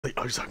The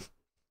ozone.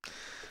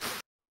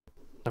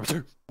 Number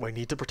 2. We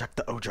need to protect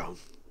the ozone.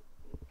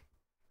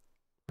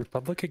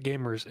 Republic of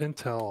Gamers,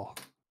 Intel,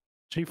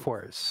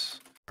 GeForce.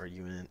 Are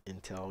you an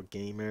Intel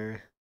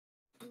gamer?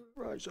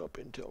 Rise up,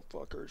 Intel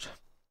fuckers.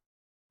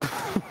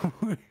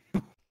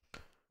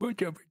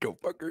 What's up, Intel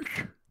fuckers?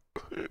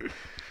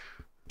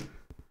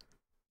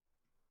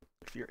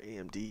 If you're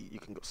AMD, you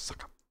can go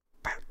suck a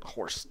fat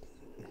horse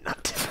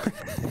nut.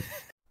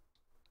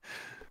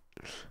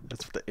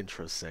 That's what the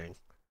intro's saying.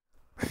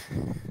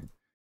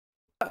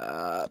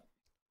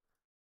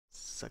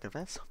 Suck a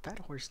fat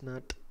horse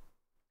nut.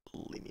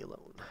 Leave me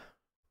alone.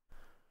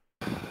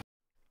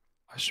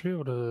 I should be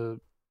able to...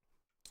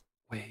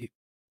 Wait.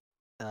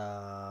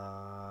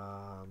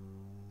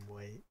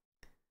 Wait.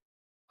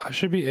 I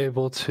should be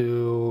able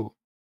to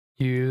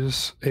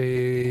use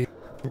a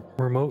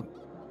remote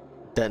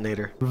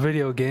Detonator.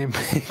 video game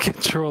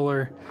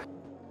controller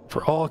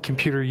for all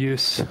computer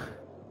use.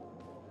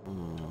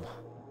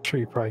 Sure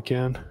you probably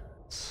can.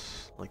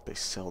 It's like they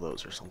sell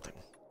those or something.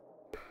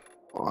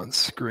 On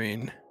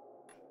screen.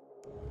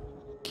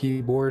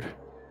 Keyboard.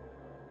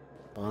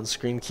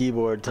 On-screen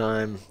keyboard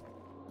time.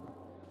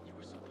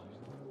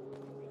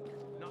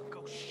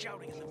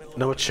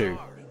 No, it's true.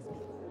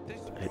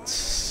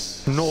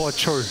 It's no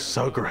true.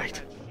 So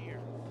great.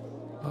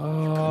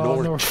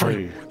 Nor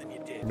true.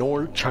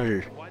 Nor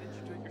true.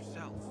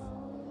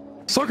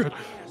 So good.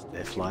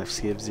 If life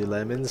gives you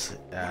lemons,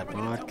 add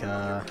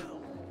vodka.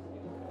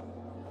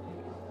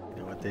 You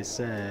know what they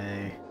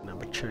say.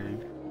 Number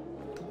 2.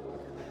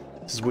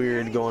 It's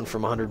weird going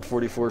from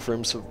 144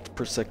 frames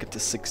per second to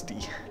 60.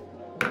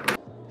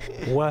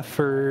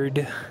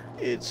 Wefford.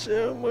 It's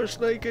almost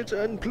like it's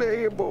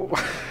unplayable.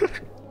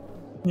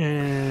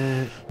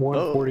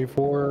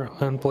 144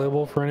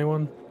 unplayable for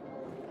anyone?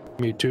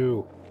 Me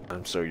too.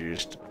 I'm so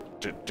used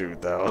to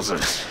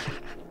 2000.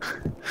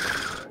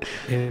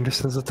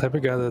 Anderson's the type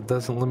of guy that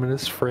doesn't limit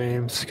his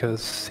frames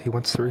because he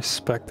wants to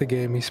respect the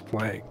game he's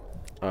playing.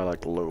 I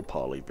like low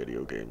poly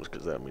video games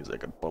because that means I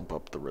can bump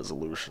up the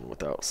resolution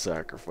without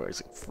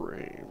sacrificing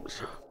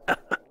frames.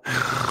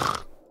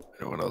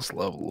 Anyone else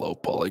love low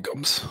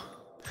polygons?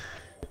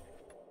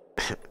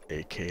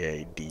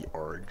 AKA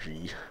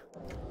DRG.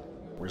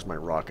 Where's my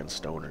rockin'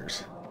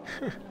 stoners?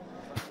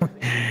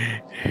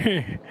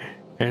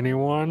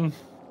 Anyone?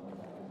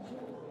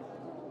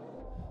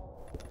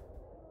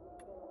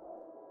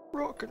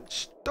 Rockin'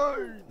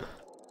 stone!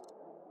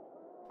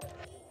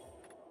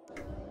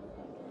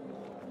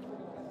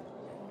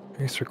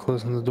 Thanks for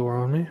closing the door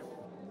on me.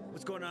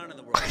 What's going on in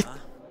the world, huh?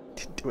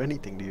 Didn't do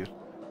anything to you.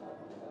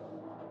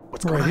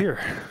 What's Right going on? here.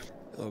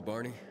 Hello,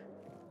 Barney.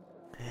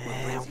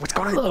 What's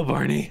going on? Hello,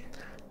 Barney.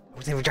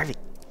 Who's even driving?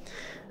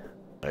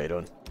 How you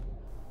doing?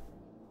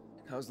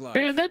 How's life?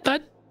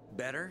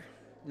 Better,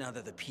 now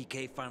that the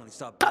PK finally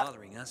stopped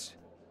bothering us.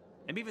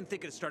 I'm even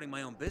thinking of starting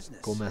my own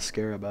business. Cool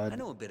mascara, I bud.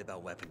 know a bit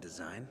about weapon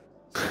design.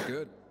 Sounds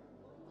good.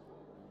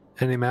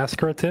 Any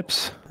mascara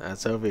tips?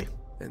 That's Ovi.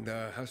 And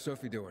how's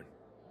Sophie doing?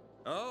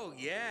 Oh,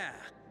 yeah.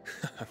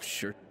 I'm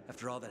sure.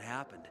 After all that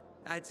happened,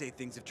 I'd say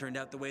things have turned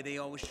out the way they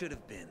always should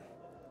have been.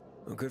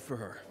 Well, good for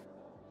her.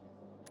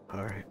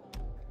 Alright.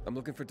 I'm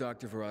looking for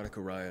Dr. Veronica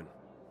Ryan.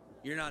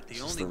 You're not the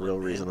This only is the one, real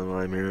man. reason that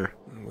I'm here.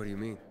 What do you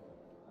mean?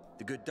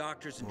 The good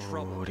doctor's in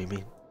trouble. What do you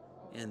mean?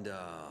 And,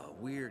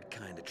 weird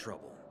kind of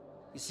trouble.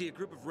 You see, a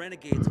group of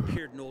renegades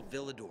appeared in Old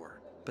Villador,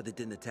 but they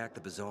didn't attack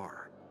the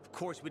bazaar. Of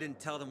course, we didn't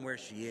tell them where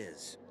she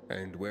is.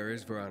 And where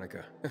is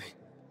Veronica?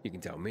 You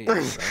can tell me,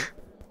 right?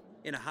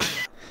 In a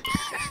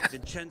hideout.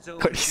 Vincenzo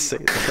Why do and you Steve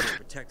say are that?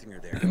 protecting her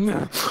there.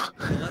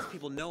 The less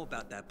people know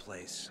about that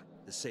place,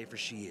 the safer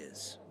she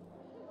is.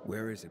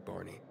 Where is it,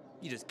 Barney?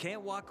 You just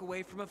can't walk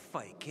away from a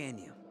fight, can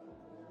you?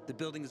 The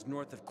building is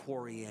north of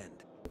Quarry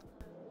End.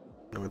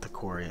 North of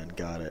Quarry End,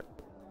 got it.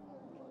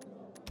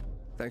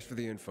 Thanks for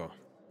the info.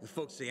 The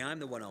folks say I'm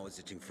the one always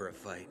itching for a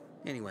fight.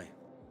 Anyway.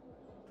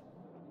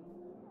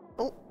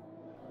 Oh.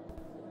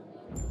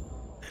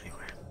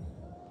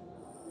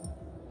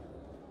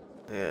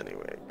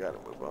 Anyway, gotta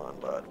move on,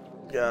 bud.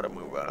 Gotta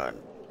move on.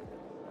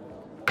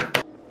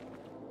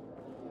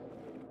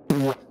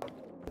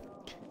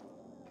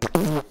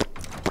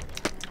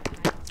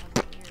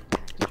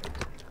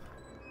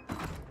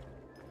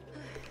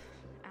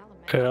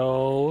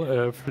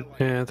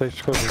 Yeah, thanks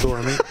for closing the door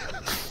on me.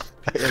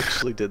 I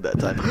actually did that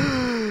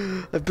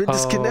time. I've been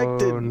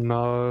disconnected. Oh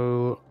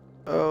no.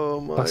 Oh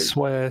my. I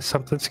swear,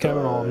 something's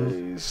going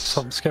on. Guys.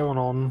 Something's going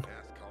on.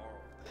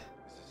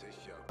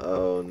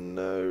 Oh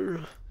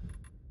no.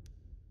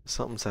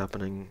 Something's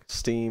happening.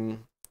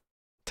 Steam,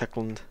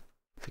 Techland,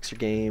 fix your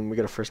game. We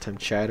got a first time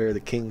chatter. The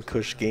King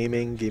Kush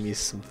Gaming gave me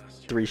some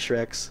 3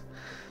 Shreks.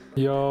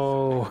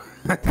 Yo,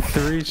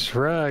 3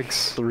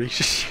 Shreks. 3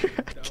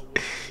 Shrek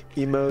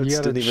emotes. You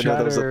got a Didn't even know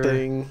that was a chatter.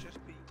 thing.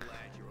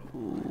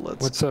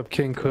 What's up,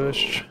 King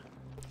Kush?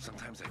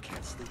 Sometimes I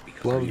can't sleep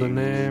because Love the You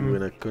name.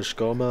 and a Kush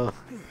Goma.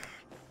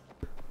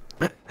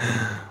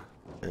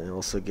 And it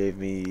also gave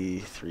me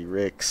 3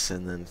 Ricks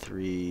and then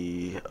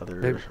 3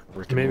 other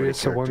Rick and Maybe Morty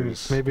it's a one.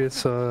 characters. Maybe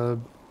it's a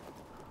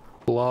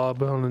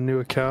blob on a new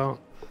account.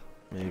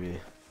 Maybe.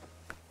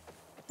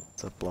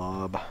 It's a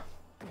blob.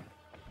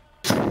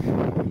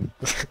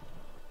 Just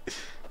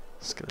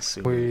gonna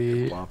assume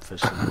We- blob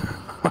fishing.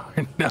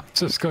 I'm now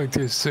just going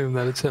to assume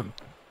that it's him.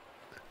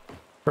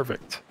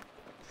 Perfect.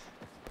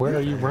 Where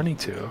are you running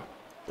to?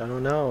 I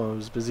don't know. I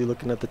was busy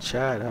looking at the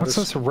chat. How What's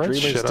does this red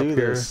Dreamers shit up do here?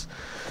 this?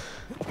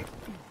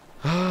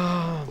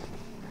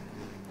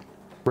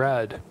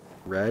 Red.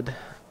 Red?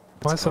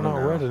 Why It's is it not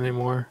on now. red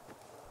anymore?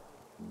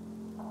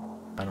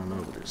 I don't know,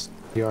 but there's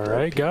You dead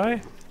alright, people.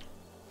 guy?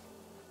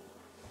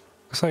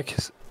 Looks like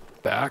his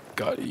back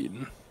got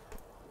eaten.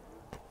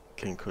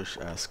 King Kush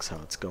asks how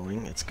it's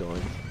going. It's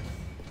going.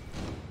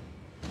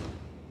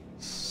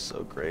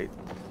 So great.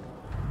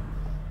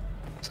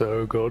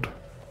 So good.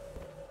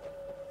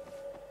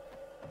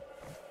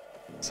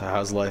 So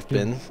how's life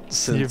been You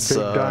since big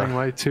Dying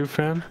Light 2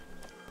 fan?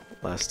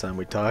 last time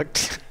we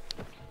talked?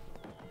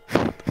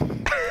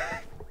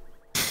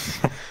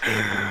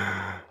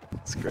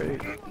 It's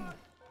great.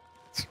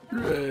 It's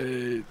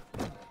great.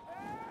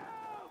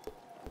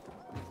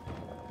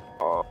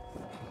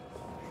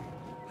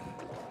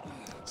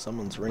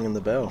 Someone's ringing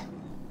the bell.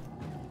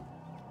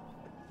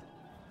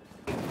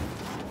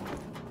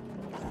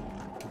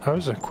 That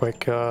was a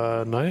quick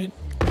night.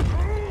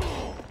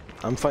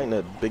 I'm fighting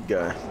a big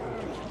guy.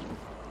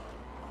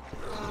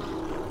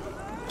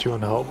 Do you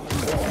want to help?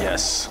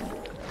 Yes.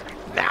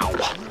 Now.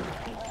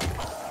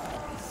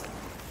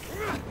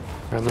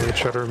 And let me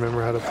try to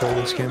remember how to play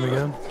this game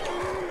again.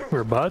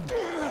 We're bud.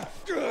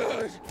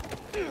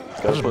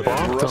 Gotta put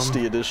bonked him.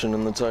 Rusty Edition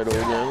in the title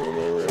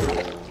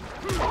again.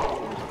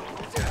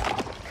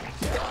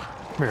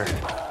 Come here.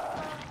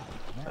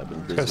 I've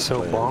been This guy's busy so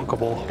playing.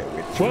 bonkable.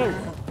 Whoa!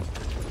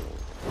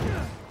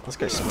 This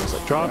guy smells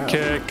like Drop crap.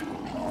 kick.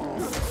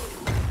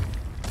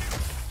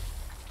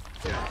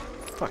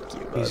 Fuck you,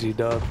 bud. Easy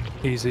dub.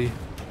 Easy.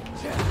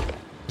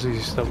 Easy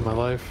stuff in my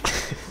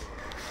life.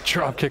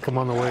 Drop kick him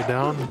on the way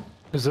down.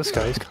 Who's this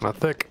guy? He's kind of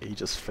thick. He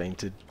just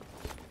fainted.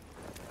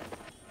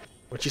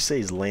 What'd you say?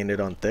 He's laying it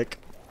on thick?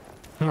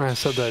 I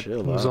said that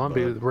Chill out,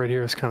 zombie bud. right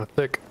here is kind of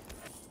thick.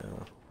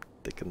 Oh,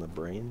 thick in the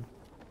brain.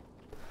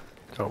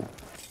 Oh,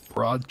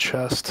 broad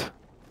chest.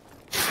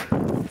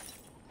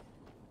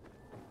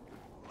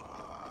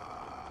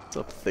 What's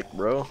up, thick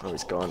bro? Oh,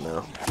 he's gone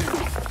now.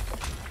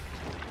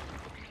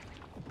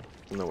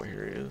 No,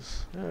 here he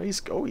is. Yeah, he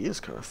is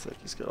kind of thick.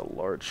 He's got a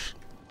large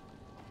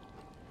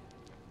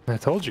I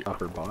told you.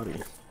 upper body.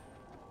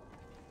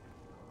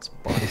 It's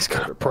He's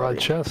got a broad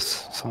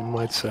chest, some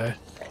might say.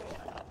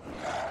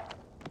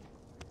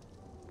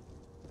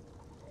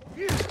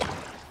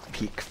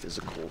 Peak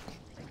physical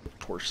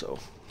torso.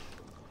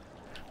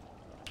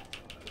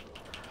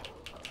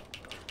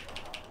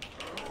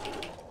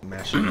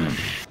 Mash it up.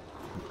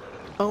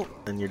 Oh,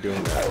 and you're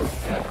doing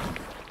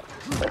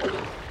that.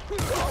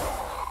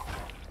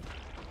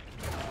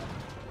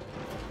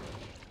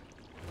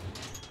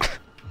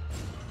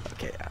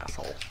 Okay,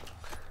 asshole.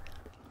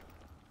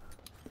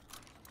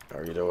 How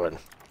are you doing?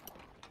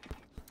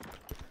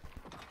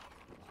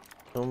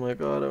 Oh my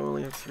god, I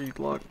only have 3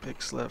 lock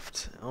picks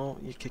left. Oh,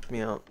 you kicked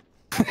me out.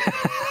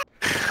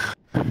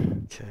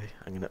 Okay,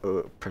 I'm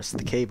gonna press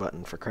the K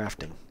button for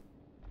crafting.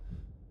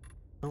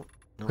 Oh,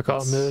 no, I got a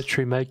that's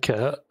military med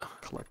kit.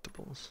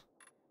 collectibles.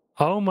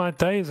 Oh my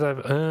days,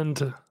 I've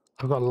got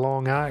a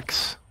long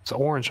axe. It's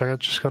orange.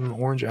 just got an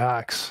orange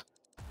axe.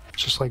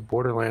 It's just like What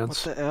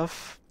Borderlands. the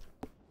F?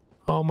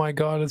 Oh my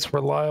god, it's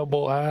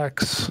reliable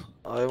axe.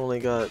 I only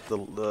got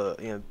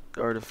the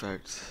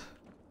artifact.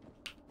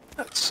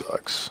 That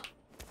sucks.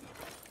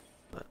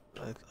 But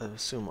I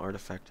assume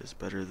artifact is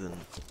better than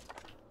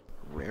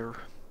rare.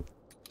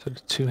 Is it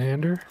a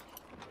two-hander?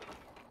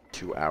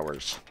 2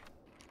 hours.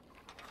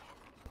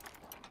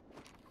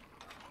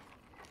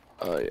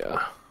 Oh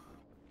yeah.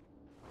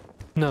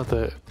 No,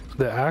 the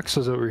axe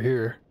is over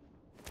here.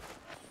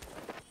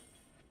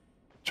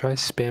 Try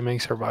spamming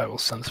survival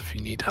sense if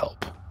you need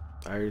help.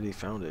 I already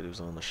found it. It was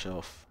on the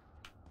shelf.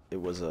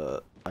 It was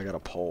I got a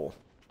pole.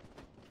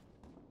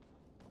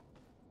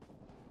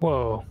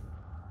 Whoa.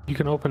 You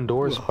can open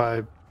doors Whoa.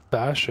 by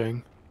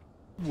bashing.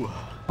 Whoa.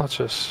 Let's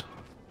just...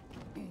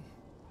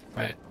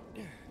 Right.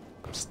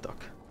 I'm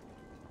stuck.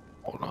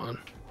 Hold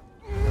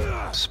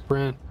on.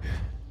 Sprint.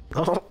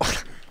 Oh.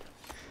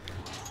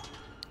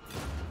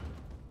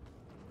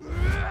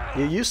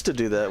 You used to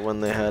do that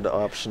when they had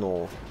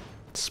optional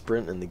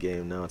sprint in the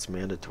game. Now it's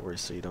mandatory,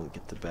 so you don't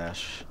get to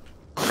bash.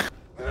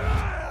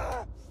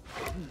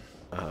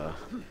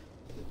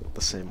 The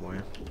same way.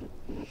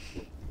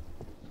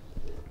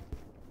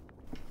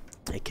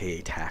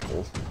 AKA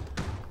tackle.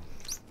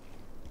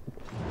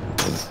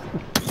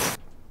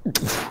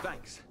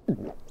 Thanks.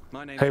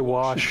 My name's Hey,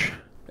 Wash.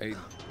 Hey,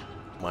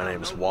 My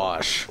name's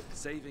Wash.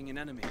 Saving an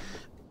enemy.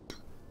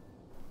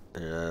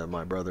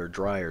 My brother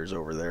Dryer's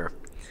over there.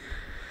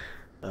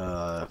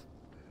 What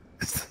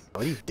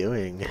are you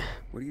doing?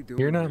 what are you doing?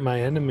 You're not my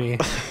enemy.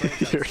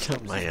 You're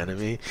not my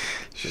enemy.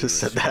 Should have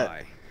said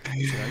that.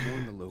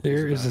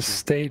 There is a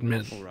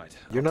statement. All right.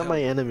 You're not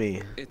my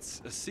enemy.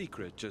 It's a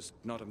secret, just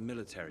not a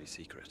military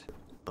secret.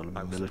 Not a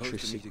I was military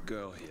supposed to meet a secret.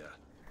 girl here.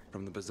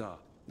 From the bazaar.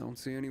 Don't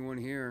see anyone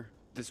here.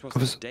 This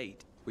wasn't a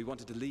date. We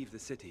wanted to leave the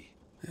city.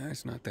 Yeah,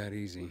 it's not that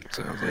easy.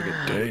 Sounds like a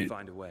We'll date.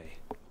 find a way.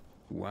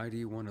 Why do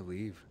you want to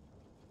leave?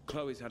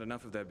 Chloe's had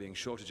enough of there being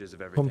shortages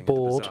of everything at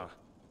bold. the bazaar.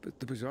 But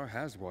the bazaar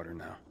has water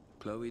now.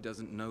 Chloe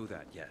doesn't know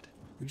that yet.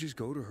 You just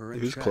go to her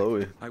and Who's check.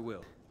 Chloe? I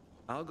will.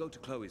 I'll go to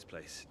Chloe's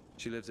place.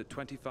 She lives at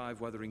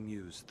 25 Wuthering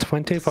Mews.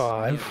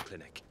 25? Near the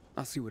clinic.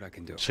 I'll see what I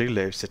can do. She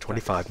lives at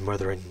 25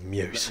 Murdering Let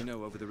Mews. me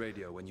know over the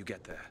radio when you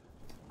get there.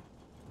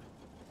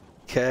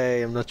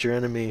 Okay, I'm not your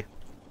enemy.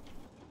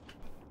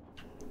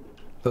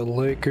 The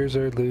Lakers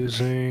are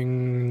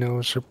losing.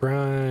 No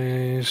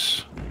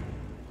surprise.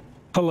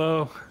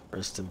 Hello.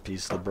 Rest in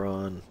peace,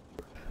 LeBron.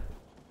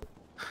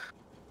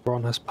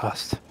 LeBron has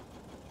passed.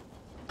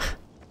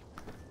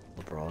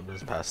 LeBron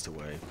has passed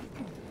away.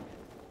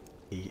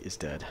 He is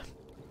dead.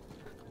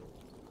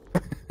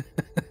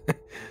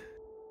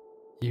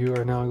 You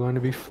are now going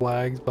to be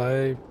flagged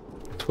by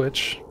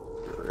Twitch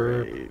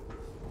for Great.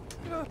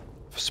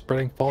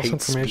 spreading false Hate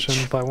information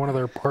speech. by one of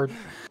their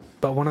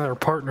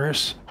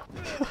partners.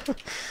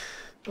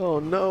 Oh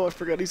no, I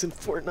forgot he's in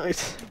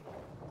Fortnite.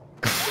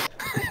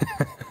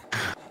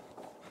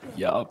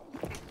 Yup.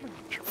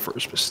 Your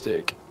first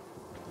mistake.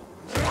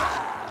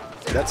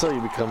 That's how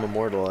you become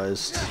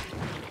immortalized.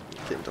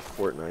 Get into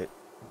Fortnite.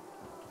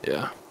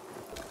 Yeah.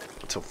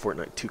 Until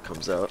Fortnite 2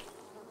 comes out.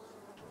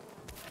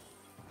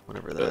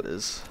 Whenever that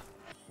is.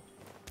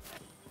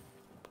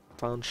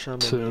 Found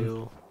Shaman Soon.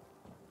 Mule.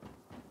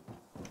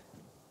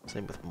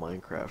 Same with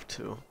Minecraft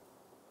too.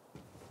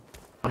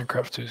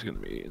 Minecraft 2 is gonna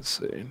be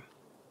insane.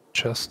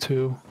 Chess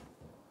 2.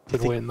 Been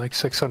think- waiting like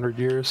 600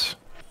 years.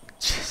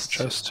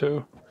 Chess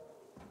 2.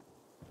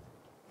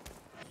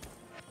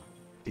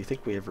 Do you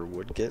think we ever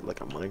would get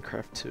like a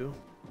Minecraft 2?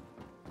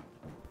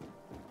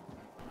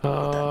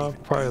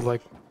 Probably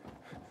like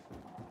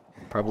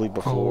Probably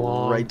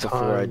before, right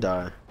before I time.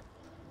 die.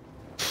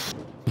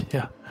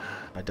 yeah.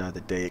 I die the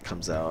day it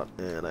comes out,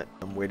 and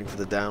I'm waiting for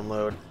the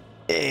download,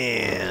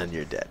 and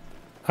you're dead.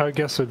 I would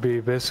guess it'd be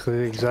basically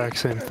the exact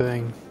same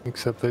thing,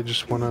 except they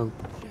just want to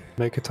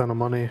make a ton of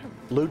money.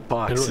 Loot It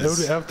boxes.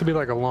 would have to be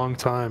like a long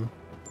time,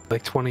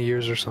 like 20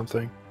 years or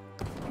something.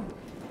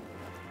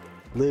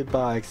 Loot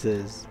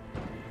boxes.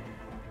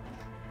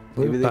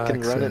 Maybe they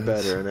can run it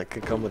better, and it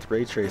could come with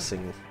ray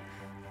tracing.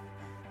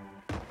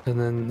 And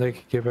then they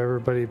could give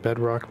everybody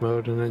bedrock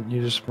mode, and then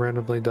you just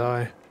randomly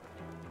die.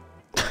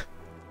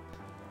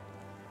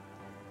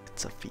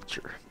 It's a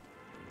feature.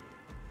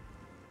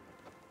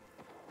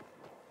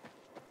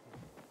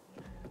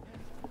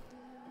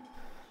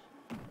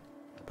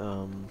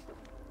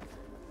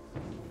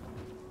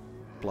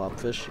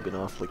 Blobfish, you've been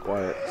awfully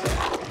quiet.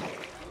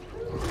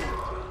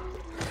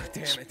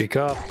 Damn it. Speak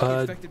up, The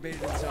bud. infected made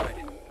it inside.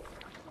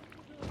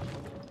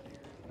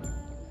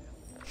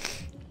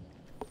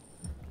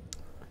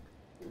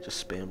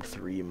 Just spammed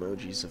 3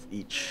 emojis of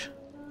each.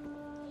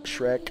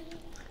 Shrek,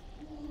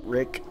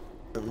 Rick,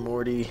 and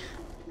Morty.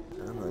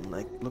 And then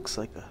like looks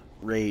like a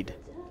raid.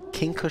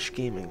 King Kush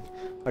Gaming.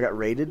 I got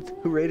raided?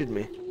 Who raided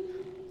me?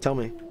 Tell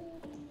me.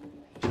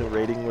 You know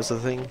raiding was a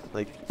thing?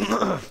 Like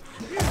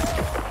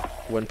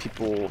when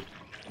people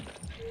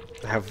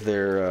have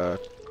their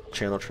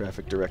channel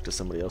traffic direct to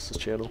somebody else's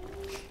channel.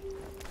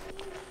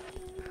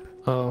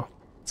 Oh,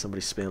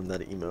 Somebody spammed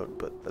that emote,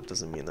 but that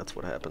doesn't mean that's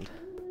what happened.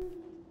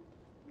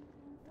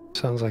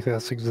 sounds like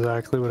that's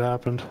exactly what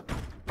happened.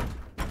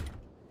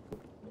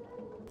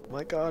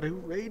 My god, who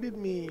raided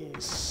me?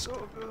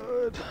 So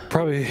good.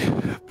 Probably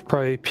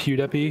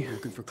PewDiePie.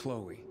 Looking for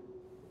Chloe.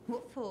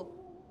 What for?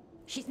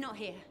 She's not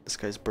here. This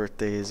guy's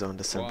birthday is on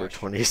December Watch.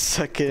 Chloe's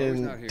not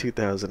 22nd, here.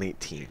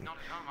 2018.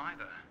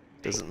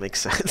 Doesn't make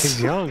sense.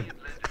 He's young.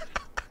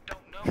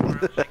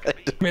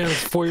 Man,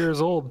 he's 4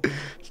 years old.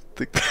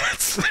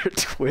 That's their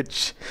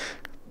Twitch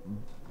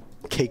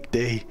cake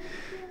day.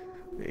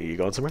 Are you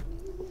going somewhere?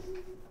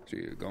 So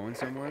you going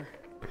somewhere?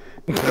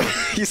 He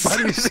Why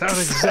do you sound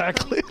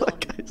exactly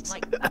like I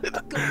said.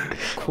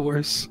 Of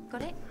course.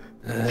 Got it?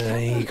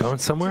 You going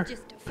somewhere?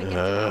 Just forget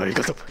You it.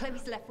 got some.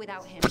 Chloe's left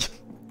without him.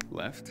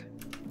 Left?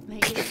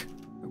 Maybe.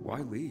 Why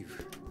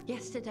leave?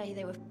 Yesterday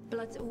there were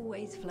blood's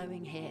always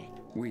flowing here.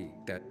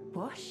 That...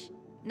 Wash?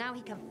 Now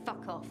he can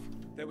fuck off.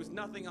 There was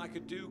nothing I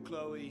could do,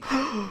 Chloe.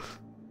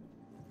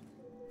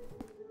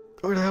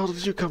 Where the hell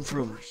did you come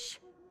from? Wash?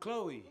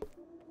 Chloe,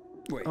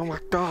 Wait. Oh my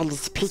god,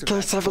 it's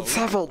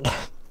PK77.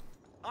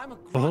 I'm a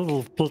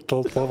grunt.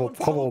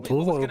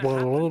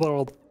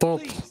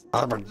 Please,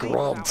 I'm a leave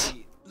grunt. without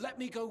me. Let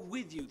me go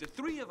with you, the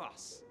 3 of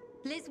us.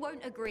 Liz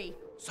won't agree.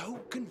 So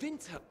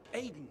convince her.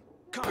 Aiden,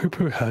 come.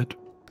 Poo-poo head.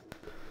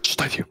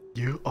 Stadium.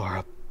 You are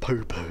a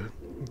poo-poo.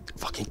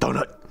 Fucking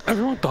donut.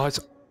 Everyone dies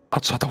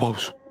outside the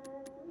walls.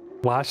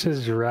 Wash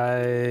is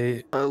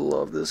right. I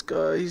love this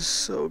guy. He's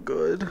so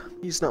good.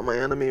 He's not my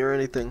enemy or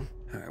anything.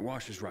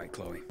 Wash is right,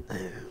 Chloe.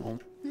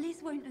 Liz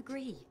won't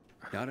agree.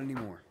 Not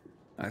anymore.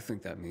 I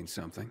think that means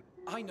something.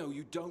 I know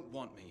you don't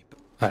want me, but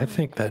I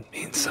think that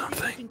means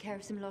something. Taking care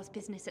of some last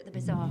business at the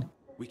bazaar.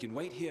 we can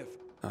wait here.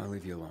 I'll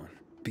leave you alone.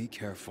 Be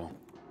careful.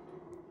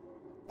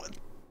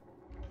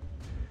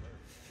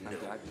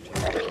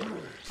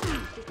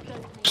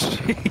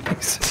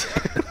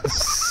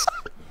 Jesus.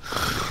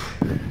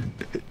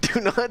 Do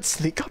not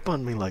sneak up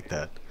on me like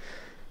that.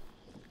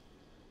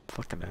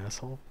 Fucking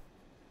asshole.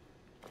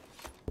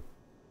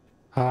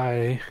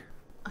 Hi.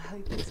 I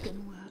hope it's gonna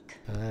work.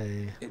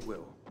 Hi. It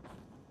will.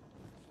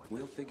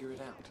 We'll figure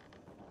it out.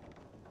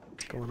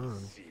 What's going on?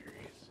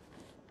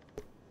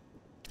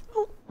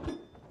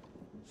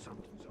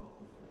 Something's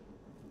off.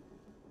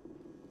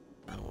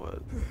 Now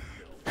what?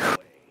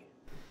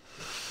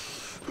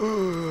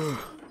 Something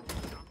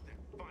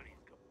funny's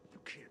You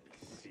can't be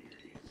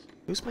serious.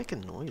 Who's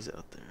making noise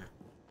out there?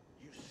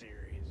 You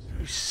serious?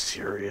 You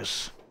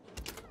serious?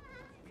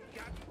 You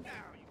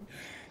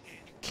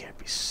can't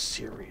be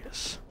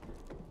serious.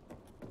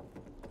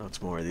 Oh,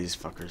 it's more of these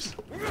fuckers.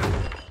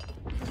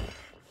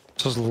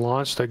 Just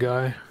launched a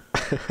guy.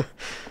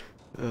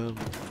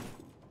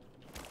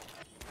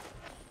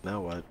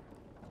 Now what?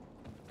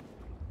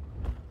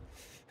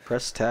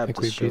 Press tab think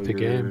to we show beat the your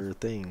game.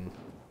 thing.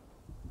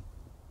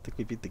 I think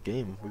we beat the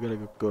game. We gotta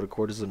go to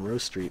Courtesan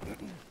Rose Street. Oh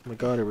my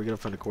god, are we gonna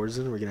find a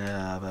courtesan? We're gonna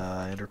have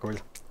intercourse.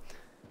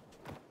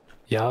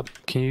 Yup.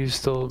 Can you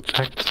still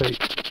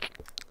activate,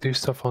 do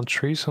stuff on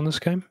trees on this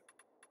game?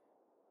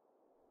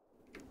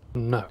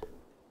 No.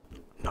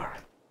 No.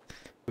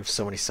 We have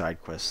so many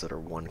side quests that are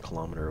 1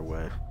 kilometer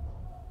away.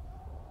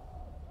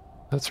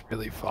 That's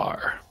really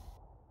far.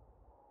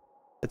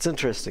 It's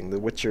interesting. The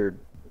Witcher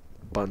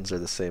buttons are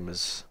the same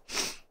as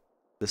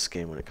this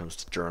game when it comes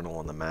to journal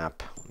on the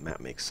map. The map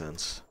makes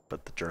sense,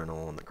 but the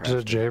journal and the Is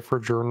it crafting. J for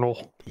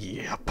journal?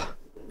 Yep.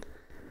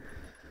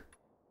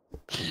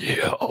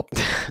 Yep.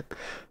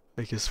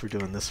 I guess we're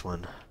doing this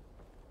one.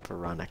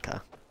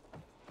 Veronica.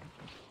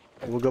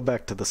 We'll go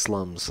back to the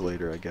slums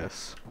later, I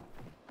guess.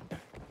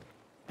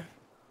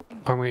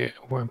 Aren't we?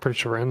 Well, I'm pretty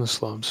sure we're in the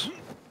slums.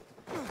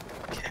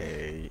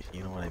 Okay,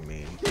 you know what I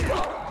mean.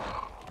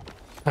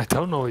 I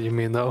don't know what you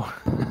mean though.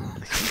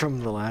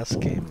 From the last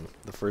game,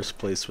 the first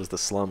place was the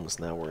slums.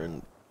 Now we're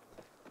in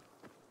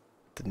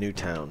the new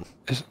town.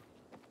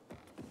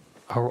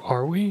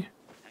 Are we? I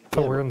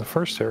thought Yeah, we were in the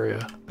first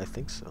area. I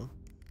think so.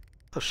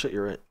 Oh shit,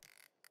 you're right.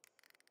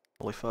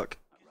 Holy fuck.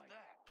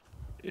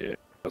 Yeah,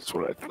 that's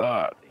what I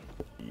thought.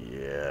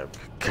 Yeah,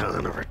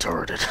 kinda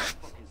retarded.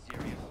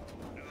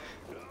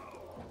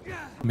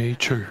 Me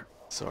too.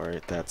 Sorry,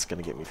 that's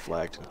gonna get me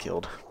flagged and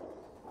killed.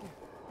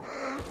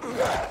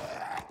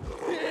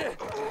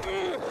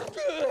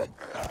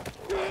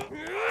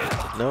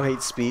 No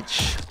hate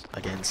speech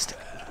against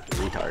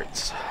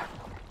retards.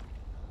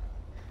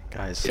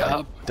 Guys, I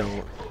Yup.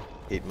 don't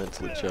hate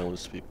mentally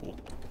challenged people.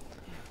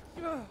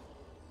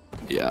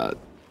 Yeah.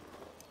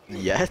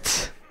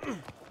 Yet?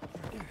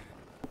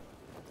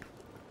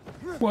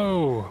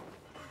 Whoa.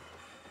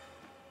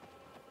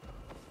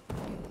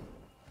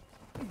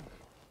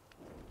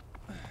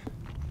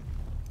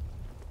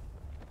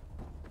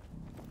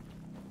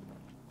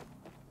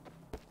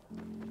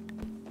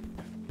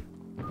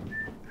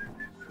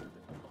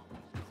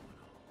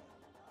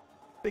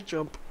 Big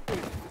jump.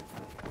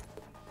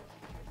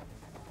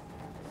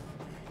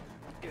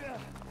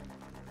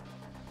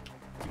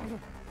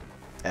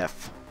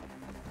 F.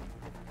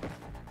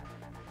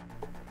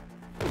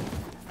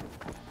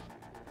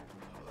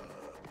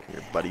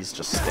 Your buddy's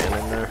just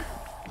standing there.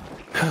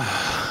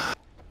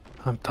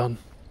 I'm done.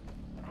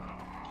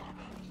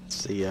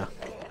 See ya.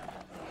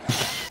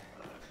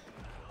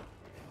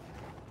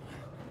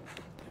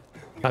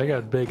 I got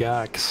a big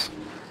axe.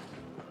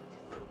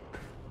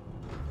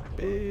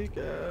 Big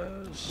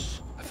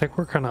ass. I think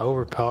we're kind of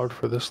overpowered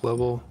for this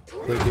level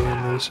of the game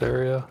in this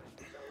area.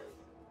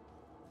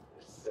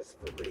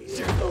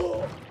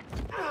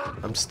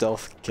 I'm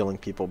stealth killing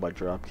people by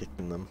drop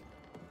kicking them.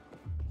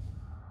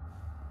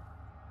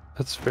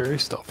 That's very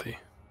stealthy.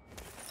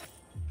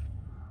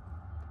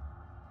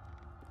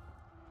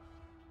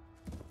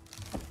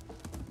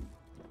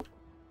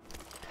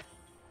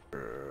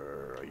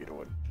 You know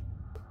what?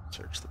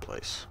 Search the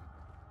place.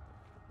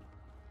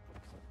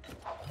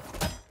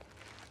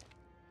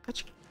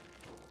 Gotcha.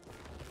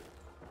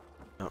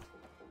 No.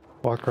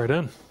 Walk right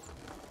in.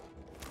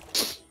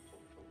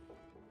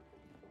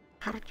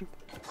 How did you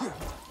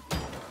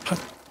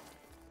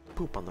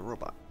poop on the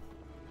robot?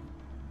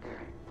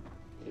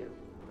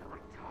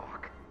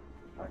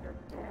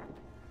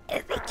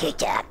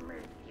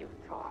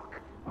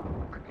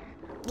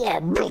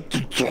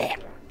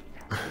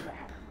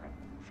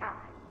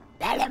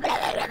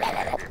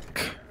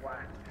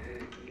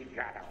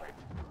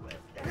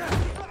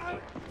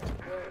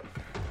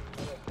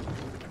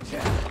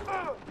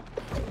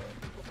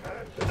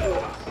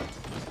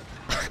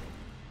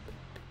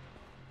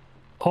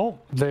 Oh,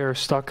 they're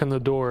stuck in the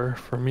door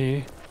for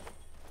me.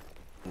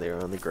 They're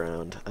on the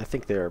ground. I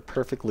think they are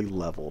perfectly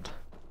leveled.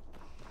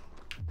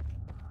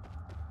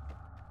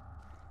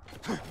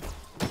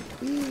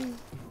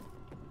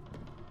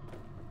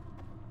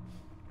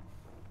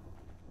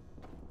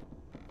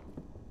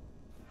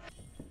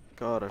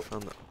 God, I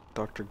found the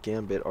Dr.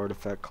 Gambit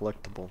artifact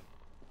collectible.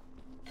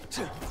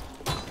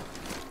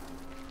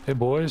 Hey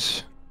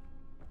boys.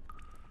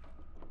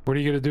 What are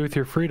you gonna do with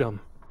your freedom?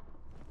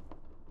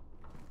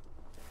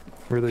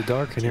 really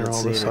dark in here Can't all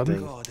of a see sudden.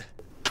 anything. God.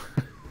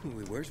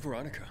 Wait, where's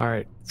Veronica?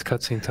 Alright, it's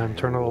cutscene time.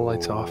 Turn all the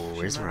lights off. Oh,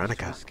 where's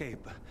Veronica?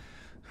 Escape.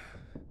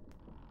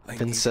 I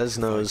Finn need says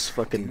to no find is her.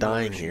 fucking Do you know where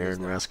dying she here, is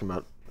and we're now? asking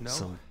about No.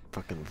 some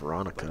fucking But we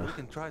Veronica.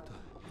 can try to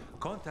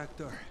contact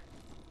her.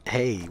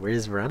 Hey,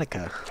 where's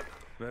Veronica?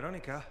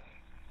 Veronica.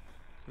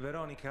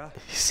 Veronica.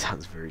 He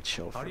sounds very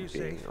chill How for do you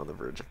being say? on the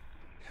verge of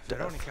death.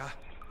 Veronica.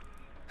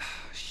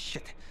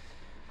 Shit.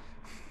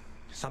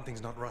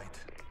 Something's not right.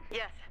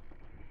 Yes,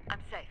 I'm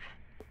safe.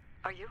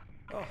 Are you?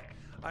 Oh,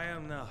 I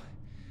am now.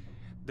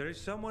 There is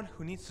someone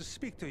who needs to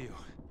speak to you.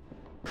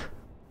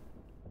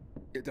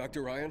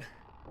 Dr. Ryan,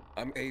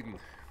 I'm Aiden.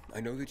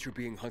 I know that you're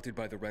being hunted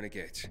by the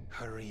renegades.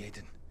 Hurry,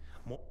 Aiden.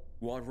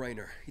 Juan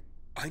Raynor,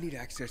 I need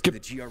access to the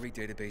GRE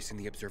database in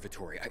the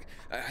observatory.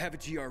 I have a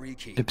GRE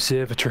key.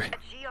 Observatory. A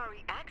GRE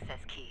access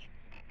key.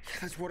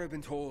 That's what I've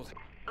been told.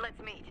 Let's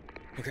meet.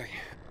 Okay.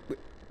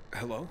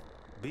 Hello?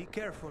 Be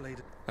careful,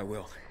 Aiden. I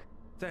will.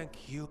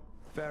 Thank you.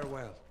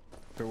 Farewell.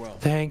 Farewell.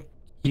 Thank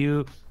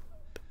you.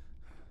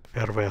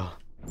 Farewell.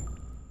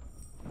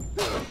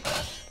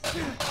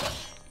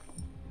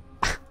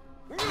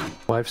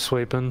 Wife's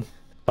sleeping.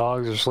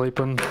 Dogs are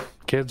sleeping.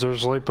 Kids are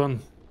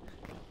sleeping.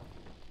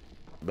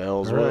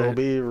 Bells All will right.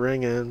 be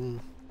ringing.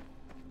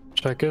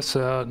 Check this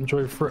out.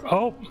 Enjoy free.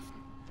 Oh!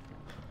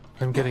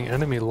 I'm getting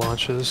enemy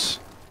launches.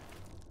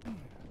 I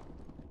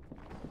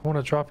want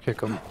to drop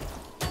kick them.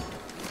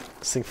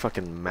 This thing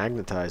fucking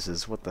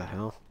magnetizes. What the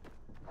hell?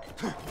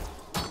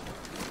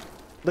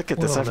 Look at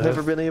Hold this. on, I've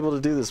never Ed. been able to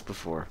do this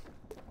before.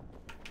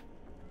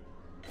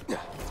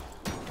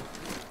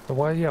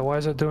 Why? Yeah. Why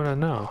is it doing it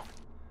now?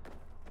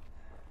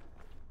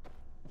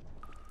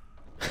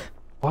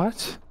 What?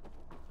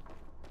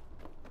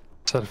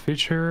 Is that a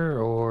feature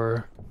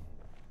or?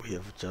 We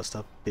have just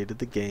updated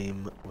the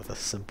game with a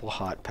simple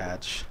hot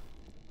patch.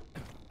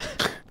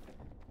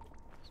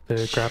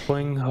 The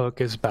grappling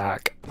hook is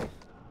back.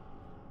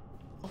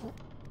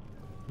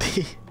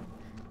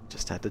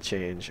 Just had to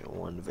change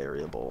one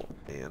variable,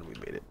 and we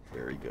made it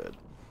very good.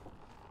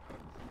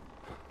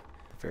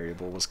 The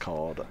variable was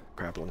called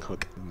grappling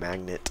hook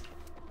magnet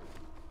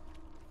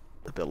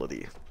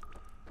ability.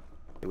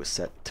 It was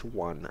set to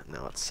 1,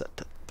 now it's set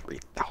to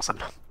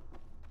 3,000.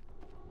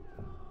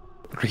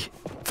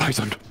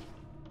 3,000.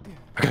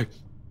 Okay.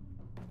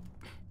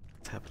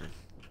 What's happening?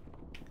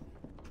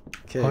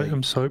 I Okay,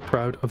 am so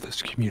proud of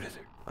this community.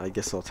 I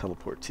guess I'll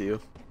teleport to you.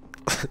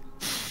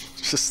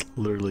 Just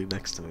literally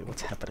next to me.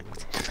 What's happening?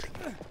 What's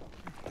happening?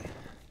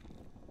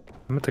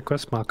 I'm at the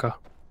quest marker.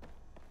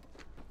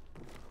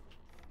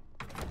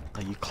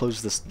 You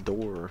closed this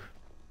door.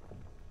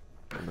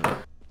 Or not?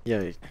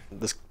 Yeah,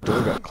 this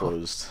door got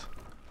closed.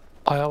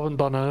 I haven't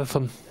done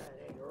anything.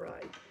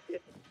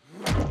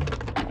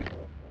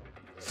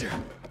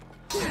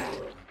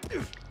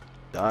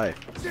 Die.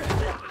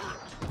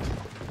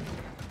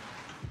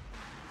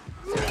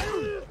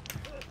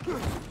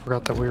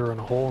 Forgot that we were in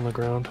a hole in the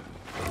ground.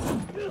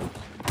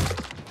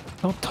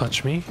 Don't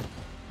touch me.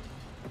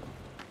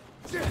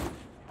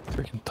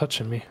 Freaking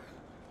touching me.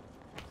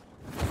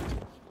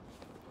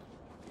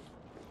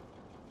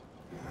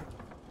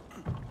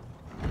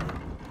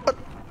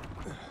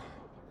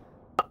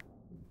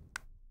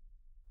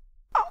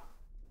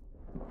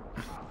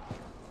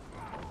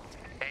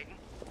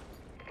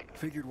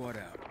 Figured what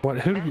out? What?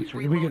 Who did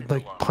we get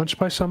like punched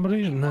by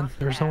somebody and then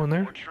there's no one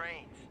there?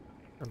 I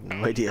have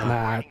no idea.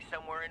 Nah.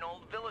 Somewhere in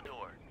Old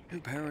Villador.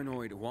 You're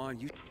paranoid, Juan.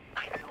 You.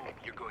 I know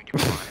you're going to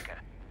Veronica.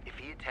 If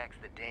he attacks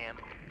the dam,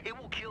 it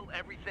will kill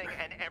everything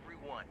and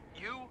everyone.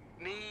 You,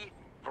 me,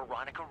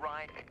 Veronica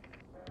Ryan.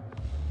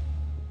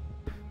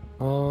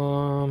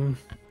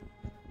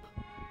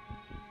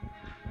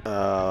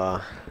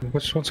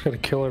 Which one's gonna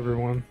kill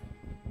everyone?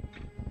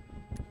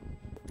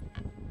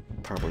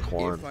 Probably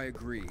Juan. If I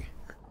agree,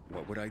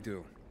 what would I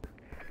do?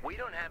 We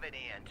don't have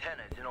any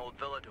antennas in Old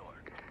Villador.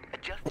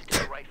 Adjust it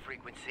to the right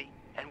frequency,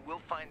 and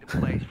we'll find the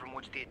place from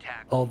which the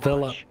attack will Old Villa.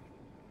 launch.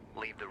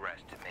 Leave the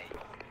rest to me.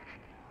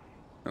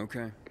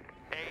 Okay.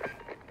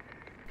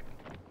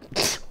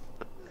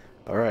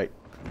 Alright.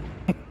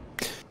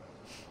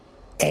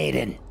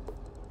 Aiden.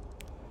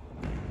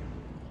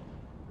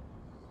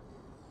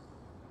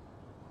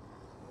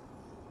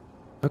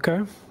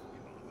 Okay.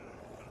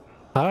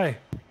 Hi.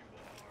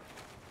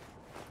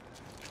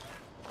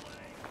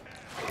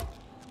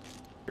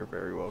 You're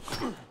very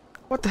welcome.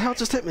 What the hell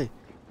just hit me?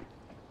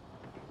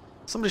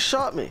 Somebody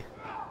shot me.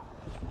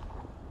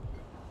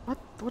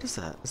 What is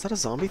that? Is that a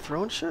zombie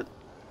throwing shit?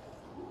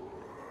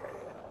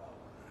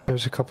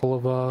 There's a couple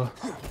of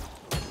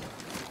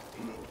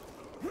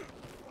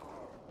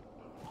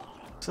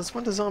Since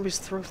when do zombies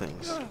throw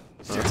things? Oh,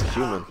 that's a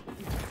human.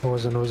 it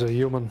was a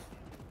human.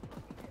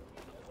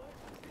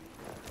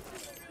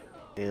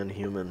 And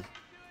human.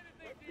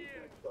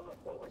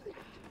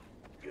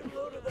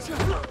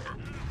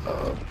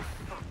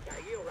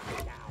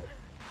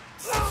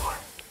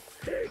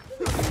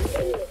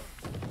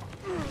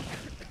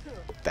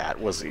 That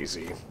was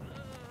easy.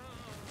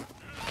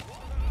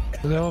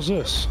 What the hell is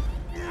this?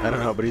 I don't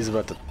know, but he's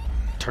about to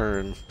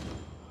turn.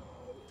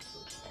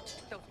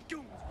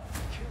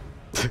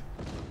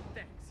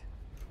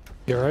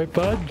 You alright,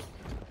 bud?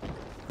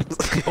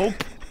 Nope.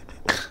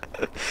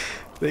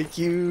 Thank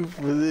you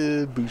for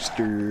the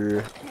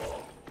booster.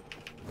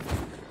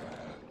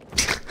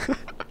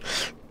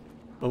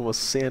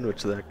 Almost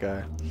sandwiched that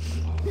guy.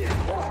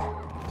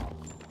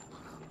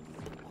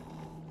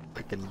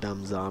 Freaking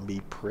dumb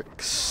zombie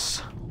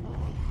pricks.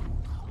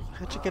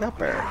 How'd you get up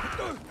there?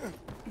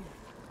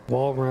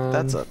 Wall run.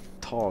 That's a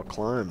tall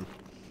climb.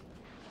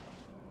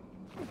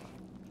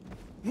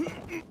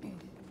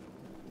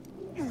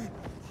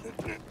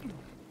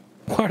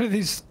 What are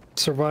these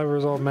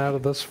survivors all mad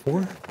at us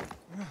for?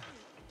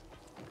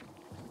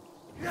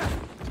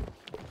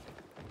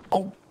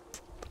 Oh.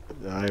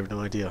 I have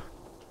no idea.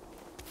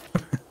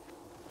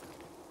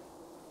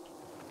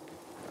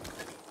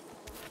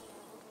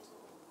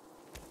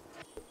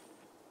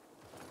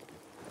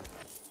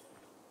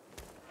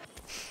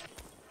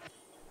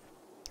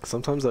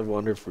 Sometimes I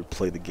wonder if we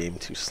play the game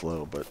too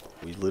slow, but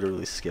we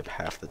literally skip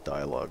half the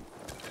dialogue.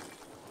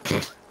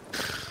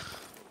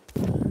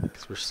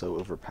 Because we're so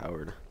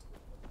overpowered.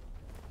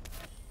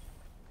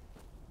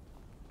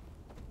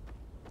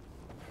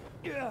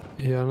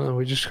 Yeah, no,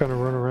 we just kind of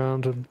run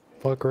around and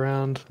fuck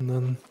around and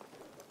then...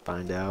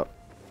 Find out.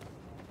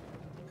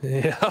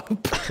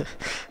 Yep.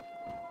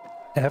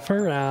 F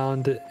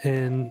around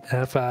and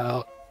F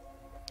out.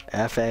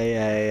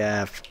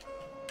 F-A-A-F.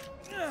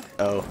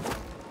 Oh.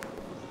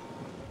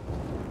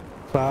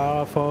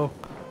 FIFO.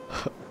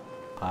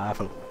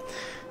 FIFO.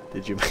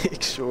 Did you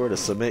make sure to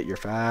submit your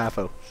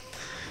FIFO?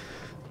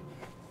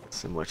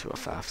 Similar to a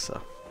FAFSA.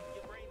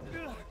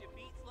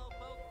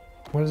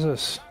 What is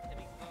this?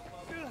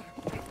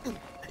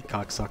 Hey,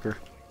 cocksucker.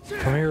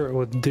 I'm here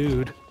with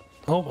dude.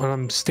 Oh, and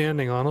I'm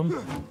standing on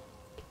him.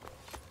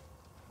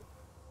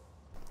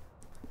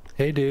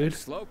 Hey, dude.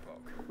 Slowpoke,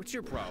 what's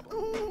your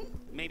problem?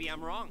 Maybe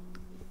I'm wrong.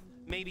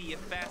 Maybe you're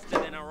faster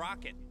than a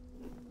rocket.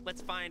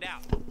 Let's find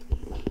out.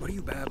 What are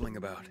you babbling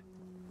about?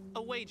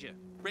 A wager.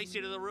 Race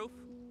you to the roof?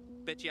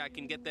 Bet you I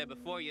can get there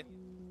before you.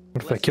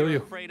 What if I kill you?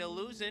 Afraid of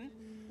losing?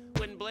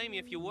 Wouldn't blame you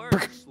if you were,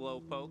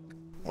 slowpoke.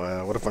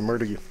 Wow, what if I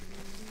murder you?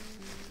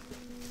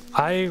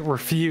 I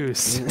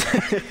refuse.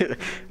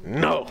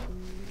 No!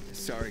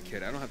 Sorry,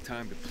 kid, I don't have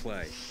time to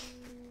play.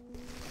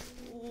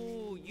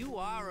 Ooh, you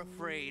are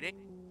afraid,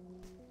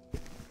 eh?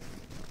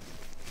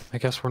 I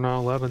guess we're not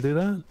allowed to do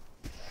that?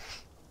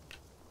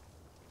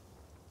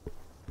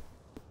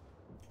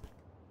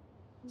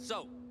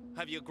 So,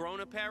 have you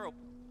grown a pair of...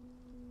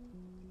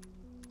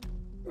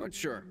 Oh,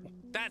 sure.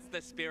 That's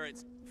the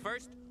spirits.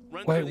 First,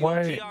 run Wait, through the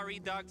why- GRE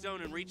dark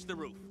zone and reach the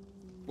roof.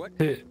 What?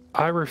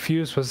 I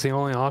refuse was the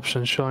only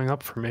option showing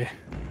up for me.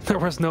 There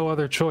was no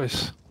other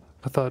choice.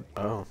 I thought,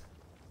 Oh.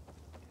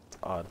 It's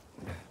odd.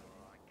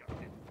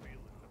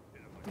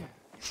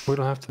 we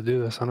don't have to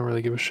do this. I don't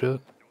really give a shit.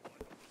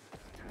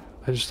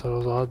 I just thought it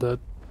was odd that...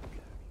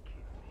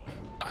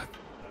 I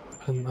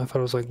thought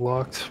it was like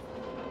locked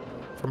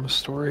from a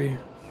story.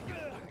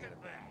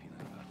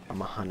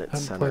 I'm a Hunnit I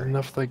haven't played center.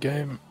 enough of the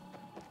game.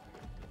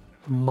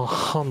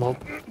 Muhammad.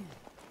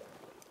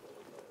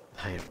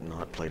 I have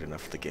not played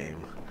enough of the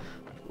game.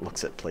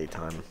 Looks at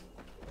playtime.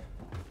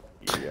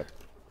 Yep.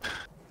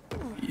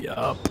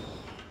 Yup.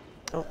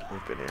 Oh,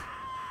 we've been here.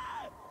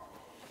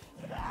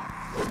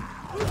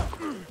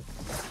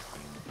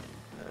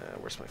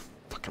 Where's my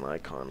fucking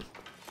icon?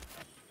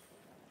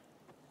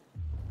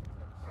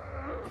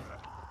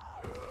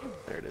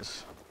 There it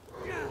is.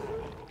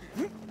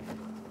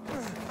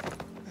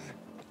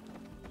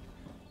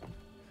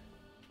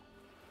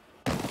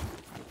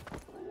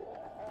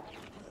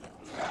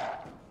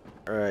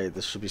 Alright,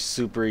 this should be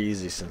super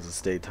easy since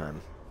it's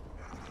daytime.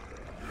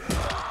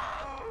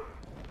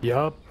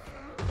 Yup.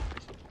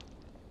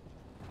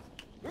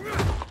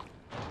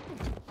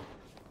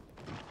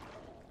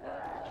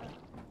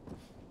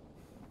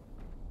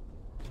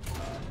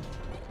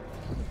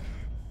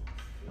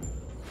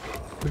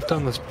 We've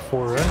done this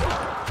before,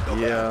 right?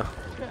 Yeah.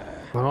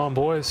 Come on,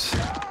 boys.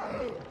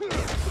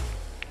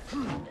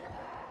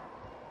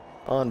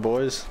 On,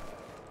 boys.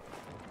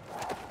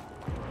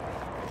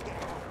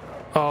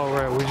 Oh,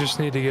 right. We just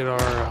need to get our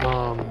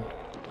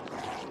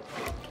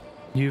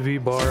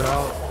UV bar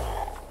out.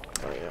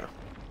 Oh, yeah.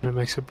 And it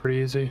makes it pretty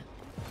easy.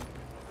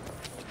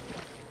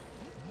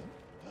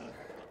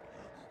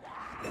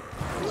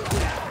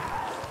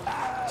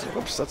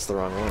 Oops, that's the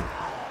wrong one.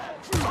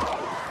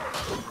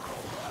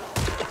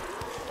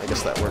 I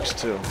guess that works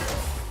too.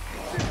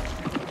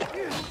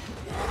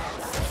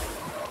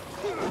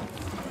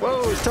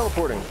 Whoa, he's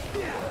teleporting.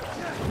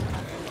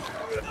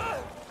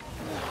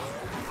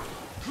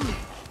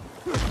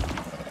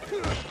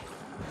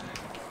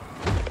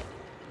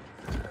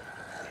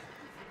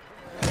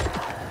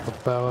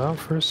 I'll bow out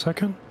for a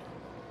second.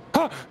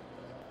 Ah!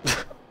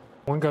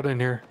 One got in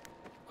here.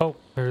 Oh,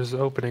 there's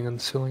an opening in the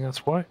ceiling,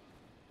 that's why.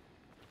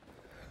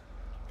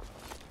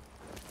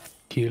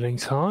 Healing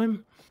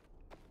time.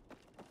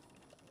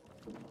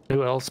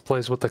 Who else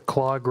plays with the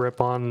claw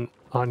grip on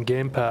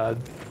gamepad?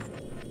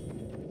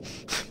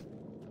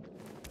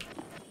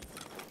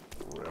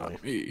 Really?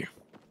 Me.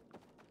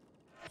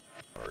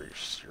 Are you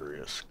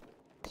serious?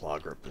 Claw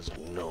grip is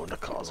known to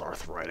cause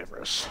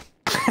arthritis.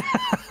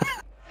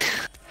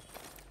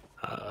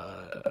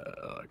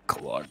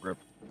 Claw grip.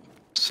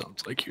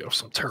 Sounds like you have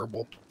some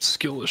terrible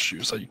skill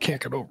issues that you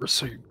can't get over,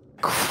 so you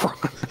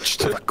crunch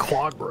to the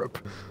claw grip.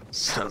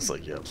 Sounds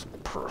like you have some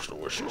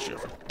personal issues you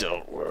haven't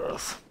dealt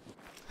with.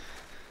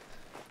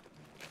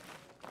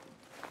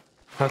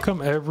 How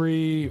come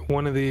every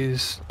one of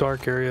these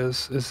dark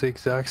areas is the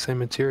exact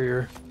same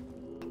interior?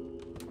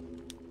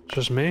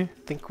 Just me? I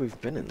think we've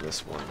been in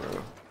this one,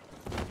 though.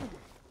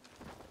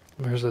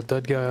 There's a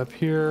dead guy up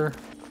here.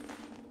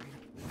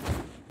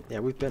 Yeah,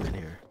 we've been in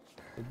here.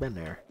 We've been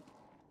there.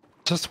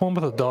 Just the one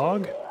with a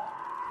dog?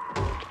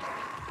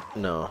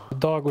 No. The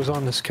dog was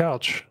on this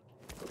couch,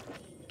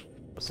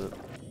 Was it?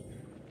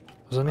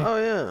 wasn't he? Oh,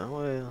 yeah.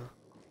 Well, yeah.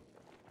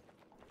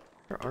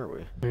 Where are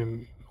we? I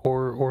mean,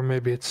 or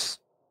maybe it's...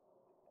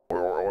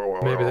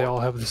 Maybe they all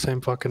have the same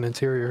fucking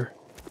interior.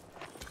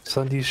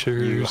 Sunday You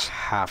shoes.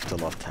 have to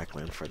love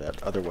Techland for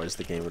that. Otherwise,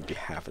 the game would be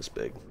half as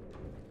big.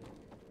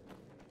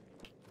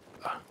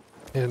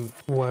 And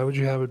why would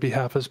you have it be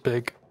half as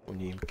big When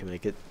you can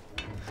make it.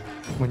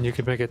 when you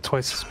could make it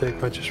twice as big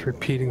by just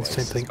repeating the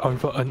same thing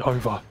over and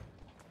over?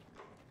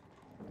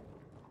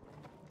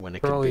 When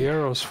it What are all could the be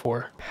arrows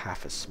for?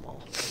 half as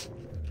small.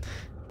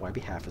 Why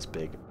be half as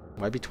big?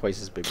 Why be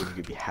twice as big when you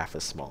could be half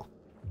as small?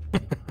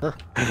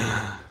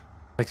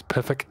 Makes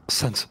perfect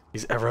sense.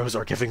 These arrows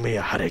are giving me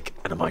a headache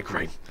and a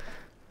migraine.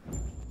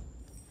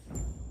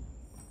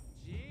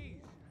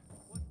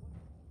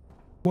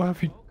 What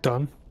have you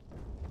done?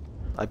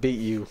 I beat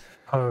you.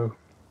 Oh.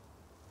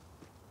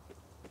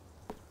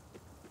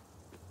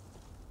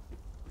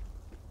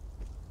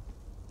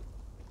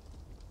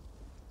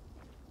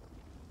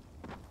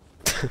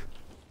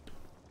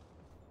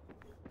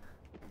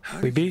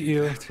 We beat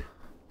you.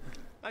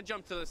 I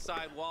jumped to the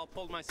side wall,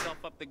 pulled myself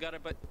up the gutter,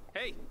 but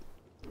hey,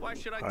 why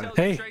should I tell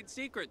Hey. you trade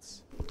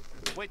secrets?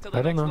 Wait till I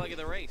the don't next know. leg of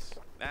the race.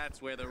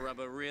 That's where the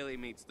rubber really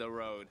meets the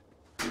road.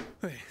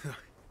 Wait,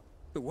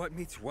 the what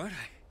meets what?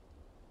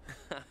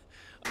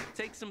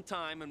 Take some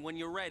time, and when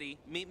you're ready,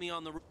 meet me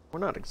on the... We're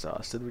not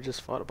exhausted. We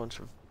just fought a bunch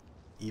of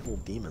evil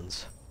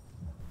demons.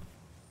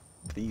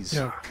 Please.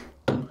 Yeah.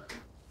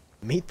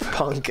 Meet the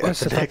punk at Where's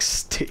the the next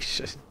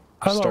station.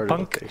 Hello, Starter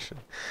punk. location.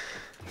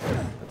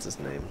 That's his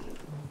name.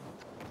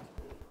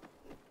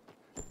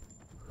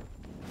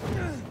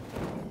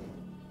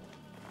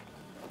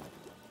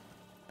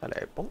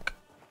 Hello, punk.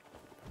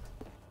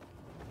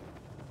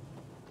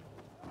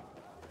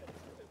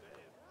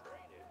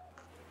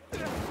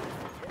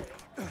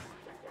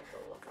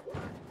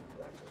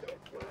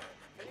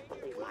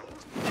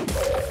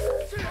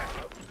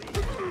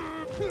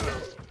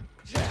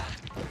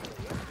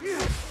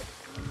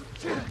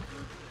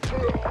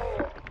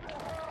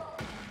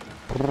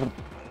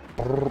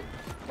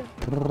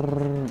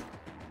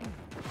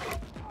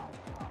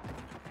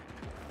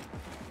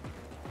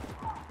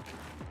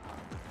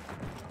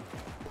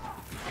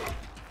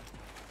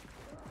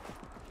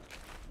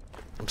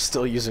 I'm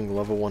still using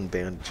level 1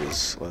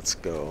 bandages. Let's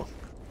go.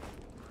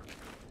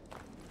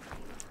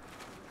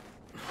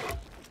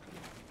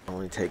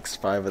 Only takes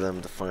 5 of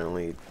them to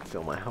finally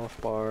fill my health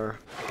bar.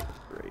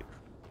 Great.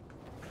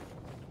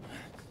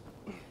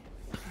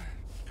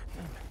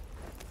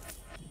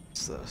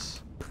 What's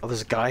this? Oh,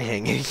 there's a guy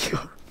hanging.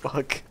 Oh,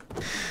 fuck.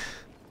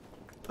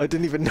 I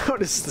didn't even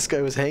notice this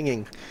guy was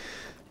hanging.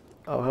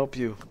 I'll help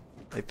you,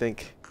 I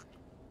think.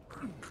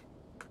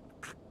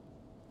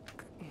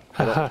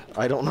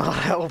 I don't know how to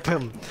help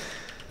him.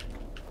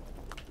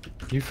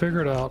 You figure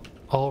it out.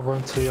 I'll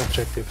run to the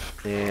objective.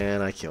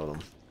 And I killed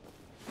him.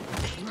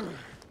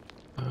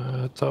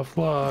 Tough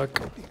luck.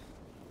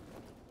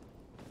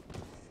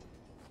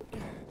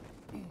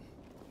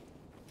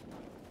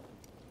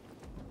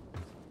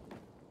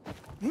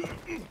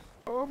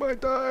 Oh my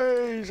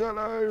days,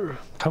 hello.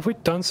 Have we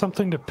done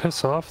something to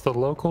piss off the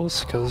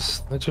locals?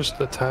 Because they just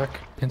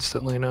attack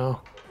instantly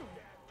now.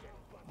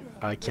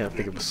 I can't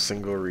think of a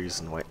single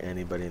reason why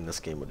anybody in this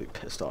game would be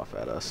pissed off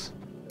at us.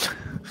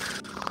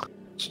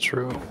 It's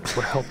true.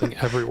 We're helping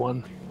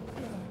everyone.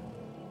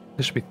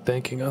 They should be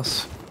thanking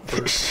us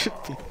They should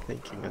be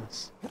thanking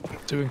us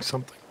for doing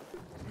something.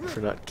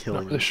 for not Not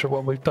killing really sure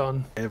what we've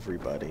done.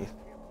 everybody.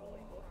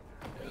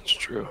 It's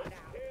true.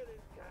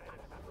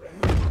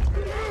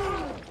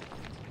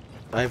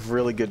 I have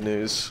really good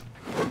news.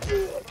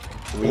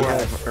 We What?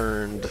 have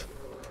earned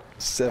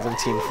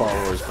 17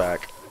 followers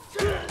back.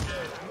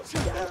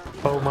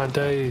 Oh my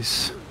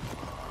days.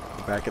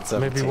 Back at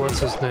 17. Maybe what's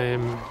his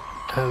name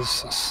has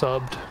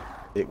subbed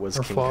It was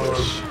or King followed.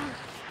 Kush.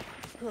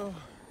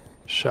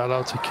 Shout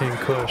out to King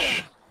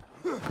Kush.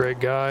 Great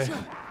guy.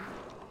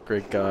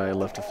 Great guy,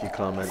 left a few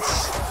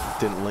comments.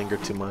 Didn't linger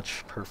too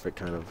much. Perfect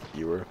kind of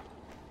viewer.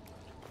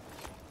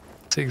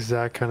 It's the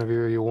exact kind of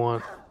viewer you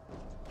want.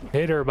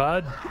 Hey there,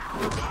 bud.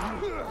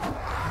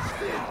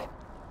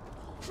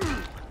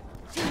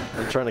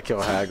 I'm trying to kill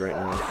Hag right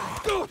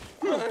now.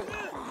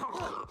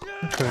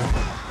 Okay.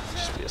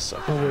 Just be a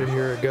sucker. Over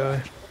here, a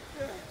guy.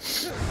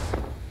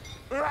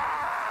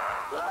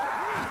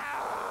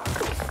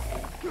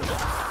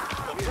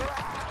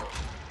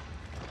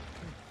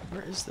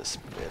 is this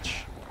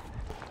bitch?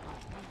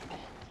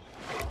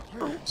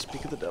 Oh,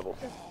 speak of the devil.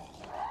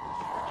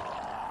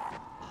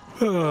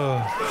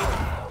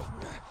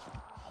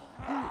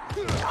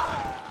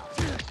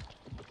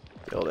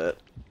 Killed it.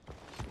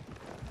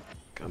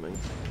 Coming.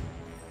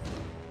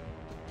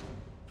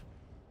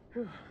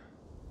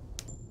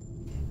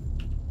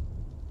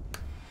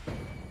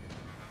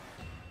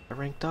 I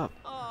ranked up.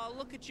 Oh,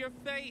 look at your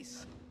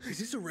face. Is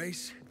this a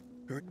race?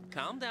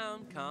 Calm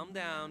down, calm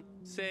down.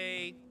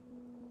 Say,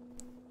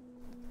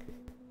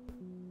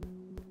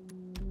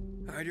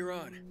 Alright, you're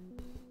on.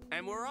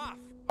 and we're off.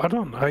 I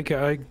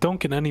don't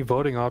get any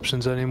voting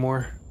options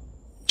anymore.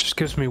 It just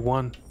gives me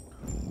one.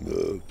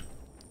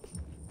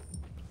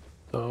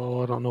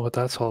 So I don't know what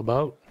that's all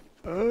about.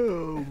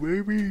 Oh,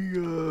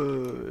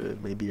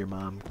 maybe your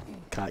mom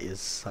caught you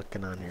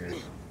sucking on your,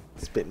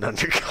 spitting on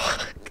your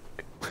cock.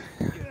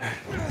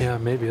 Yeah,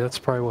 maybe that's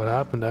probably what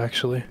happened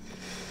actually.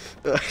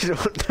 I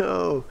don't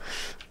know.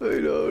 I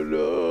don't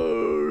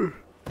know.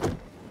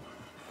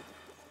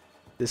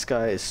 This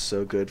guy is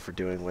so good for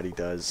doing what he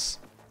does.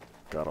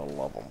 Gotta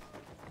love him.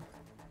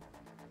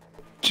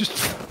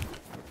 Just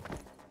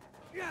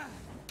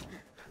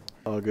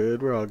all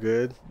good. We're all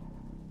good.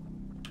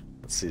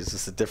 Let's see. Is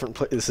this a different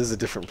place? This is a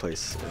different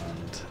place,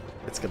 and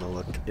it's gonna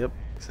look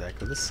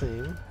exactly the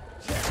same.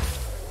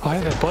 I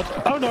have a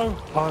butt. Oh no!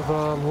 I've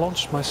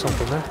launched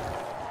myself in there.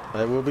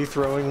 I will be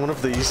throwing one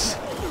of these.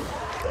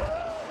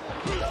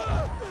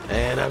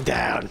 And I'm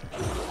down.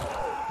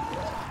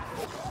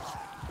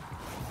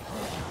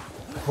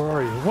 Where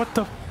are you? What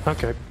the?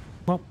 Okay.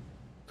 Well,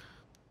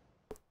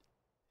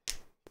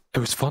 it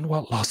was fun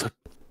while it lasted.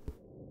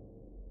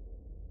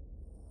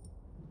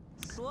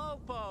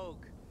 Slowpoke.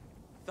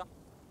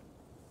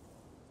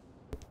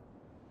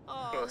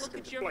 Oh, look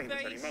at your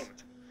face.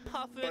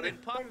 Puffin'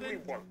 and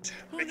puffin'.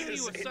 Who knew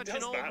you were such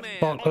an old man?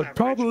 But I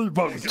probably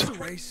Is this a won't.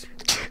 race?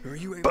 Or are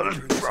you able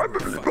to turn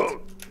this into a fight?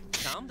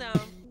 Calm down.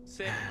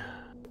 Sit.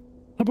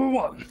 Number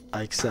one.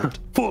 I accept.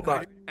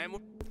 Fullback. And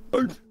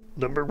we're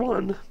Number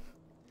one.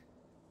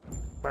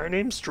 My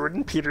name's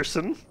Jordan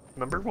Peterson.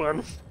 Number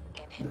one.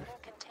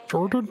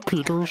 Jordan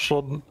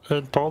Peterson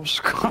and Tom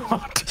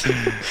Scott.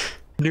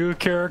 New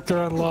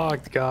character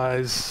unlocked,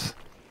 guys.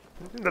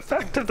 The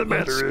fact of the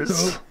matter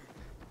is,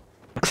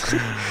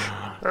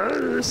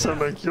 I sound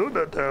like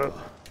Yoda now.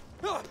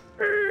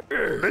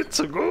 Let's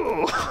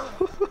go.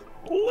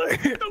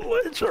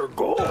 Let's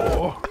go.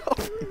 Oh,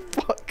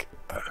 fuck.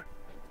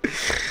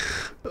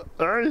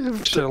 I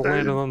have Should have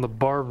landed on the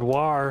barbed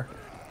wire.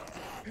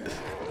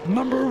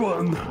 Number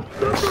one.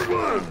 number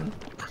one.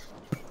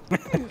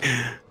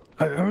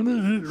 I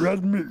only eat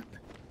red meat.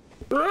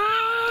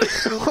 What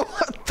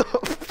the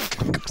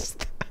fuck was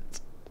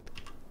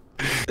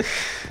that?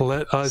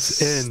 Let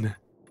us in.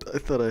 I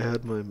thought I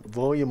had my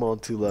volume on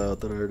too loud,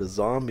 that I heard a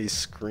zombie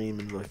scream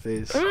in my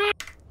face.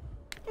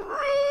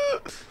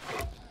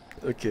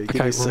 Okay, give me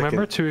Okay, a second.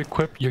 remember to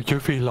equip your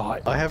UV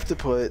light. I have to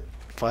put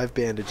 5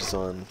 bandages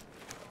on.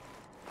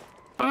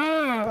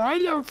 I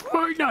love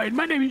Fortnite.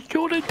 My name is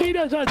Jordan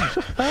Peterson.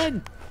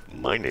 And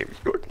My name is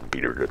Jordan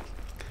Peterson.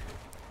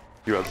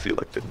 You're on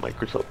selected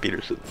Microsoft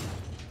Peterson.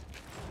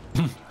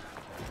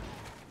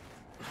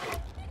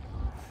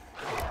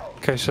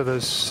 okay, so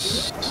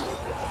there's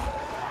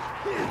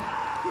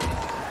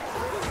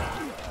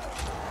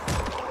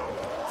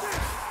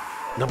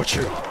Number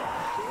 2.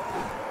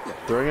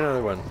 Throwing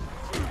another one.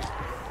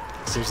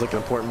 Seems like an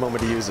important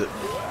moment to use it.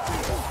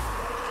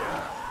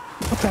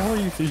 what the hell are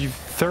you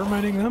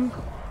thermiting them?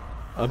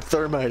 I'm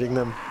thermiting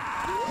them.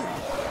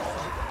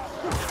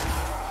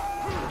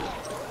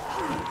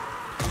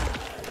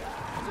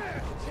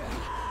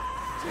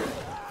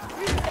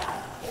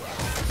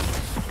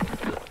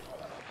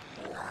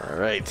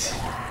 Alright.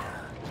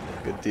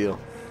 Good deal.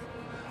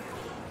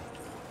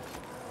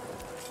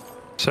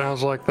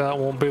 Sounds like that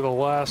won't be the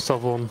last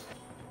of them.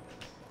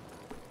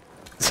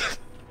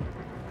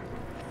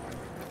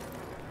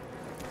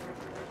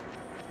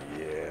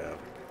 Yeah.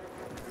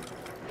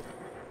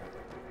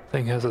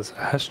 Thing has its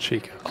ass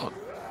cheek out.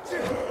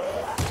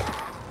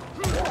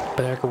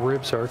 Back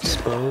ribs are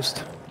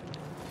exposed.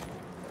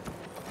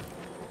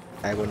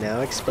 I will now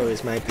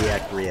expose my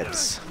back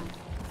ribs.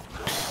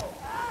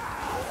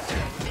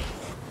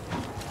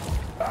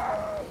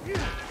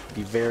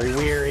 Be very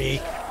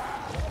weary.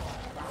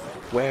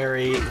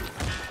 Wary.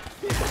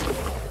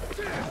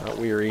 Not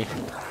weary.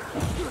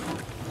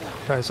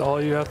 Guys,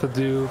 all you have to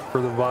do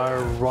for the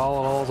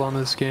volatiles on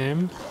this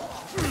game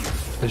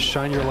is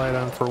shine your light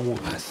on for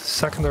a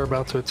second they're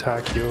about to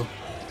attack you,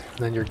 and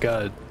then you're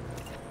good.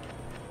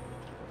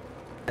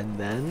 And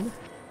then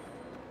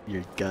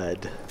you're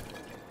good.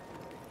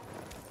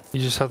 You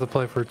just have to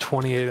play for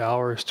 28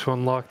 hours to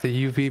unlock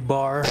the UV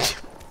bar.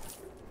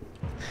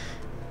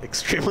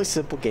 Extremely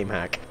simple game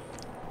hack.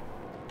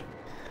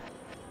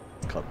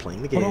 It's called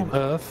playing the What game. on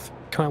earth?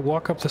 Can I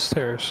walk up the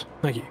stairs?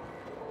 Thank you.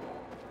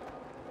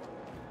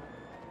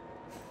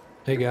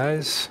 Hey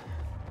guys.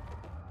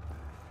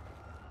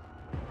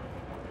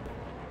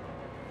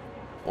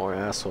 More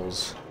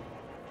assholes.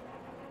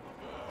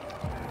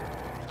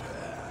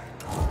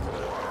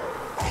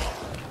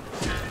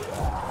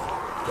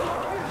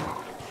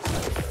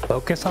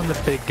 Focus on the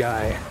big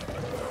guy.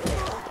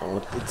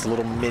 Oh, its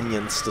little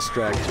minions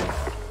distract you.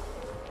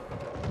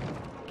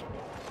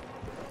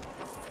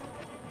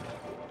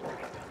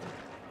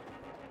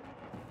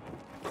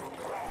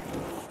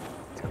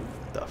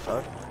 The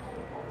fuck?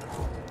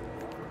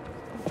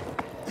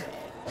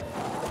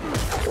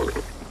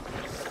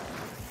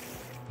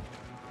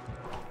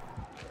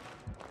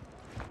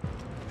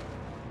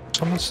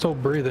 Someone's still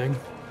breathing.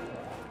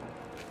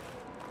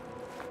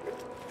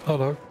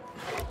 Hello.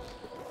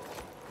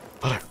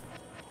 Hello.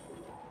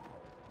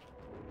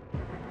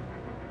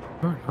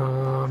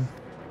 Alright,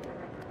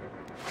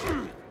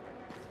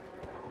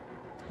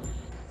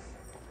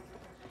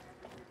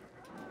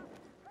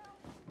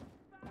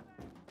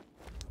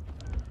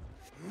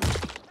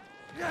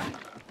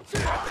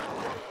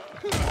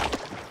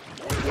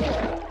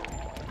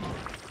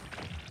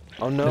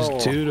 Oh no.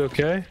 Is dude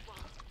okay?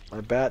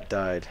 My bat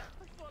died.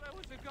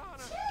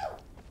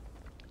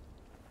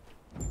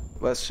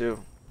 Bless you.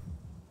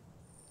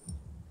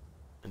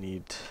 I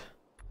need...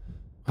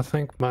 I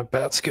think my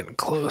bat's getting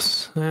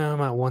close. Yeah,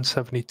 I'm at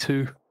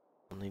 172.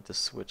 I'll need to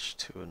switch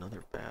to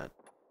another bat.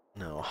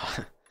 No.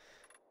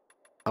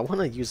 I want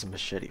to use a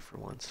machete for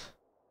once.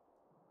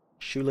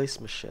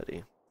 Shoelace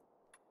machete.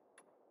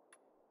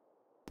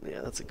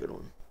 Yeah, that's a good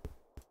one.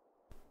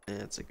 Yeah,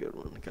 that's a good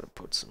one. I gotta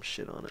put some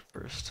shit on it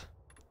first.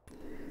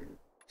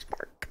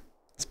 Spark.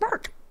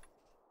 Spark!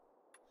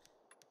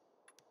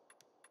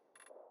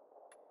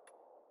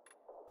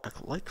 I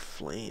like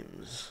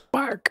flames.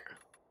 Spark!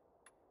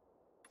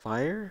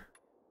 Fire?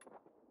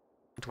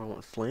 Do I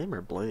want flame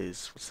or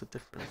blaze? What's the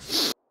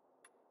difference?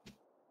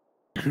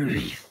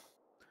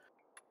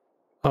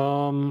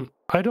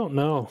 I don't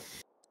know.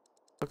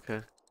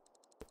 Okay.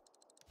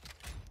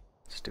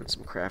 Just doing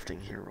some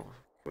crafting here real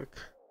quick.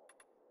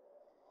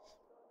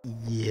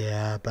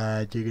 Yeah,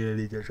 but you're gonna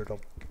need to shut up.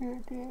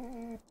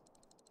 I'm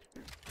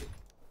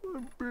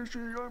busy,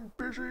 I'm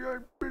busy,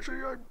 I'm busy,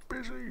 I'm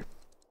busy.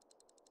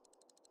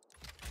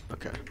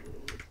 Okay.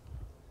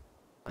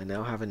 I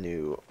now have a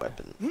new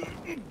weapon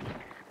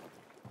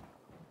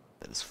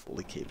that is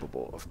fully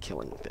capable of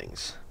killing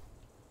things.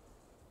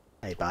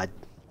 Hey, bud.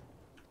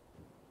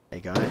 Hey,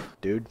 guy.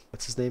 Dude.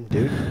 What's his name?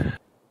 Dude?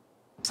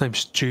 His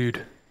name's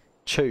Jude.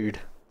 Chewed.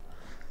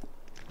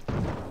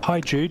 Hi,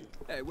 Jude.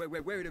 Hey,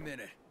 wait a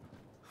minute.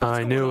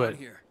 I knew it.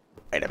 Here?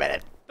 Wait a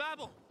minute.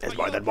 Babel, There's are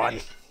more you than okay? one.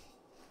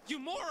 You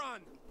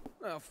moron!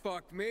 Oh,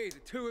 fuck me. The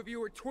two of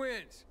you are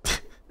twins.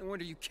 No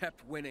wonder you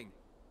kept winning.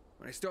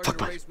 When I started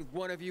a race with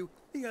one of you,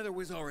 the other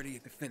was already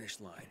at the finish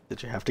line.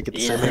 Did you have to get the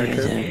same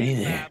haircut?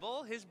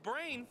 Babel, his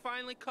brain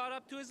finally caught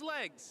up to his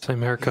legs.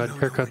 Same haircut. You don't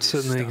know Haircut's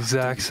when in to the stop,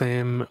 exact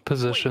same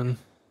position.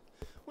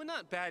 We're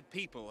not bad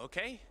people,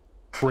 okay?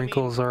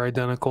 Wrinkles are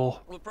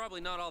identical. We're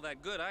probably not all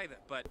that good either,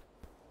 but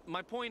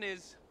my point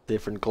is,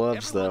 Different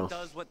gloves, everyone though.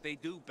 does what they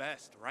do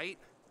best, right?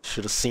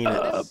 Should have seen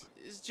it. This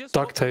is just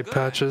Duct what we're tape good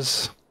at.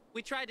 patches.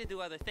 We tried to do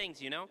other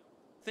things, you know?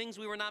 Things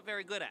we were not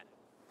very good at.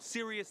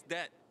 Serious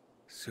debt.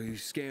 So you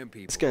scam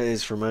people. These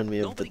guys remind me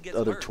of Nobody the gets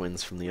other hurt.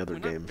 twins from the other We're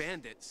game. not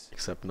bandits.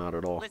 Except not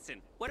at all.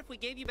 Listen, what if we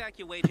gave you back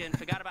your wager and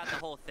forgot about the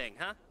whole thing,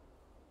 huh?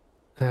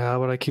 Yeah,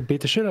 but I keep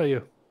beat the shit out of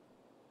you.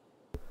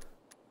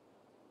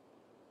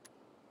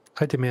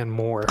 I demand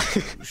more.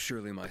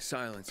 Surely my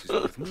silence is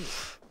worth more.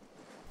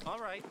 All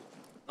right.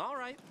 All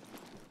right.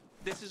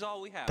 This is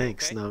all we have,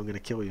 Thanks, okay? now I'm gonna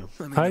kill you.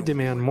 Let me I know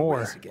demand when we more.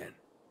 race again.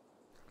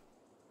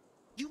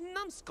 You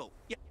numbskull.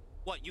 Yeah.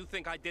 What, you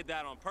think I did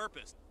that on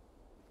purpose?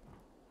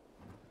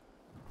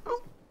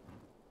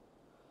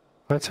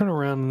 If I turn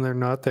around and they're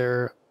not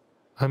there,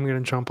 I'm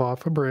gonna jump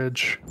off a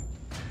bridge.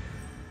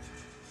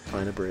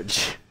 Find a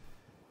bridge.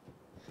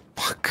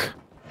 Fuck.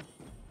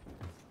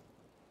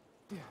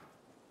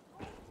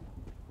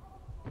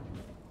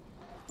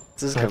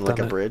 This is I've kind of like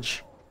done a it.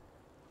 bridge.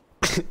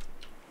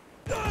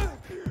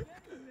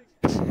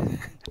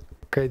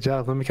 Great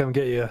job. Let me come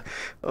get you.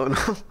 Oh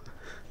no.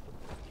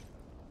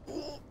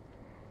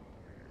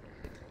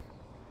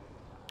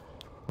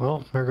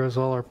 Well, there goes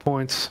all our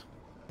points.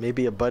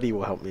 Maybe a buddy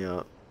will help me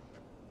out.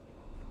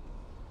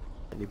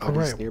 Any buddies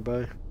Alright.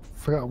 nearby?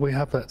 Forgot we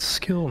have that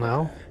skill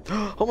now.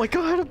 Oh my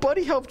god, a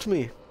buddy helped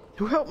me!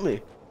 Who helped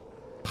me?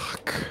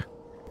 Fuck.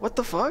 What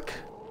the fuck?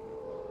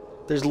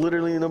 There's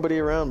literally nobody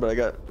around, but I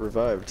got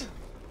revived.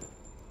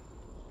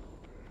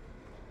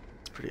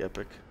 It's pretty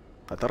epic.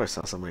 I thought I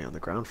saw somebody on the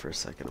ground for a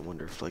second. I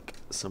wonder if, like,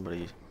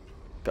 somebody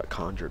got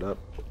conjured up.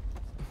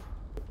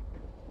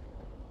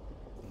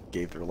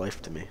 Gave their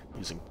life to me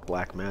using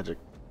black magic.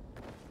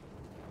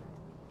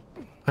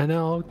 I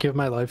now give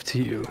my life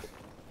to you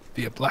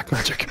via black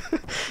magic.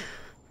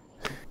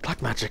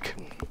 Black magic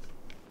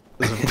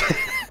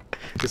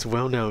is a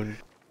well-known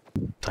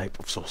type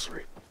of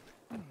sorcery.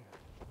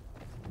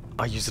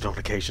 I use it on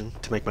occasion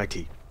to make my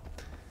tea.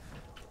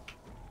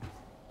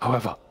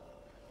 However,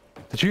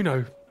 did you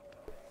know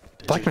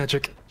black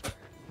magic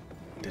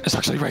is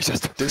actually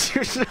racist? Did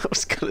you know?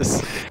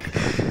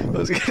 I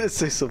was gonna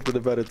say something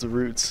about its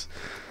roots.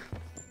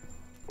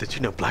 Did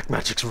you know black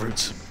magic's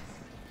roots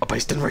are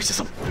based in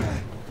racism?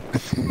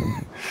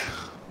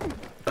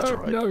 That's Oh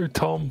right. no,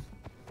 Tom.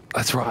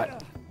 That's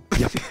right.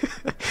 Yep.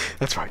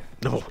 That's right.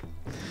 No.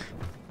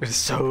 It is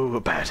so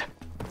bad.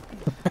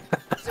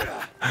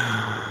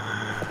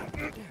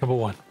 Number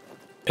one,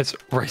 it's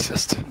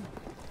racist.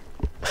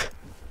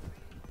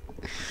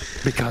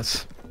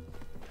 Because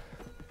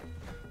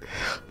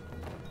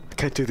I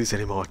can't do this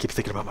anymore. I keep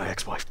thinking about my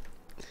ex-wife.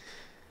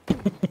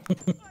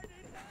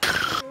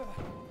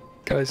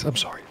 guys, I'm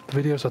sorry.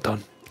 The videos are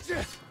done.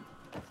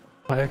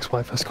 My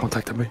ex-wife has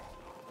contacted me.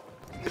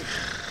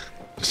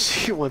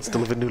 She wants to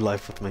live a new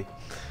life with me.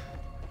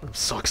 I'm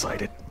so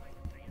excited.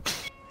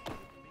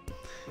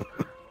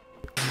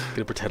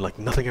 Gonna pretend like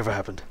nothing ever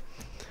happened.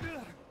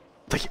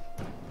 Thank you.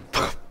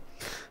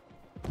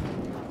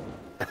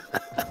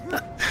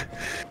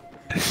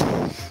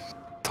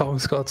 Tom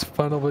Scott's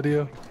final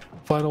video,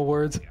 final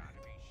words.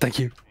 Thank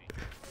you.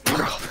 Fuck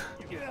off.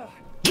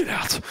 Get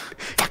out.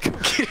 Fuck.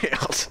 Get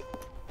out.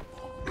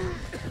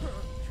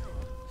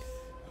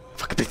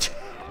 Fuck a bitch.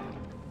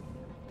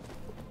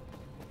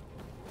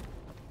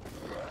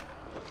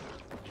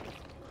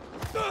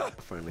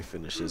 Finally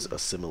finishes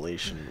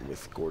assimilation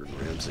with Gordon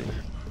Ramsay.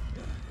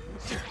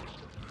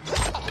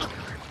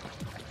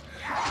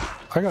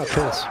 I got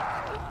this.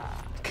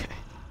 Okay.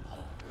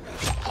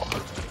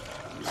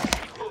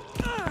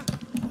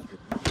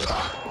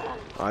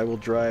 I will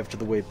drive to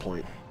the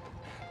waypoint.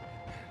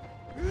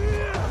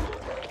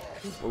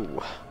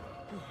 Ooh.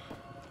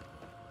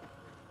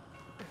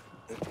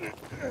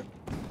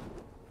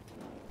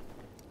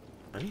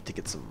 I need to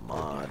get some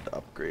mod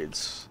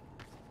upgrades.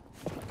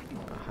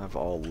 I have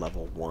all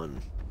level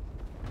 1.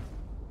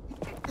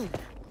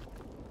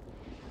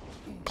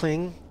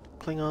 Cling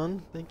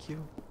on, thank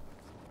you.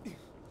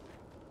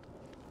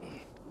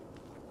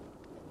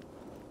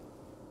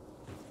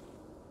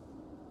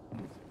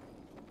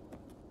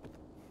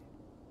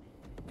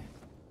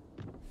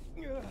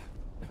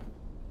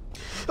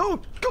 Oh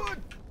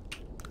God!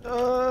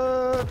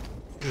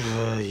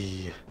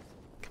 I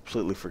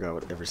completely forgot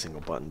what every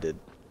single button did.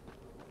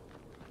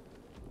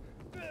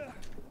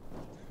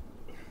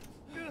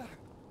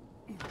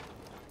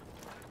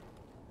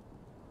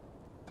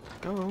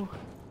 Go.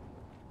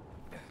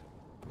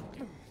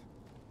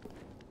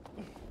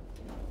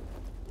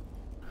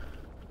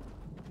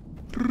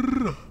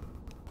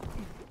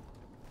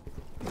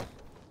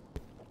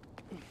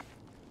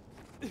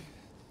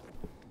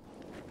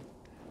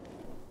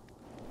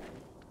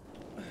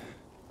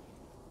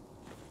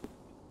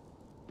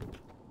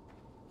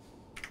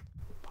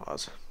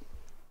 Pause.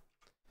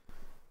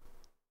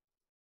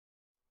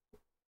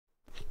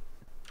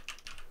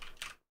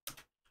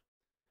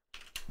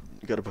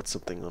 You gotta put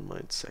something on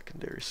my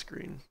secondary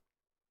screen.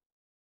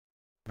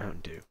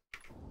 Mountain Dew.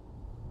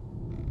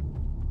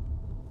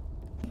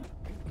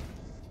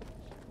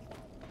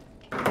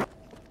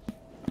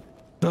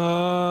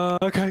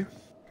 Okay.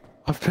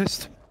 I've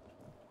pissed.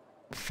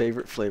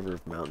 Favorite flavor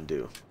of Mountain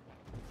Dew?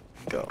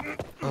 Go.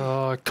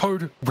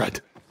 Code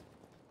red.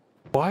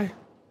 Why?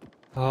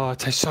 Oh, it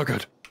tastes so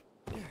good.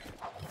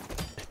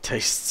 It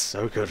tastes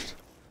so good.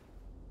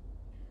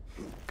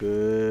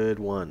 Good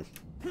one.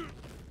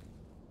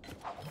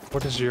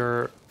 What is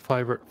your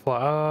favorite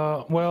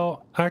flavor?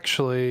 Well,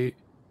 actually,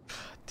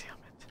 Damn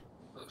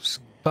it.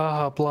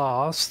 Baja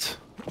Blast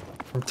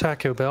from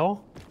Taco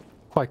Bell.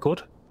 Quite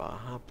good.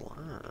 Baja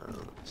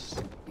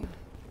Blast.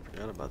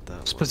 Forgot about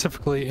that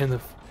Specifically in the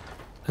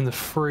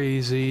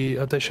Freezy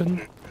edition.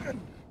 one.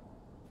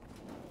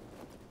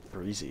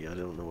 Freezy, I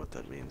don't know what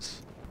that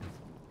means.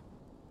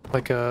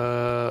 Like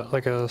a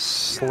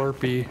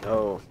Slurpee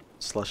Oh,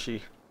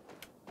 slushy.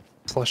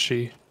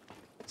 slushy.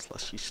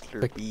 Slushy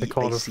slurpee. They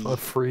call it icy. a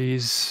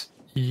freeze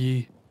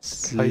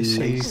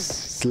icy.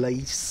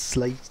 Slice.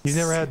 You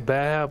never had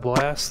Baja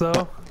Blast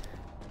though?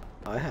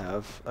 I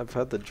have. I've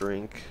had the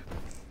drink.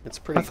 It's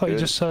pretty I thought good. you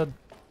just said.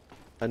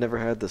 I never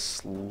had the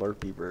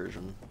Slurpee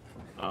version.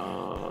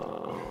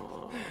 I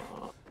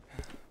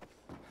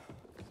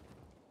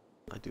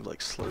do like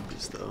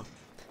Slurpees though.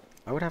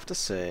 I would have to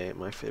say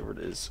my favorite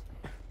is...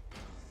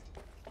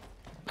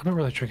 I don't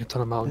really drink a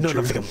ton of Mountain None Dew.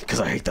 of them, because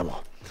I hate them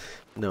all.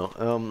 No,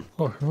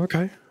 Oh,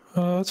 okay.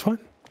 That's fine.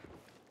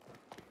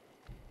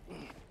 I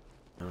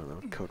don't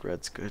know. Code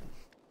Red's good.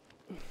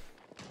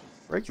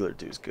 Regular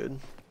Dew's good.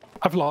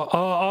 I've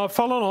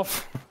fallen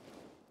off.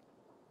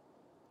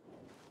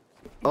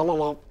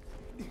 Oh.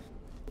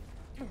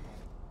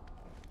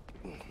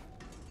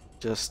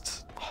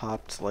 Just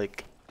hopped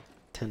like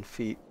 10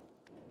 feet.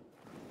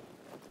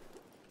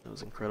 That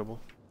was incredible.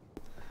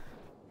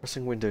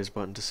 Pressing Windows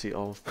button to see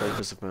all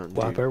flavors of Mountain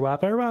Dew.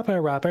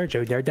 Whopper,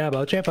 Junior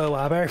Double Triple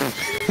Whopper.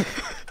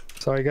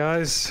 Sorry,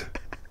 guys.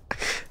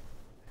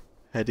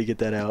 Had to get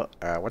that out.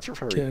 What's your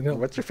favorite? Yeah, no.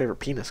 What's your favorite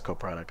penis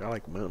co-product? I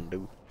like Mountain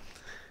Dew.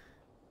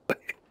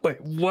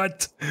 Wait,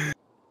 what?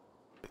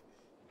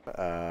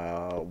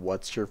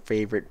 What's your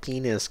favorite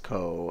penis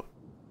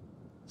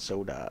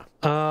soda?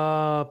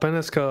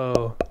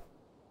 Benesco.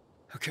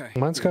 Okay.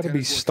 Mine's got to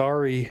be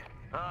Starry.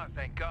 Oh,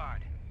 thank God.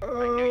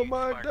 Oh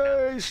my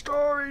day,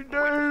 Starry Day!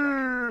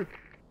 I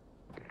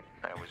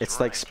was It's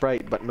right. like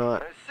Sprite, but not.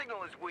 The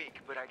signal is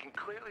weak, but I can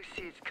clearly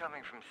see it's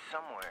coming from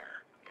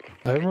somewhere.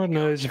 Everyone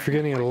knows if you're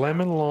getting a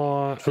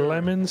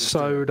lemon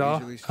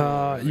soda,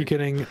 you're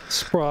getting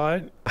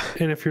Sprite,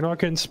 and if you're not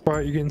getting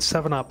Sprite, you're getting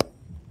 7-Up.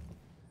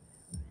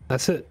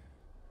 That's it.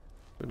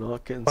 You're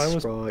not getting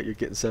Sprite, you're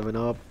getting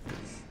 7-Up.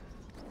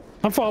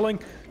 I'm falling.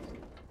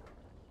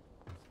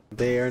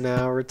 They are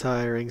now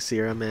retiring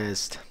Sierra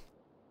Mist.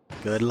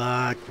 Good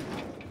luck.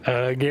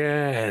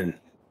 Again.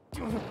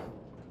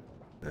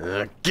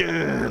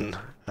 Again.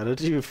 How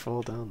did you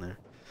fall down there?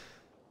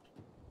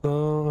 I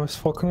was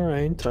fucking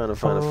around. Trying to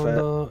find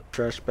a fat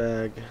trash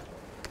bag.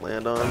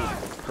 Land on.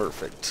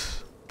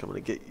 Perfect. Coming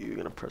to get you.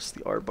 Gonna press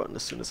the R button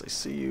as soon as I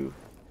see you.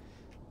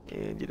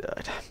 And you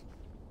died.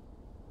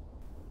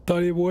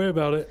 Don't even worry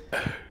about it.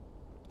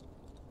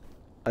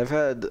 I've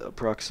had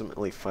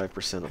approximately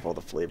 5% of all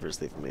the flavors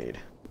they've made.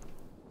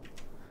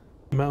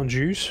 Mountain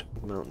Juice?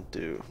 Mountain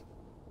Dew.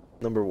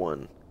 Number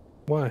 1.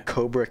 Why?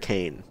 Cobra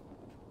Cane.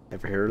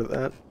 Ever heard of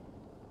that?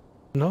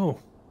 No.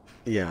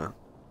 Yeah.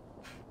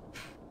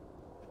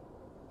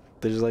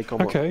 There's like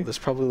almost, there's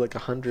probably like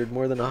 100,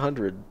 more than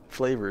 100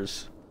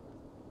 flavors.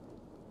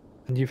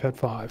 And you've had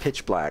 5.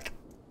 Pitch Black.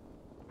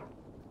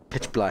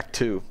 Pitch Black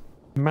 2.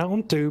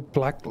 Mountain Dew,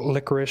 Black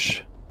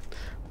Licorice.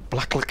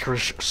 Black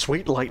Licorice,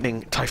 Sweet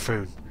Lightning,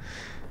 Typhoon.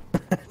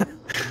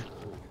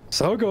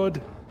 So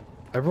good.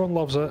 Everyone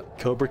loves it.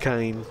 Cobra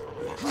Cane.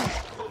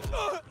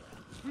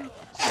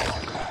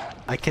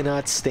 I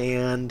cannot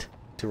stand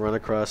to run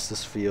across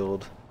this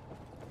field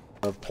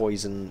of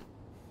poison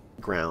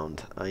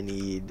ground. I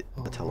need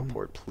a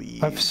teleport,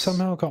 please. I've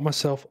somehow got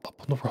myself up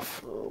on the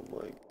roof. Oh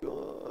my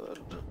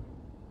god.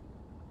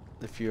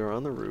 If you're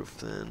on the roof,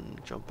 then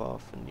jump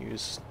off and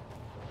use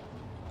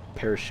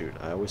parachute.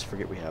 I always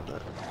forget we have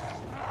that.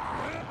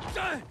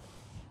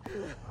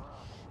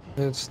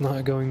 It's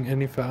not going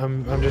any fast.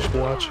 I'm just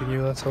watching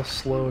you. That's how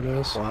slow it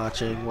is.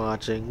 Watching,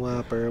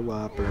 whopper.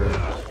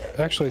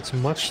 Actually, it's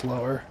much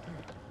slower.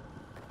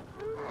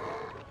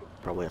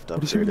 Probably have to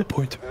What is upgrade the it.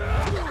 point?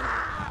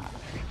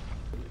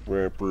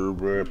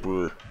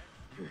 Rapper.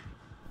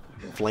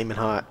 Flamin'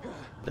 Hot.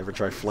 Never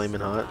try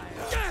Flamin' Hot?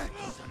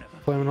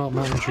 Flaming Hot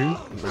Mountain Dew?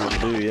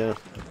 Mountain Dew, yeah.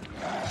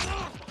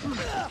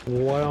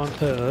 Why on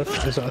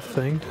earth is that a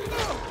thing?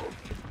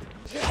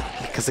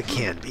 Because it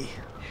can be.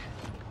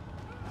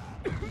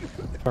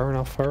 Fair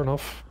enough, fair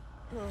enough.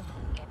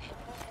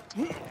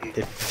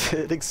 If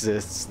it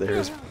exists,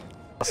 there's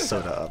a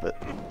soda of it.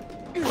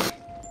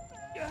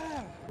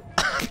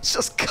 I'm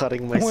just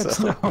cutting What's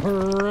myself. not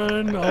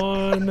run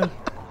on?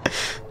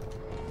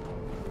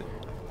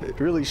 It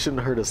really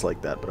shouldn't hurt us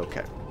like that, but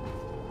okay.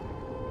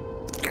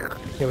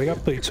 Yeah, we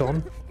got boots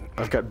on.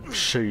 I've got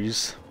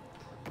shoes.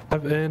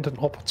 I've earned an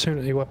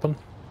opportunity weapon.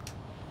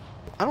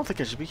 I don't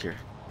think I should be here.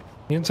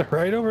 Ian's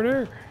right over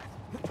there.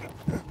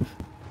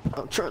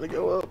 I'm trying to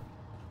go up.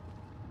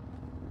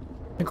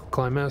 I think I'll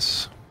climb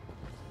this.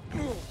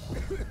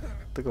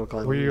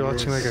 Were you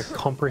watching like a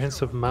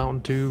comprehensive Mountain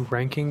Dew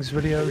rankings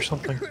video or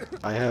something?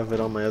 I have it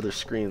on my other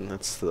screen.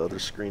 That's the other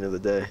screen of the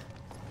day.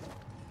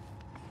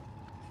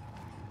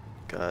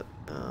 Got,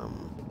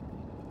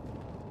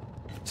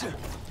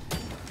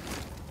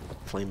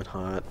 Flamin'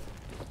 Hot.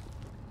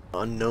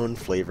 Unknown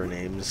flavor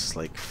names,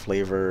 like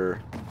Flavor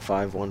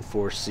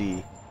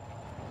 514C.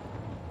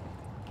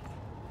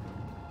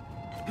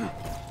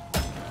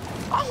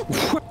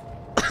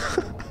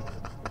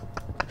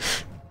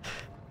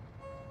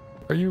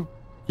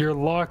 You're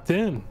locked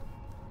in.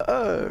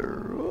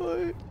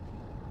 Alright.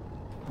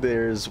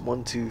 There's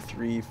 1, 2,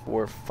 3,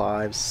 4,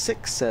 5,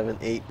 6, 7,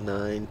 8,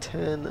 9,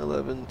 10,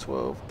 11,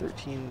 12,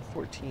 13,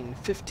 14,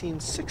 15,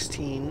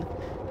 16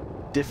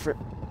 different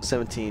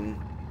 17,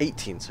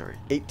 18, sorry.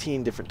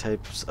 18 different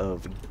types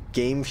of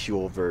Game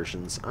Fuel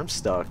versions. I'm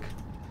stuck.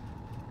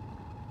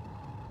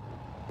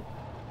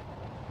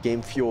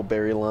 Game Fuel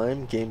Berry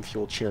Lime, Game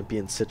Fuel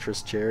Champion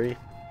Citrus Cherry.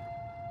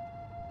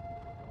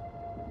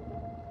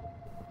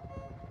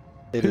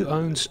 Who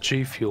owns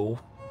G Fuel?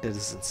 It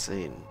is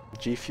insane.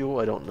 G Fuel,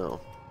 I don't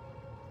know.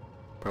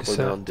 Probably Is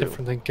that Mountain Dew.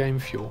 different than Game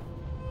Fuel?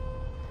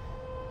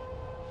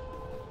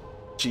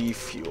 G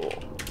Fuel.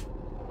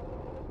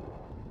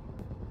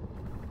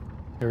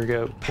 Here we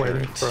go.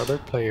 Waiting for other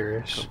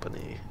players.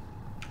 Company.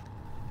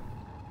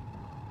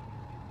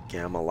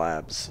 Gamma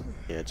Labs.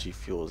 Yeah, G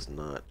Fuel is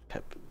not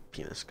Pep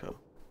Penis Co.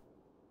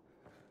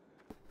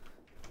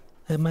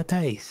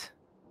 Matthijs.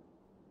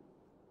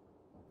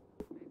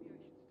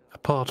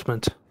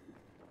 Apartment.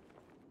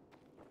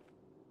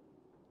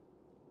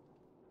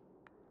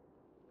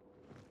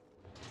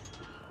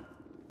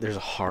 There's a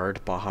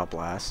hard Baja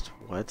Blast.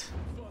 What?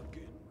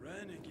 Fucking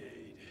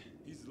renegade.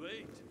 He's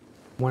late.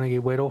 Wanna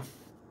get Whittle?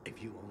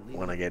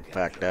 Wanna get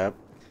fucked up?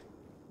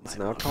 It's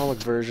an alcoholic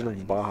version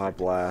of Baja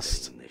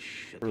Blast,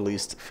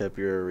 released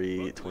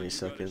February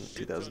 22nd,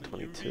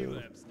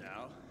 2022.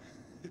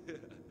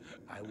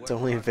 It's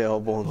only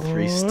available in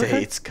 3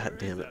 states. God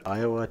damn it.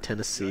 Iowa,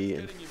 Tennessee,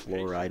 and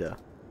Florida.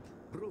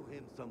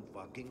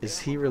 Is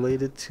he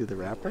related to the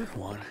rapper?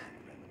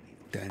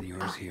 Dan,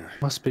 yours here.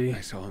 Must be.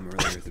 I saw him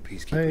earlier at the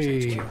Peacekeepers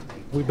Hey, HQ.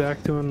 we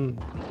back doing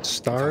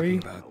Starry?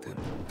 Talking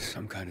about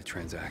some kind of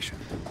transaction.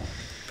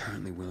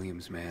 Apparently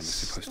William's man is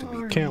supposed to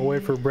meet. Can't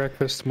wait for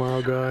breakfast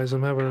tomorrow, guys.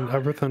 I'm having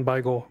everything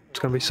bagel. It's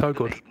gonna be so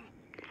good.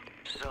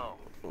 So,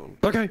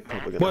 Okay,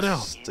 Probably what gonna now?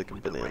 stick a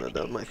banana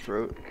down my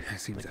throat.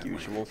 Seems Like that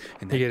usual. way.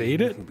 And You that gonna eat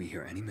demon it? will be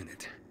here any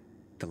minute.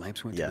 The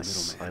lamps went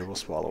Yes, to the I middleman. will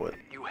swallow it.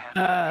 you have to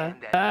find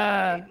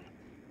that.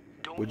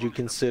 Don't Would you lose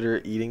the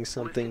consider eating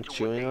Listen something to what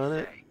chewing they on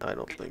it? say. I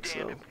don't It's think damn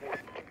so.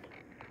 important.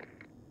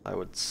 I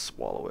would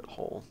swallow it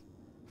whole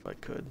if I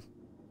could.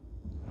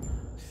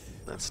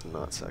 That's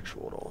not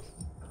sexual at all.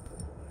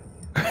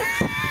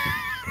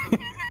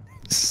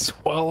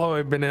 Swallow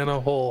a banana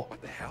whole.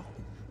 What the hell?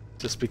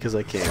 Just because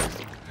I can.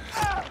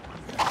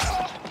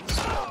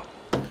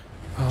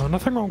 Oh,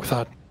 nothing wrong with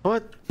that.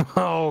 What?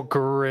 Oh,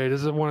 great.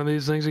 Is it one of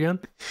these things again?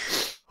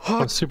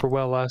 Went super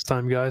well last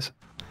time, guys.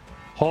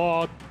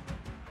 Hot.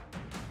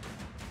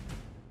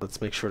 Let's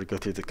make sure to go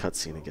through the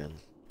cutscene again.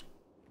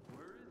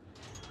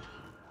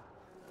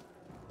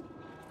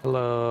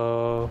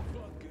 Hello.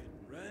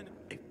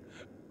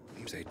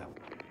 Say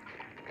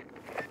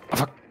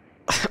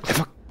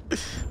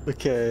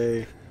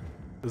Okay.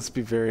 Let's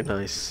be very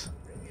nice.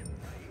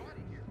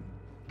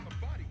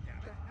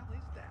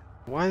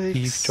 Why are they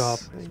Eavesdrop.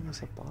 saying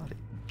it's a body?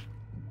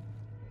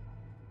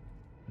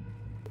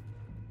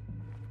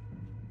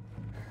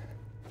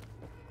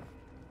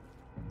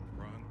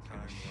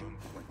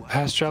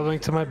 Fast traveling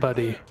to my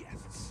buddy.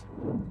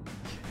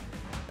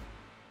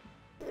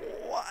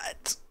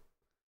 What?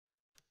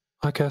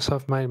 I guess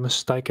I've made a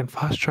mistake in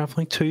fast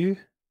traveling to you.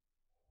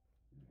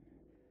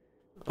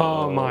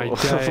 Oh my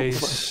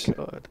days. Oh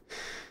my god.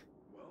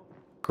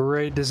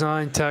 Great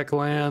design, tech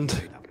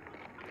land.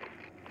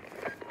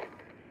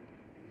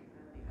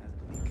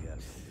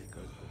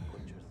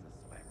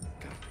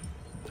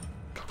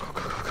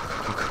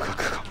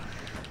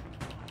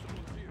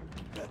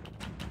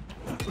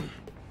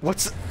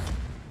 What's...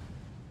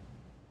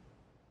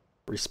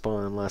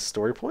 Respawn last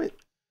story point?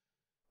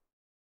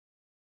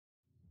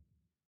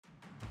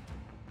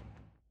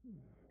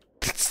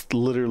 It's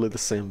literally the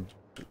same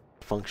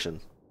function.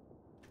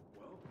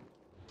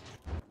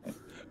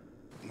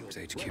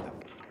 HQ.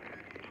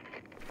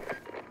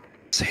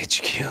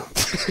 Sage kill.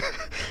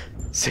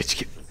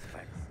 Sage.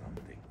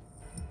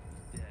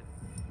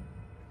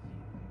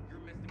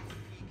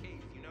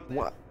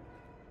 What?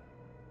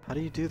 How do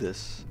you do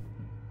this?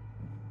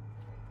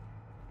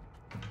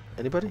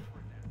 Anybody?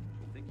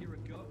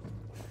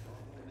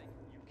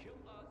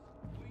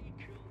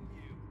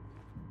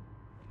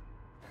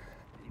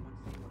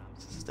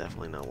 This is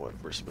definitely not what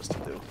we're supposed to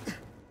do.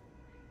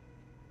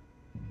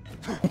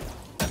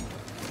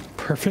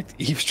 Perfect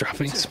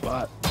eavesdropping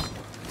spot.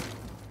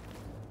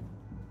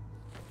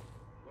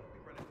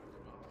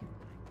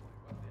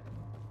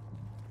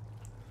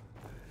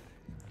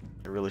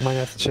 I really Might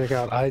have to check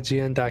out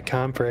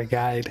IGN.com for a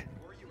guide.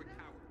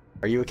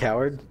 Are you a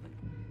coward?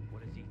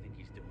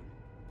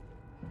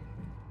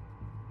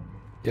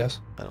 Yes?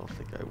 I don't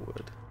think I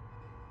would.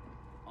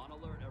 On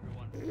alert,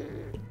 everyone.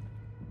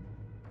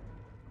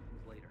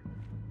 Later.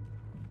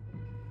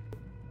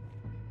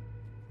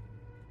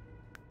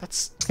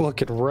 That's It's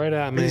looking right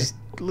at me. he's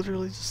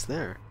literally just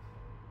there.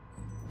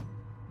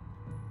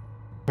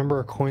 Remember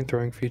our coin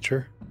throwing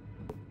feature?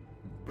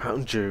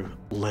 Mountain Dew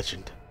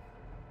legend.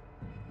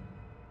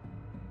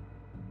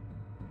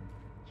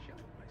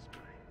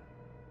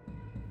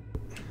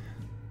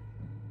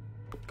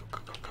 Go, go,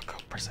 go, go, go.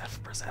 Press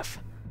F, press F.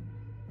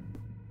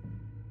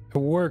 It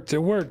worked, it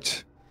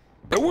worked.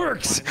 It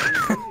works!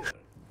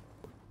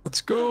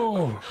 Let's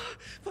go!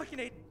 Fucking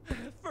hate.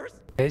 First,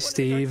 Hey, one of the guards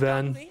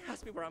Steven. stops me,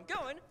 asks me where I'm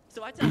going,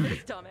 so I tell this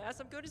dumbass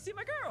I'm going to see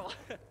my girl.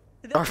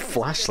 Then Our he just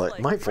flashlight,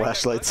 like, my right up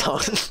flashlight's on.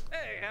 front,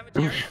 Hey, haven't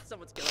you heard that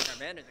someone's killing our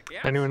man in the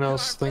gas? Anyone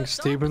else think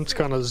Steven's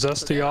kind of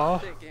zesty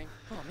off? Thinking,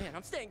 oh man,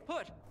 I'm staying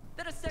put.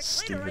 Then a sec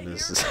Steven later, I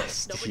is hear,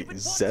 zesty. nobody would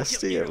want to kill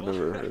Zesty? you. I've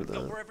never heard Go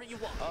that. wherever you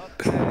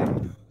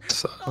want.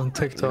 Saw it on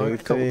TikTok a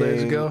couple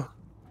days ago.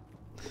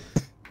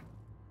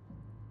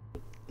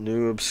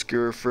 New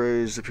obscure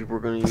phrase that people are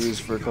going to use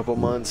for a couple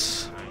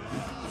months.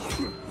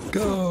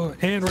 Go!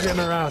 And we're getting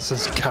our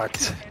asses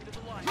cucked.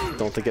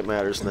 Don't think it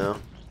matters now.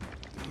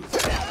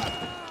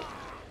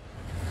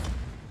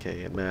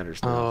 Okay, it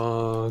matters now.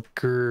 Oh,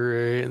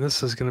 great.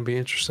 This is going to be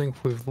interesting.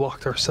 We've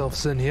locked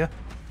ourselves in here.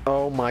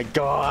 Oh my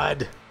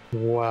god!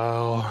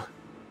 Wow.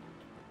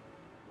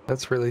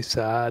 That's really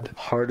sad.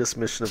 Hardest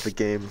mission of the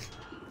game.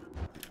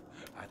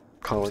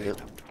 Calling it.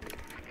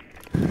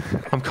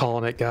 I'm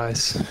calling it,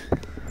 guys.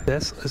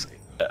 This is...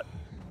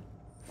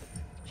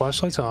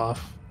 Flashlight's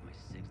off.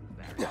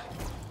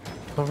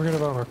 Don't forget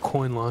about our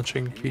coin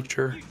launching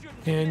feature.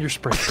 And your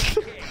sprint.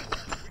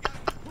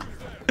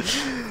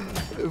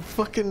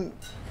 Fucking...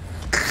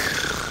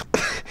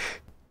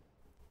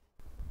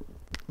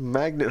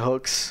 magnet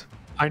hooks.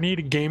 I need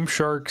a Game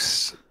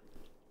Shark's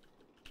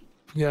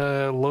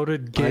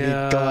loaded I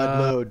need God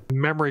mode.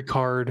 memory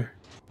card.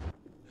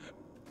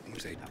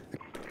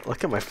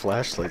 Look at my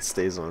flashlight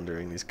stays on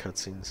during these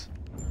cutscenes.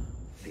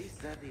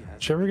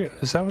 Did you ever get?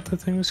 Is that what the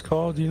thing was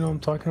called? You know what I'm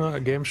talking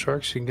about? Game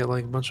Sharks. You can get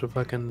like a bunch of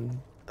fucking.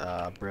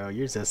 Bro,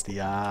 you're zesty.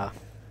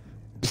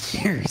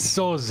 You're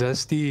so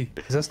zesty.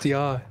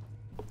 Zesty.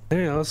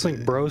 Hey, let's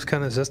think bros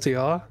kind of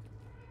zesty.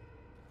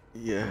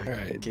 Yeah.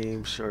 Alright.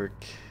 Game Shark.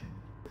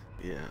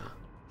 Yeah.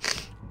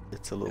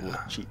 It's a little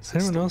cheat Does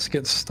system. anyone else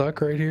get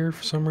stuck right here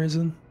for some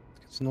reason?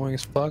 It's annoying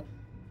as fuck.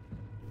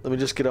 Let me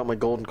just get out my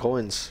golden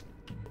coins.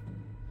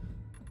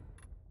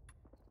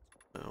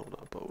 Hold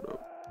up, hold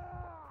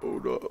up.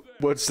 Hold up.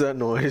 What's that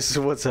noise?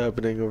 What's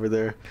happening over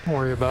there? Don't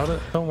worry about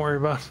it. Don't worry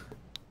about it.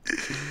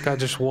 Guy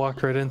just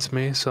walked right into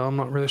me, so I'm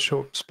not really sure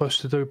what I'm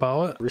supposed to do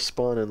about it.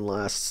 Respawn in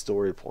last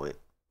story point.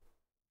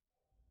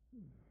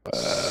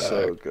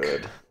 So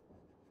good.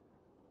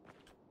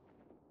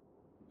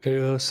 Okay,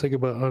 let's think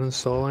about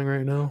uninstalling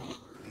right now.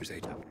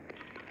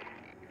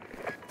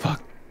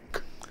 Fuck.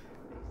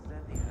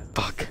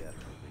 Fuck.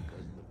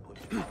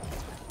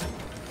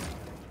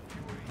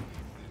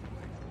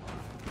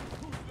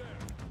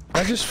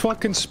 I just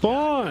fucking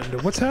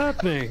spawned. What's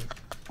happening?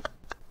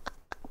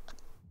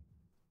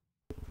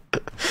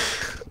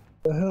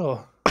 The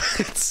hell?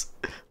 What's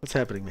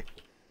happening, man?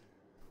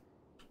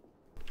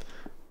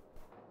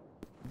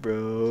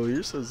 Bro,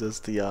 you're so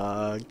zesty.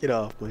 Get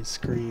off my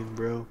screen,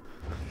 bro.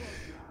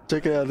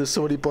 Check it out. There's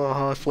so many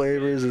Baja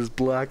flavors. There's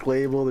Black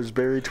Label. There's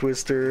Berry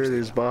Twister.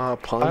 There's Baja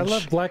Punch. I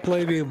love Black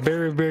Lady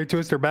Berry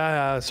Twister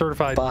Baja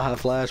certified. Baja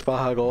Flash,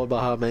 Baja Gold,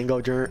 Baja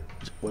Mango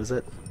what is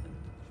it?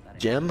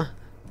 Gem?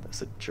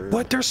 That's a germ.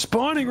 What? They're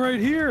spawning right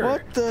here.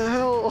 What the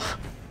hell?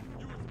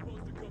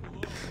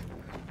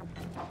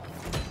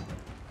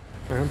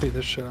 I'll beat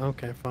this shit.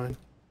 Okay, fine.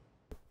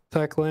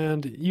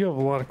 Techland, you have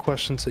a lot of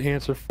questions to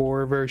answer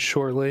for very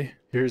shortly.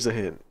 Here's a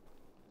hint.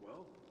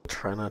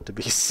 Try not to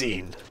be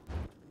seen.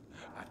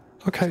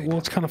 Okay, well,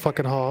 it's kind of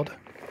fucking hard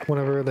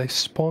whenever they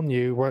spawn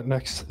you right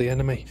next to the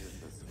enemy.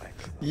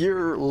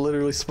 You're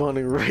literally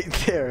spawning right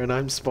there, and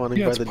I'm spawning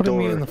by it's the putting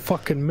door. me in the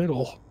fucking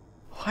middle.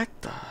 What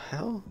the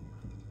hell?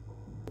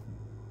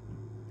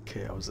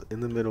 Okay, I was in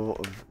the middle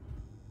of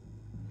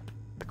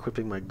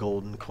equipping my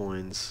golden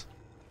coins.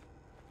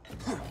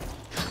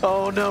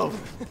 Oh no!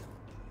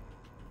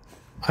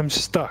 I'm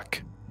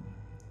stuck.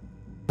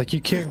 Like, you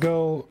can't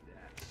go...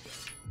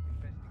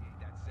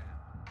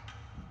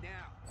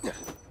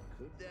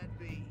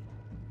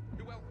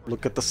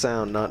 Look at the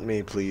sound, not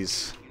me,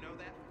 please.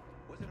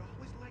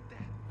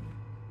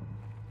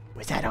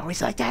 Was that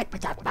always like that?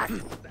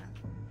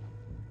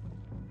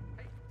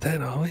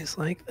 That always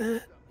like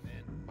that?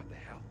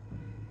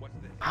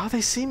 How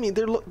they see me?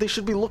 They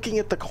should be looking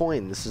at the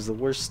coin. This is the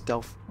worst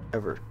stealth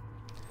ever.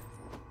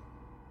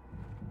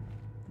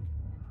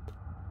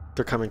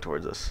 They're coming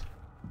towards us.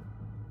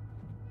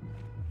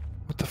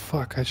 What the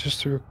fuck? I just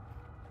threw...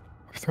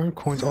 I've thrown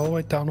coins all the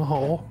way down the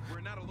hall.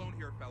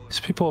 These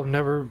people have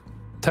never...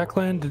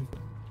 Techland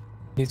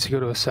needs to go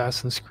to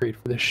Assassin's Creed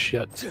for this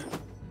shit.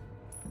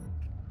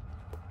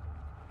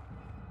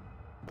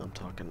 I'm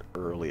talking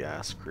early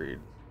ass Creed.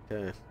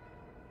 Okay.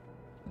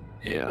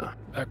 Yeah,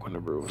 back when the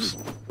brew was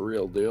the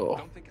real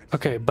deal.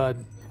 Okay,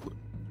 bud.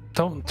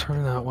 Don't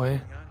turn that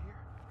way.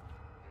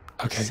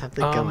 Okay,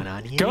 Something going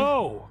on here?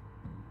 Go!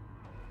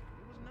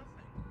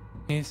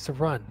 He needs to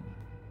run.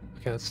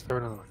 Okay, let's throw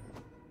another one.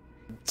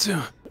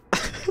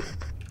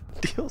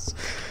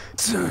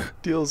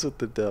 Deals with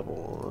the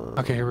devil.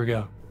 Okay, here we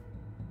go.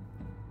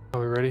 Are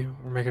we ready?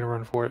 We're making a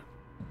run for it.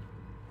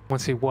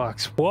 Once he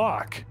walks,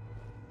 walk!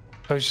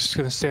 I was just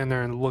gonna stand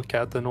there and look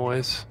at the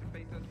noise.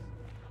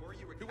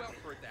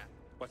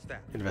 What's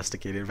that?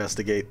 Investigate,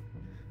 investigate.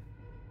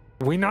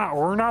 We're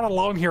not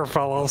alone here,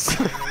 fellas.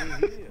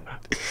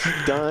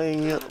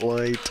 Dying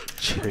light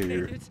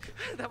chair.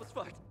 That was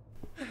fucked.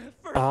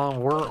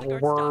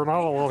 We're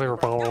not alone here,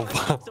 fellas.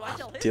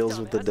 Deals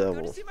with the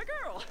devil.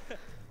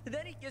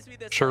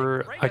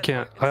 Sure, I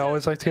can't. I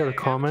always like to get the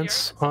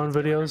comments on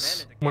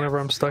videos whenever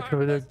I'm stuck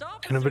in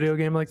a video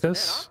game like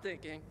this.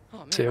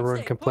 See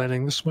everyone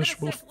complaining, this much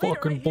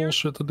fucking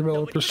bullshit, the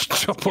developers should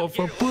jump off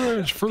a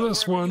bridge for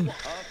this one.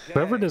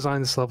 Whoever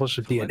designed this level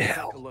should be in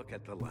hell.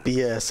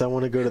 BS, I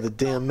want to go to the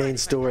damn main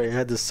story. I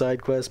had the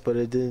side quest, but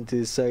I didn't do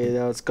the side,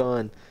 now it's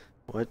gone.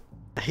 What?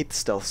 I hate the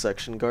stealth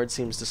section. Guard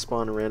seems to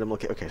spawn a random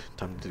location. Okay,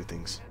 time to do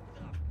things.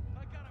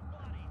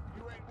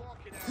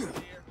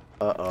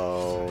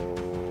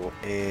 Uh-oh.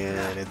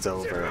 And it's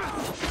over.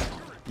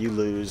 You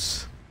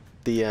lose.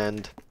 The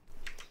end.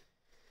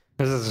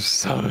 This is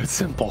so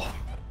simple.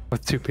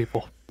 With 2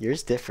 people.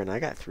 Yours different. I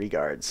got 3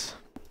 guards.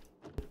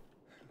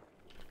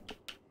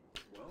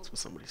 That's what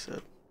somebody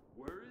said.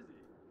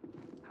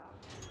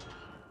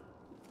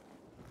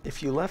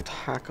 If you left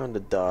Hakon to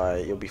die,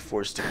 you'll be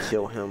forced to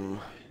kill him.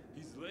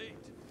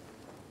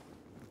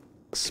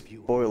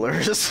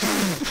 Spoilers.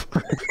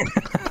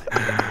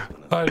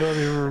 I don't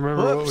even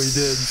remember what we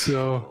did,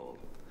 so...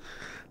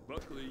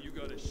 Luckily, you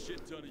got a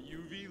shit ton of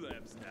UV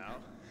lamps now.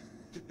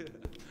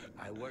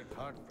 I worked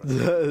hard for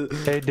that.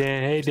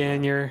 Hey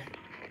Dan, you're...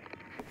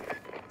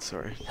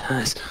 Sorry.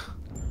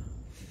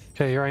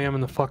 Okay, here I am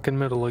in the fucking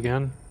middle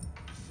again.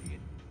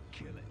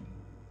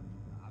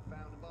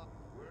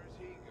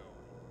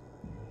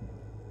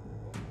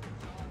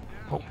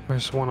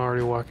 There's one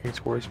already walking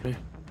towards me.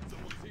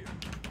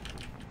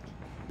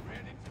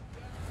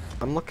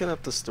 I'm looking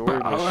at the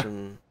story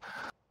mission.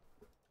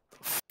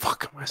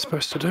 Fuck am I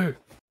supposed to do?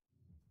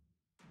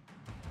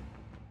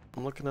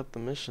 I'm looking at the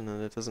mission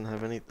and it doesn't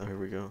have any. Oh, here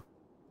we go.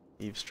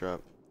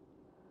 Eavesdrop.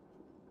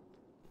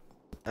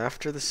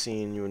 After the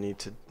scene, you will need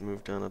to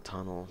move down a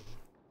tunnel.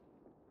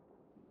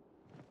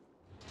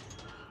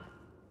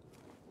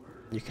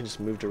 You can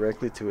just move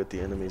directly to it. The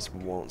enemies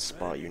won't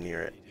spot you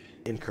near it.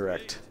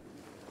 Incorrect.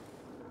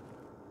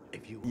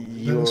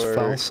 You're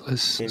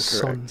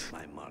incorrect.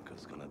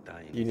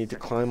 You need to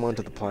climb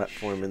onto the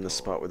platform in the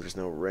spot where there's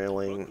no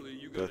railing,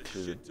 go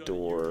through the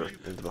door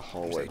into the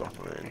hallway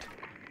behind.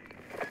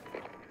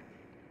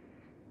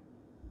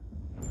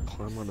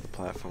 Climb onto the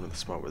platform in the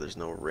spot where there's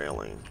no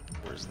railing.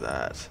 Where's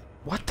that?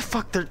 What the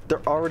fuck?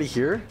 They're already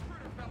here?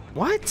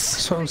 What?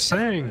 That's what I'm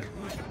saying.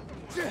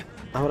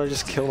 How would I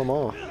just kill them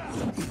all?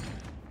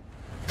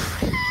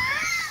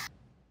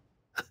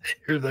 I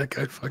hear that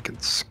guy fucking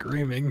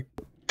screaming.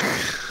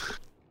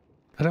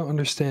 I don't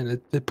understand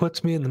it. It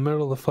puts me in the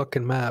middle of the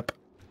fucking map.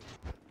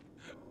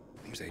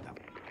 Is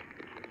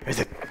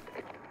it?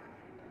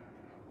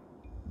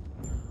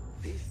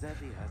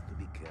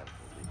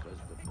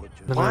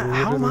 Then Why, I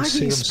how am I see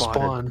being them spotted?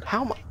 spawn.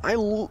 How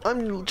am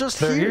I'm just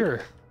They're here.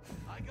 here.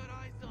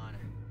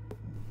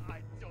 I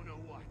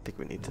think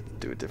we need to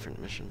do a different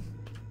mission.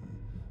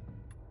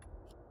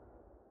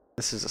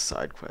 This is a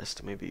side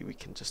quest. Maybe we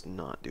can just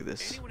not do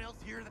this.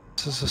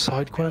 This is a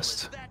side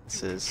quest?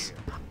 This is...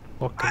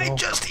 Fucking I'm hell.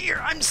 just here.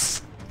 I'm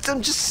just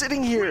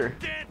sitting here.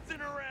 I'm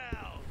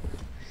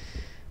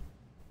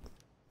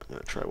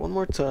gonna try one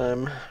more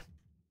time.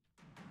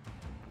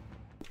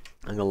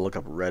 I'm gonna look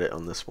up Reddit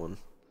on this one.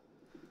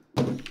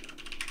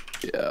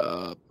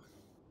 Yeah.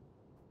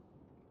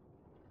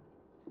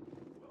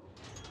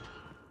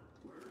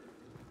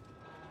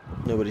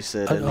 Nobody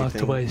said anything.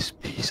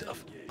 Unauthorized piece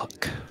of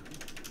fuck.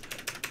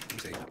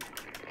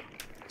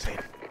 Say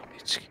it.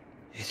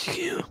 It's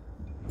you.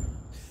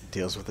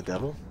 Deals with the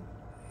devil?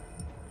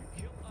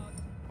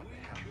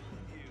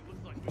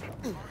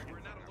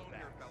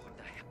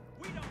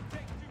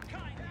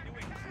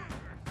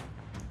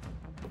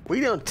 We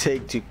don't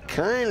take too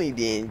kindly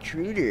to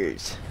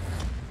intruders.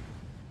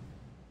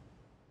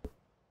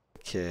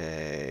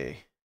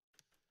 Okay.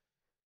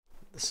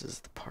 This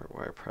is the part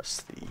where I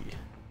press the...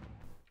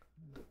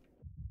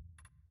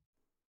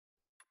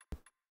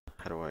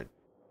 How do I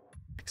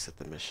exit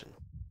the mission?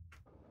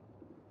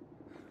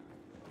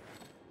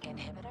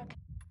 Inhibitor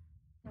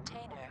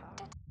container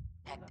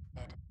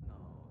detected.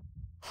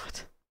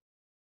 What?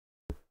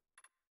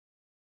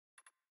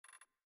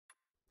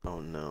 Oh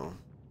no.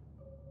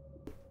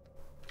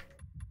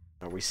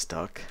 Are we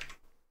stuck?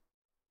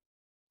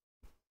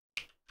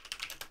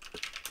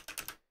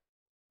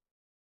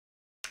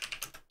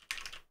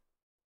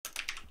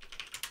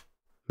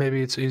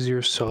 Maybe it's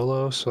easier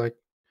solo, so like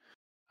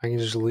I can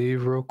just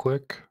leave real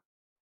quick.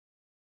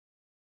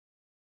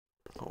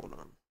 Hold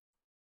on.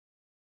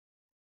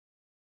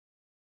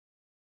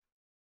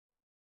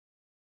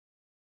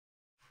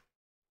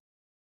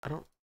 I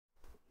don't...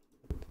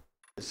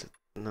 Is it...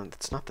 No,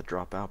 it's not the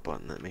drop out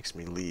button that makes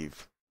me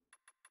leave.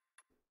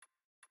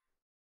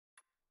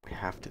 We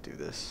have to do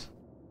this.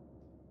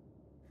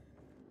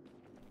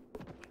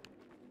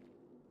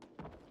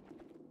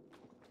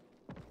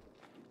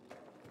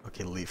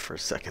 Okay, leave for a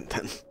second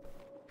then.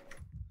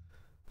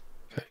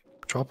 Okay,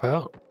 drop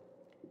out.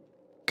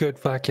 Good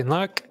fucking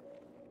luck.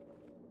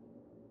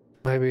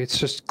 Maybe it's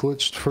just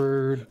glitched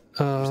for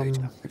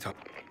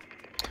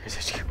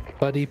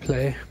buddy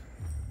play.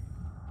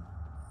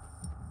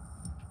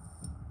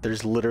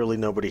 There's literally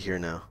nobody here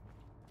now.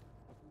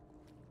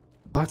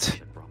 What?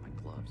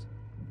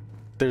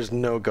 There's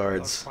no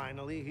guards.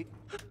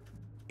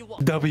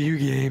 W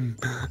game.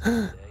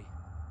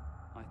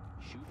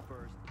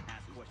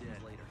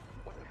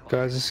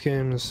 Guys, this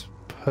game is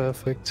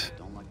perfect.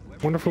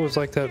 Wonder if it was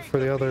like that for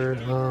the other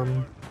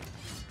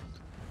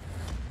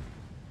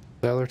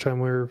time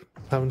we were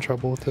having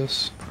trouble with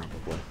this.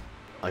 Probably.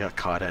 I got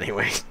caught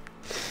anyway.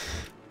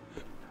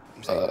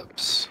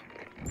 Oops.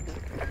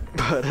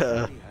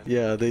 But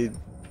yeah,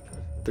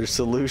 their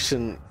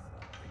solution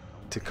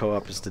to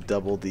co-op is to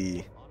double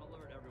the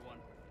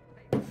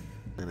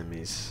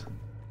enemies,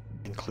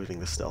 including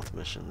the stealth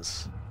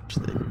missions, which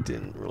they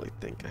didn't really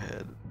think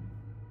ahead.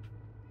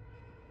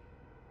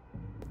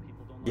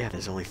 Yeah,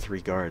 there's only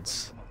 3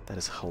 guards. That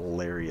is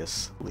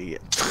hilariously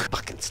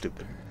fucking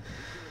stupid.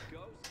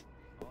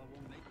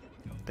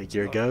 Like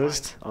you're a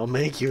ghost? I'll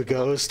make you a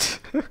ghost.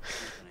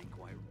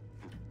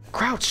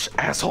 Crouch,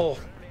 asshole!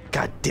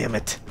 God damn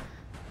it.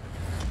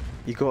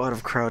 You go out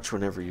of crouch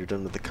whenever you're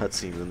done with the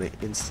cutscene and they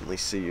instantly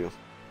see you.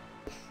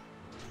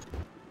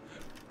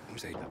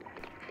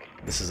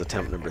 This is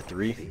attempt number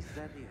 3.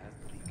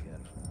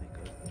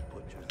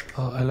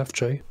 I left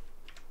Jay.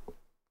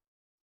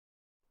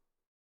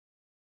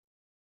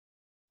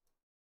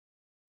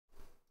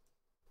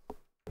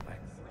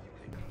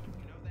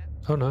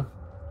 Oh no.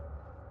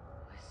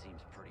 This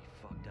seems pretty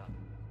fucked up.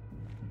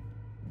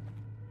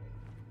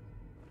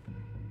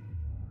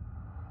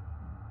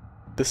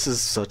 This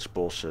is such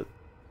bullshit.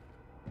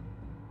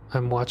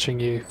 I'm watching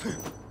you.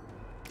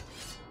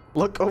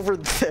 Look over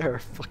there,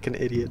 fucking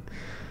idiot.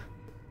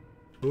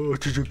 Oh,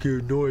 it's just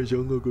a noise.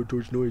 I'm gonna go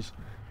towards noise.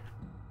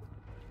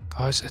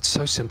 Guys, it's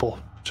so simple.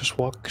 Just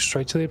walk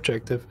straight to the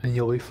objective and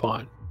you'll be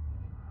fine.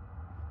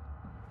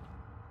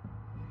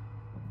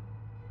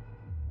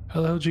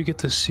 How the hell did you get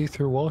this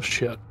see-through wall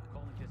shit?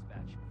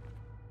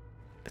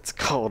 It's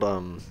called,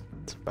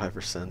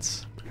 Survivor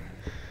Sense.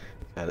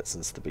 I've had it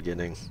since the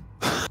beginning.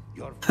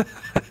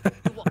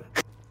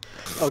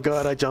 Oh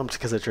god, I jumped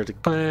because I tried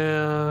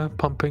to...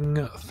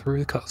 Pumping through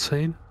the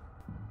cutscene.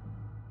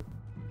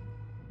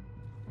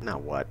 Now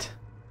what?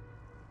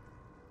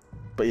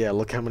 But yeah,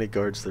 look how many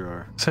guards there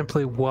are.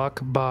 Simply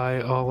walk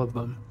by all of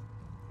them.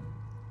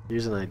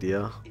 Here's an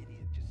idea.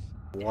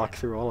 Walk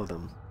through all of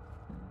them.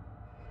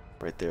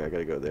 Right there, I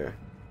gotta go there.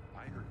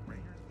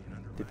 Do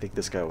you think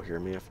this guy will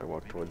hear me if I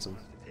walk towards him?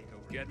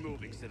 Get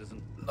moving,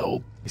 citizen.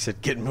 Nope. He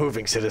said, "Get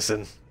moving,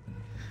 citizen."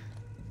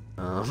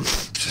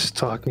 Just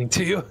talking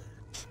to you.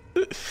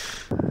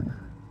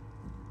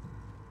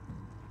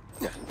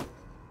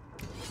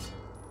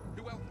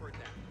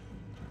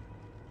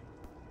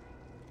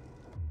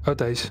 Oh,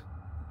 days.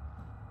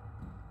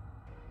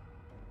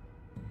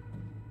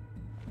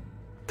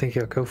 Think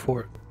I'll go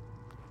for it.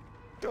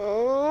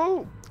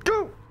 Go!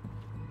 Go!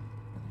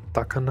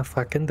 Knock on the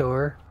fucking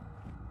door.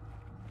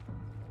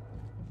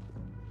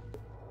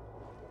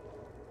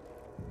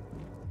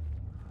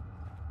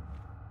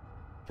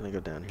 Can I go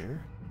down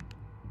here?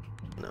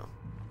 No.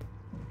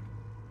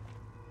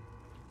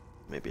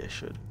 Maybe I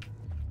should.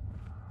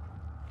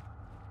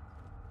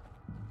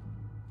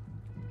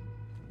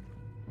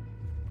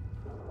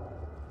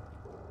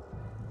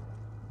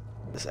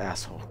 This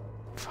asshole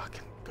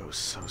fucking goes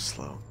so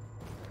slow.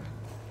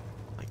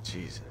 Like,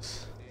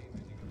 Jesus.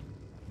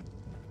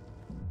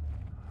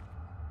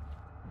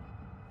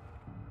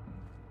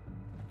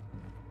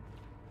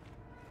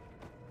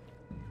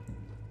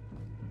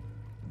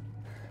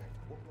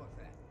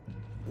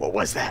 What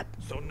was that?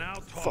 So now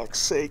talk. Fuck's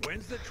sake.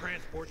 When's the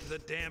transport to the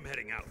dam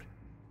heading out?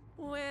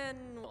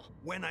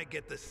 When I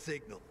get the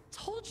signal.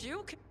 told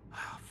you.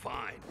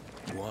 Fine.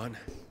 Juan,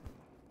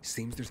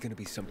 seems there's gonna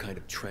be some kind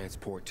of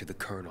transport to the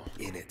Colonel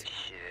in it.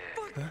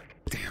 Huh?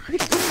 Damn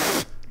it.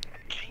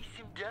 Chase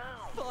him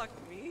down. Fuck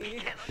me. He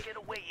cannot get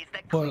away. Is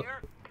that What?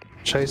 clear?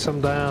 Chase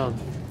him down.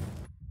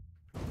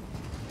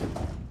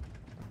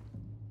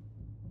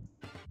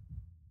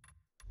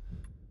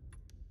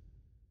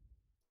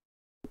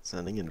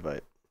 Sending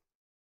invite.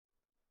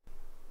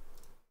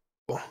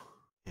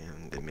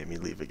 And they made me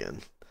leave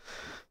again.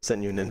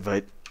 Send you an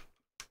invite.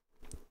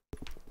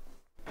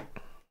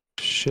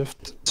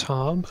 Shift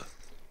tab.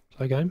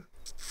 Play game.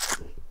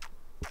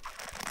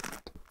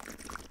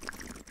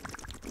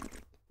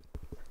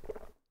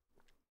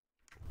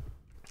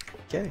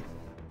 Okay.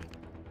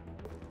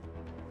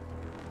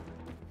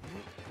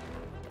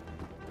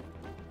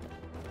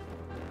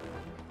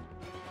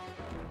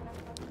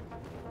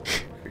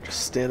 You're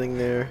just standing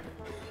there.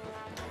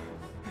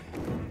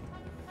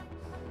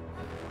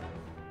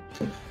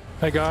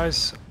 Hey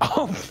guys.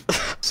 Oh,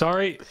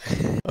 sorry.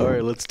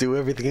 Alright, let's do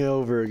everything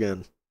over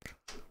again.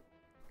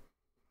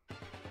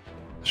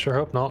 Sure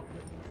hope not.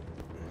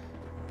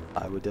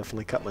 I would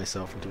definitely cut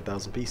myself in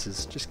 2,000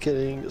 pieces. Just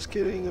kidding,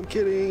 I'm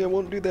kidding. I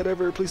won't do that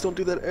ever. Please don't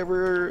do that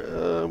ever.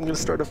 I'm gonna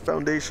start a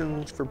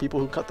foundation for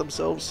people who cut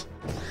themselves.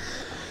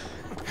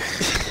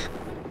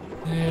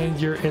 And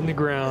you're in the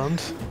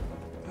ground.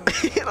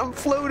 And I'm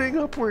floating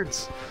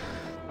upwards.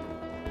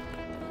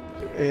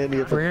 And you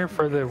have We're here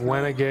for the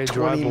Renegade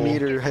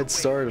 20-meter head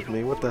start of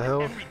me. What the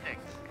hell?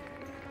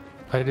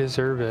 I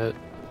deserve it.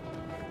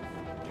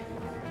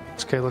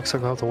 This guy looks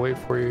like I'll have to wait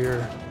for you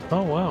here.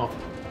 Oh wow.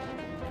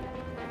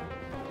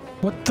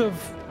 What the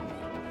f—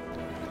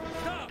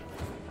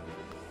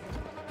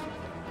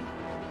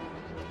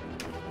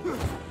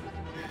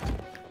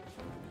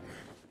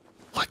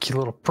 Lucky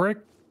little prick.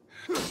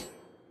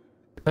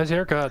 Nice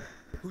haircut.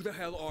 Who the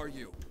hell are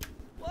you?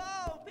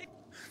 Whoa,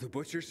 The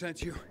butcher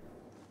sent you?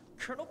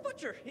 Colonel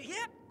Butcher.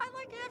 Yeah, I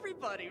like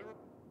everybody.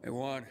 Hey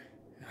Juan,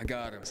 I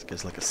got him. This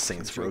guy's like a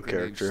Saints Row Joker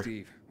named character.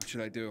 Steve. What should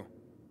I do?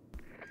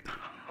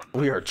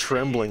 We are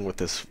trembling with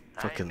this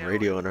fucking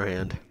radio in our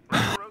hand.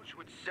 Roach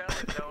would sell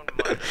his own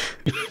money.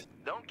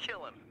 Don't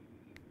kill him.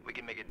 We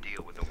can make a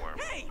deal with the worm.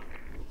 Hey,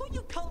 who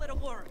you calling a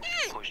worm?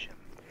 Push him.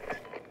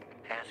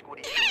 Ask what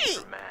he's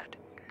doing for Matt.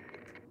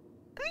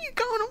 Who you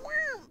calling a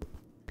worm?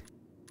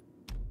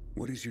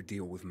 What is your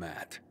deal with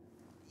Matt?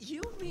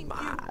 You mean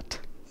Matt.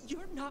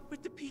 you're not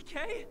with the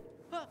PK?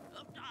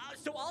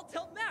 So I'll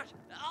tell Matt.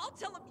 I'll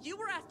tell him you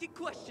were asking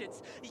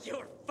questions.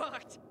 You're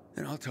fucked.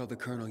 And I'll tell the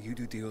Colonel you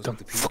do deals with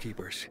the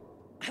peacekeepers.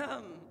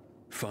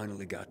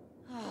 Finally got...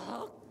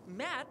 Oh,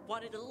 Matt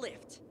wanted a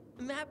lift.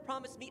 Matt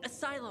promised me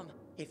asylum.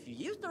 If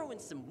you throw in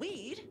some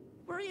weed,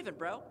 we're even,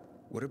 bro.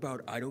 What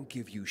about I don't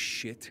give you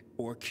shit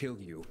or kill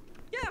you?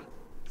 Yeah,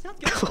 sounds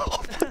good.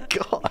 Oh my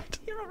god.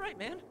 You're alright,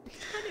 man.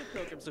 I knew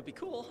programs would be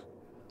cool.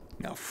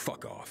 Now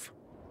fuck off.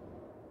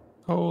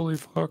 Holy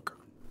fuck.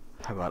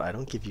 How about I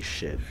don't give you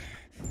shit,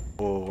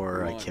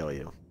 or I kill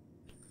you.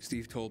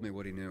 Steve told me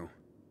what he knew.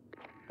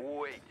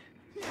 Wait.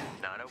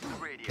 Not over the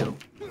radio.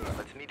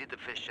 Let's meet at the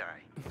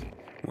fisheye.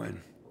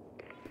 When?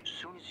 As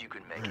soon as you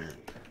can make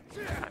it.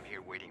 I'm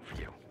here waiting for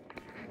you.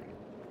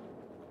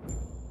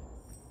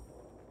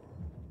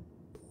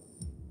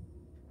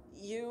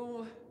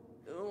 You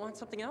want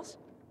something else?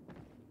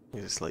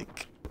 He's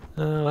like,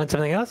 Want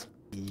something else?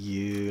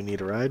 you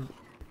need a ride?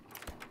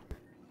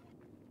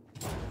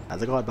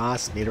 How's it going,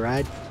 boss? Need a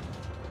ride?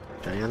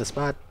 Johnny on the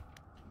spot.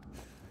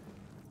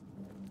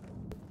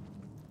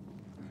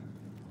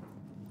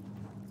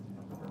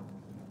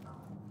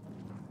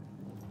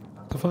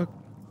 The fuck?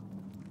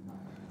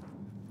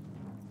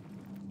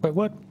 Wait,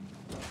 what?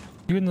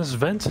 You in this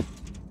vent?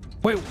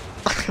 Wait.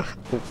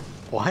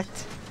 What?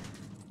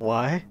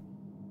 Why?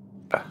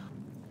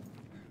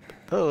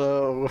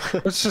 Hello.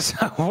 What's just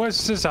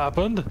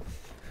happened?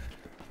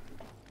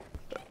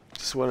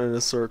 Just went in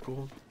a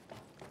circle.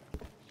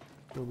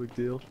 No big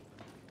deal.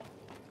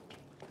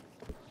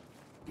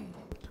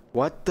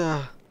 What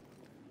the?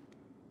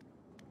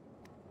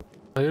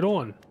 How you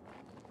doing?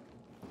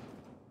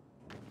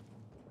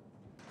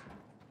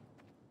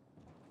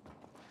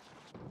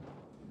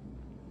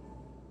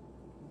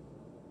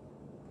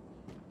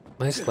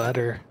 Nice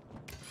ladder.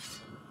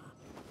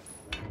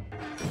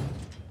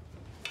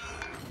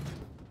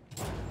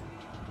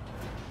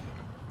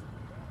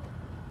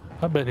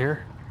 I've been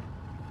here.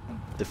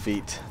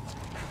 Defeat.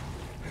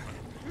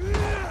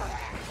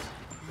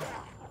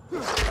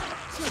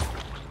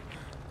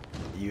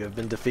 You have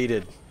been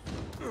defeated.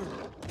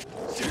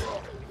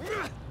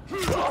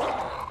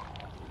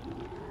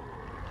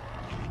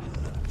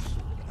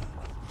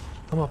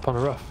 I'm up on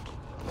the roof.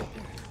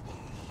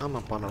 I'm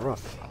up on the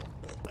roof.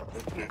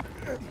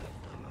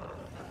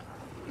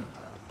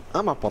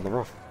 I'm up on the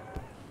roof.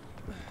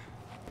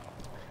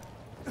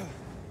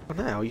 What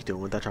the hell are you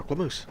doing with that chocolate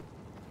mousse?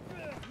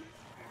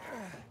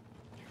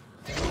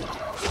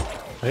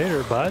 Hey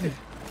there, bud.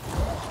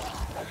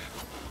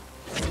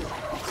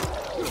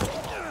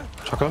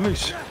 Chocolate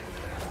mousse.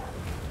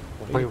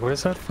 Wait,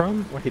 where's that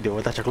from? What are you doing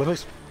with that chocolate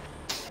mousse?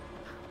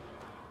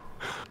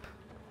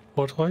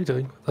 What are you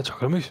doing with that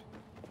chocolate mousse?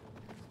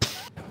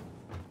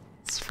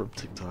 It's from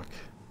TikTok.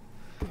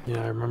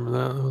 Yeah, I remember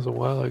that. That was a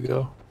while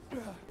ago.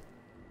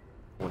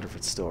 Wonder if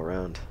it's still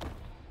around.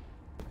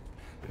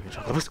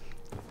 Chocolate mousse.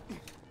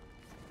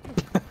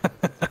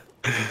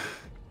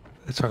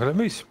 The chocolate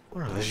mousse.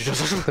 What are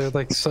those? They're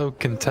like so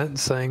content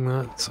saying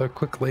that so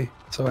quickly,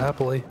 so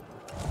happily.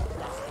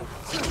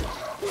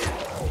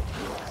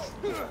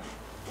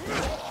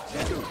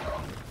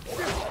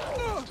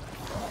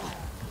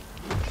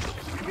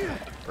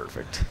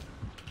 Perfect.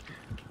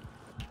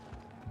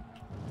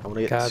 I want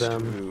to get Got I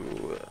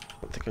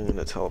think I'm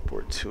gonna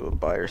teleport to a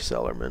buyer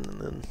sellerman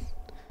and then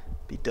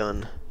be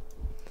done.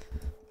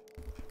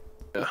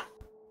 Yeah.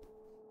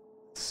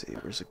 Let's see,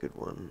 where's a good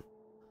one?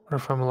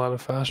 Wonder if I'm allowed to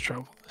fast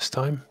travel this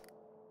time.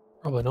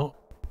 Probably not.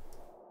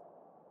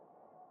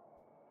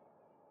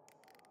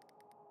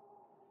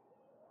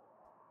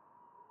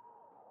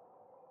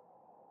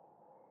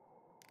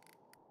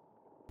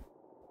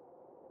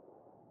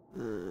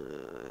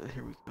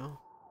 Here we go.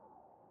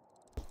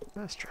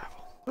 Fast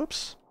travel.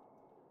 Oops.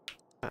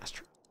 Fast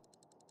travel.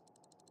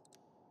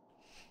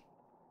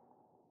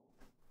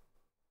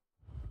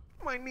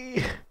 My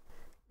knee!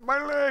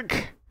 My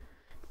leg!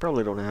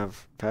 Probably don't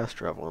have fast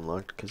travel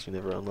unlocked because you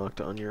never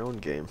unlocked it on your own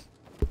game.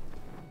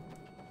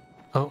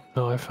 Oh,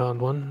 no, I found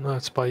one.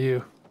 That's by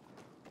you.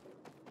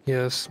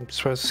 Yes, I'm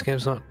surprised this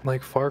game's not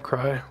like Far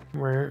Cry,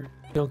 where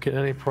you don't get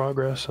any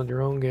progress on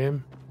your own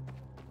game.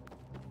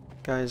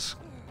 Guys,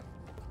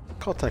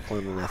 call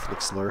tackling an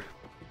ethnic slur.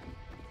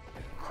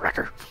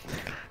 Cracker.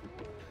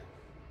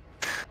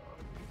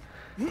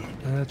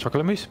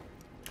 Chocolate mousse.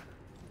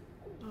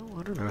 Oh,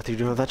 I don't know what you're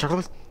doing with that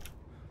chocolate.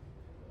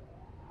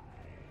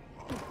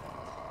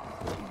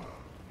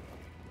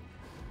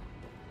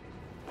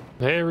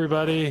 Hey,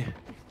 everybody.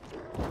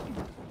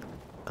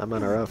 I'm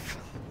on a rough.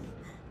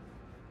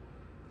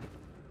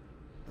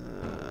 I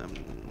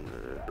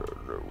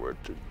don't know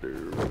what to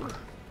do.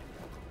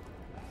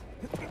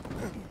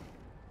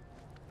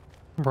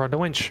 Brought the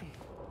winch.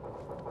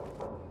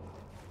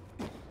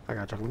 I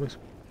got chocolate mousse.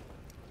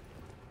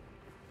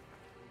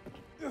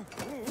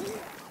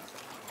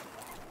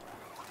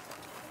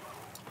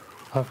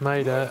 I've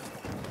made it.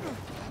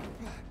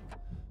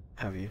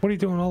 Have you? What are you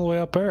doing all the way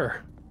up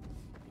there?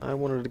 I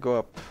wanted to go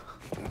up.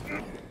 I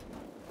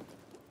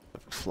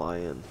could fly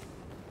in.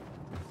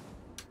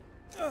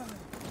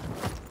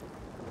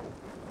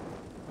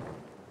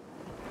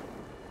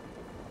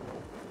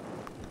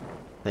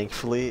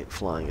 Thankfully,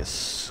 flying is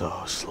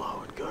so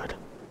slow and good.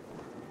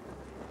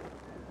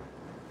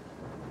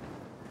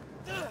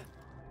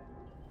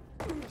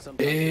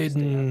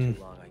 Aiden.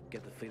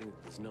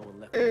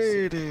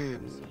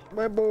 Aiden,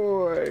 my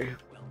boy.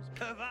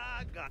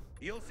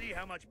 You'll see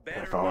how much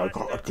better. If I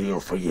got a deal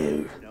for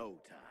you. No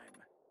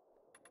time.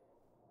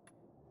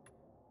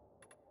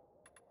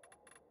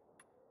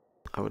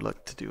 I would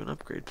like to do an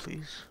upgrade,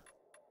 please.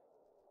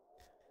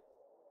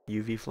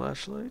 UV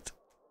flashlight.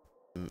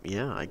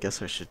 Yeah, I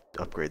guess I should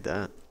upgrade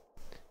that.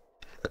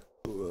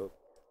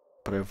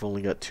 But I've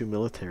only got 2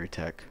 military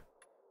tech.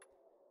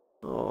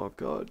 Oh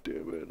god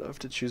damn it. I have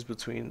to choose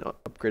between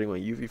upgrading my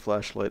UV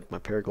flashlight, my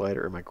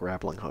paraglider, or my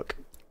grappling hook.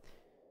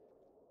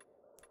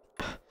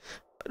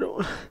 I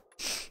don't...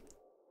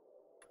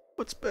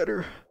 What's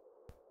better?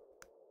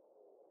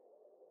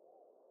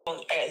 What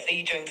on earth are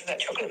you doing to that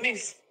chocolate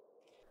mousse?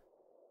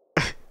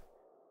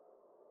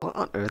 What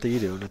on earth are you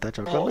doing with that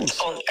chocolate mousse?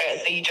 What on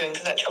earth are you doing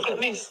to that chocolate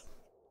mousse?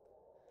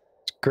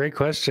 Great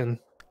question.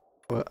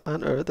 What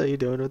on earth are you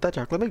doing with that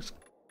chocolate mousse?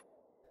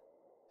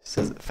 She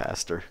says it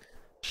faster.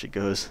 She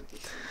goes,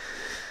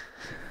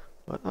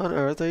 what on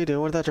earth are you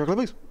doing with that chocolate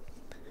mousse?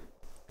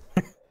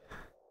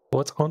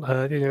 What on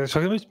earth are you doing with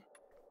that chocolate mousse?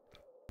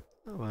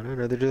 What on earth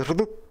are you doing with that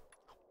chocolate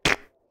mousse?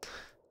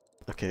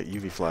 Okay,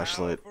 UV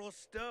flashlight. Powerful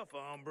stuff,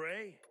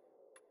 hombre.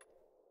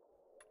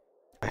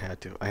 I had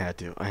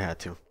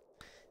to.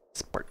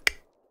 Spark.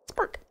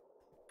 Spark.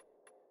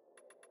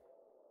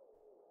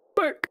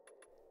 Spark.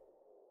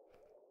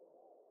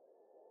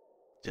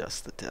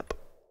 Just the tip.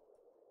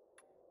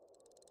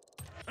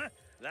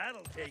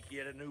 That'll take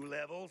you to new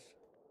levels.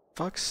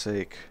 Fuck's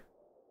sake.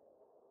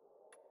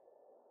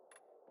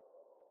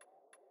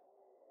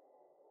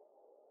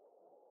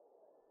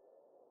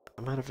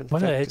 I'm out of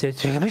infected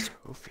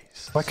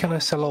trophies. Why can't I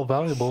sell all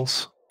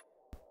valuables?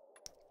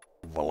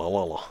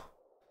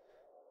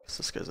 Guess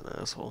this guy's an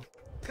asshole.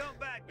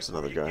 There's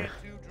another guy.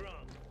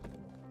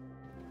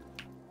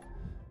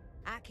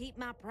 I keep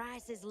my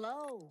prices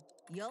low.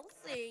 You'll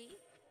see.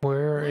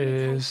 Where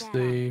is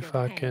the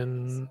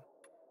fucking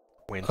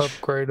winch?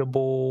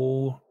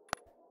 Upgradable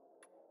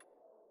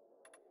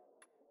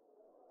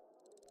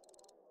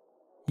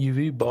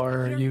UV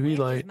bar, UV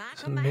light?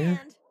 Is in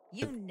here?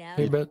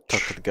 Hey, bitch.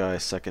 Talk to the guy,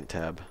 second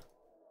tab.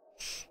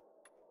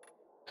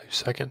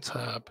 Second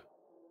tab.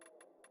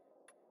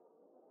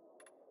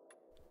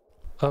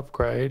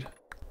 Upgrade.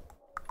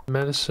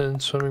 Medicine,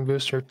 swimming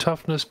booster,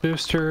 toughness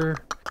booster,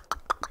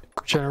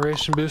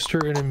 regeneration booster,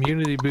 and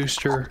immunity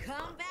booster.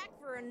 Come back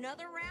for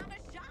another round of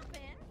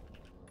shopping.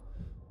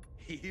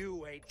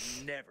 You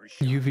ain't never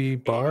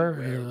UV bar?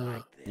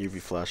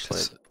 UV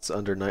flashlight. It's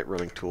under night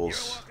running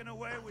tools.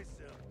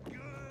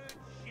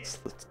 It's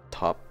the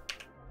top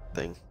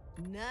thing.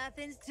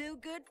 Nothing's too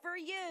good for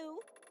you.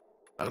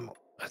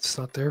 That's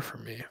not there for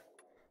me.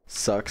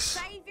 Sucks.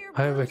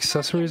 I have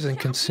accessories and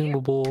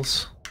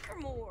consumables.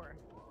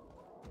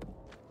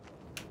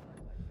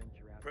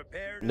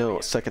 No,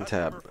 second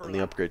tab on the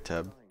upgrade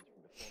tab.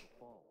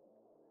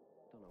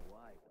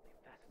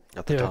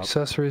 At the Yeah, top.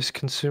 accessories,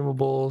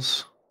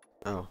 consumables.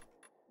 Oh.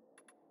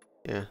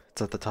 Yeah,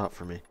 it's at the top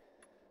for me.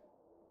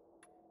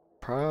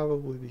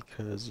 Probably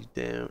because you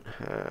don't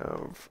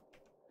have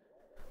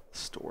the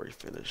story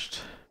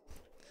finished.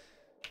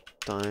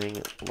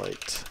 Dying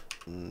light,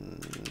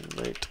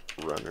 night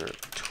runner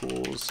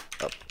tools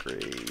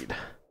upgrade.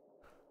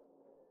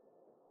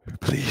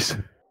 Please.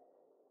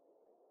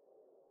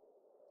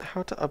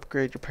 How to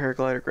upgrade your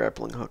paraglider,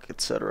 grappling hook,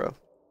 etc.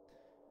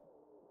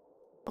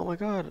 Oh my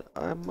god,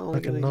 I'm only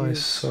Fucking gonna nice,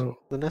 use so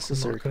the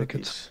necessary I'm not gonna get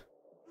cookies.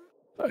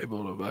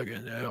 able to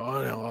fucking I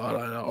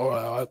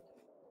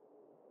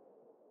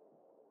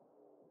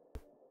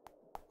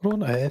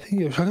don't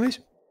think you're talking about.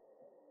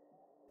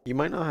 You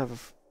might not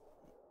have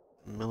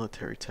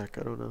military tech,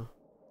 I don't know.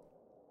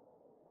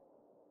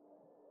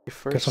 You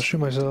first Guess I'll shoot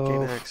gain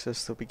myself.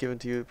 access, they'll be given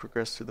to you to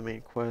progress through the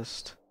main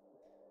quest.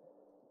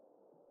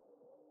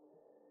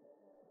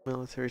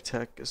 Military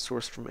tech is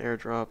sourced from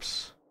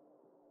airdrops.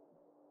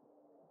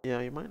 Yeah,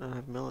 you might not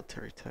have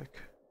military tech.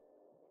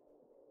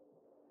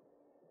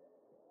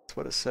 That's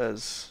what it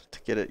says. To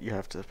get it, you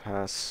have to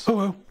pass. Oh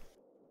well.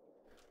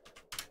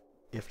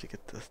 You have to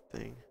get the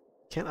thing.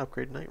 Can't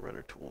upgrade Night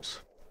Runner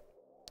tools.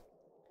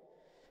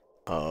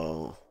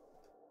 Oh.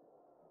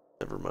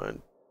 Never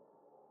mind.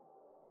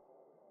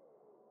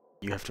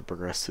 You have to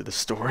progress through the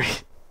story.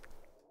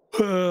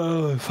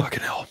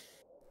 Fucking hell.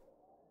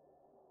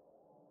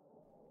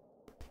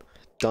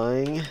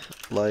 Dying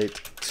Light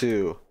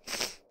 2.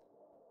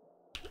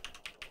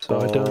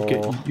 So I don't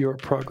get your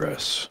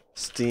progress.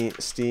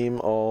 Steam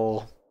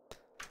all.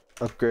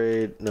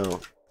 Upgrade. No.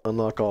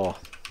 Unlock all.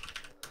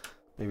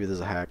 Maybe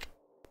there's a hack.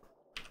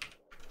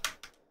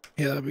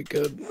 Yeah, that'd be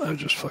good. I'll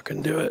just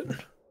fucking do it.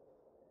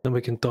 Then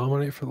we can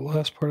dominate for the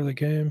last part of the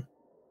game.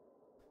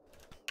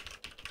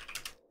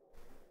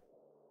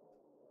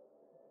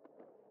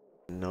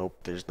 Nope,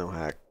 there's no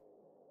hack.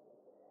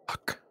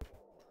 Fuck.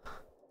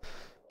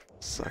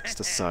 Sucks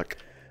to suck.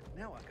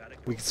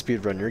 We can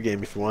speedrun your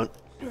game if you want.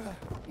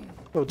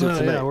 Oh, do it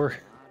for Yeah, me. we're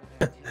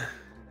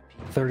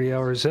 30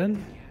 hours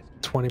in,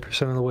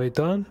 20% of the way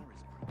done.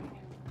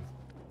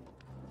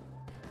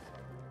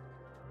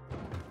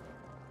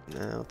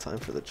 Now, time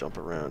for the jump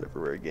around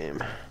everywhere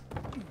game.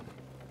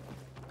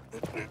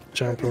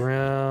 Jump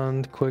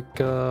around, quick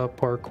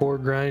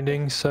parkour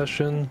grinding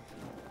session.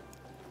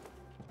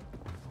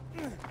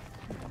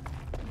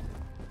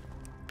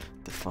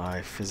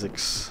 Defy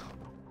physics.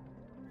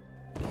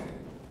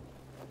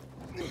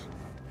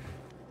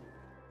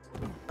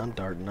 I'm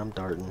darting, I'm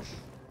darting.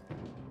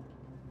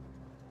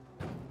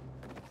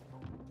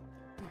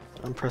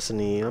 I'm pressing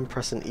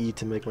E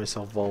to make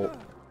myself vault.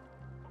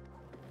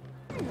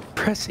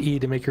 Press E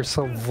to make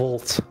yourself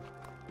vault.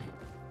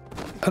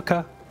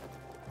 Okay.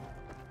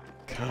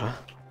 Okay.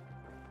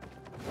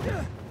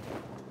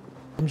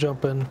 I'm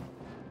jumping.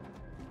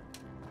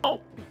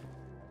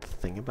 The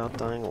thing about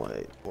Dying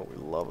Light, what we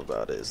love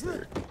about it is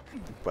their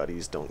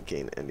buddies don't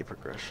gain any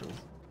progression.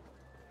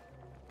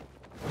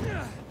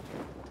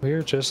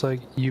 We're just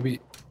like UB.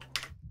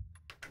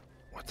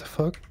 What the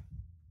fuck?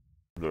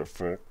 The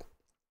fuck?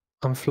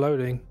 I'm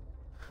floating.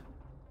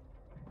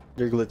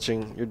 You're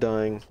glitching, you're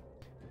dying,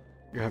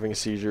 you're having a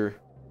seizure.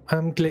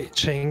 I'm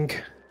glitching.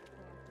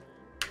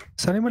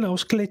 Is anyone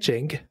else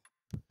glitching?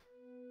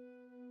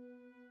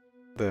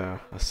 There,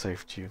 I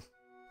saved you.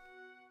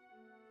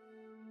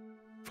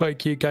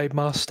 Thank you, Game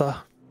Master.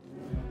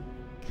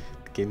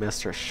 The Game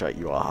Master shut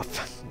you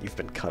off. You've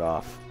been cut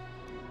off.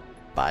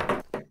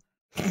 But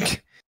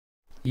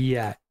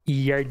yeah,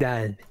 you're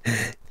done.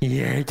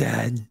 You're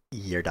done.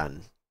 You're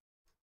done.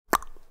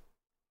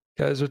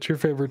 Guys, what's your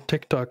favorite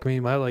TikTok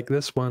meme? I like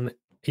this one.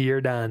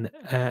 You're done.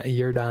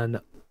 You're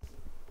done.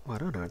 Well, I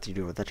don't know what to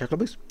do with that chocolate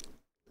boost.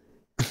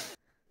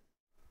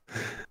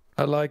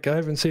 I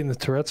haven't seen the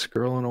Tourette's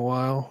girl in a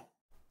while.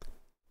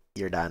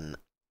 You're done.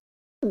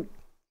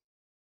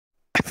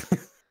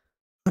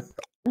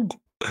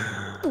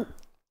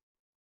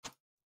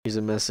 Here's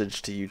a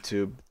message to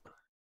YouTube.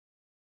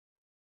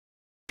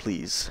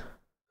 Please.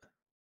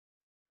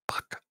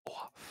 Fuck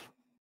off.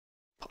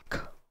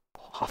 Fuck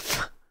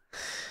off.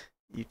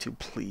 YouTube,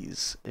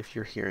 please, if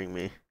you're hearing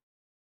me,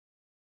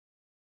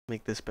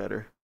 make this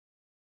better.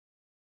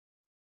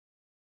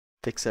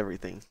 Fix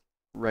everything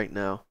right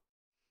now.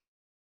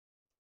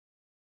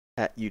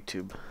 At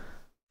YouTube.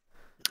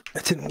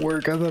 That didn't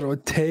work. I thought it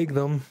would tag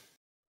them.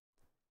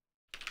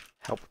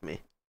 Help me.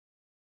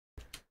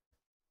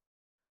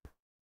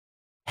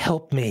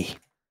 Help me.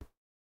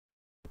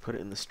 Put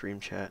it in the stream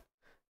chat.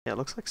 Yeah, it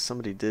looks like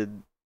somebody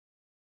did.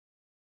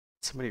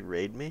 Somebody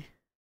raid me?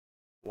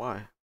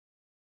 Why?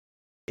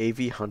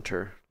 AV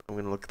Hunter. I'm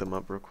gonna look them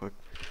up real quick.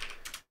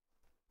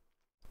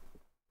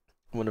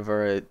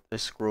 Whenever I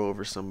scroll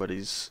over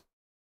this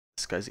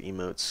guy's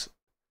emotes,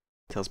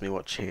 tells me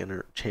what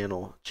channel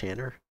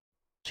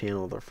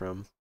they're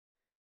from.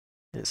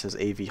 And it says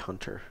AV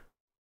Hunter.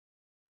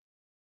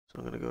 So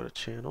I'm gonna go to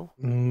channel.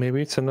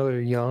 Maybe it's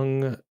another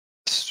young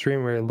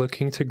streamer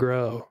looking to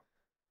grow.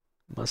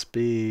 Must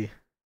be.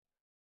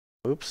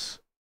 Oops.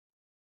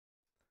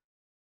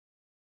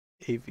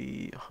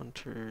 AV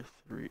Hunter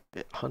 3.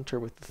 Hunter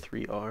with the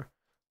 3R.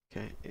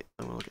 Okay,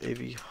 I'm gonna look at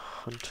AV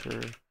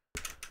Hunter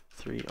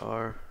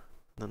 3R.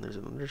 Then there's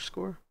an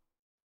underscore.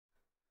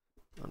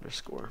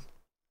 Underscore.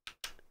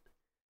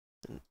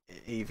 And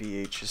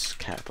AVH is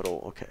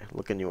capital. Okay,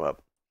 looking you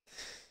up.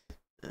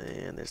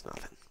 And there's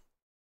nothing.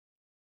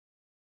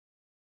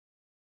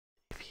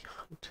 AV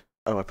Hunt.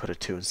 Oh, I put a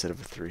 2 instead of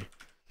a 3.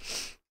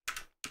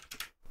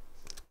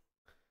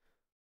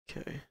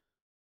 Okay.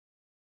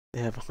 They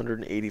have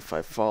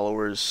 185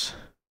 followers.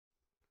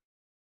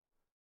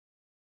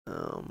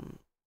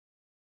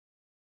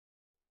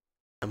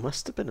 It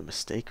must have been a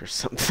mistake or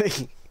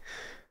something.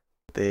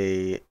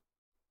 They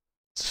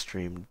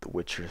streamed The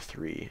Witcher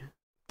 3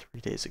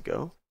 days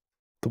ago.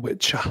 The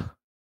Witcher.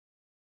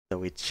 The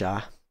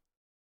Witcher.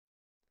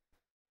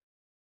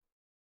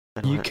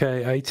 UK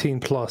 18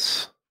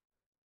 plus.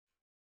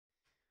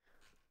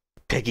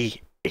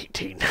 Peggy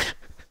 18.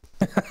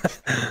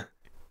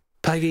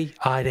 Peggy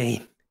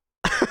 18.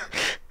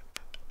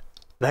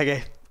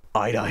 Peggy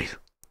 18.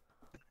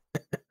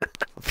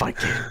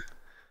 Thank you.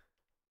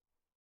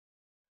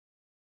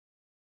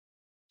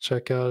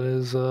 Check out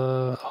his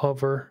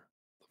hover.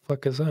 The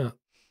fuck is that?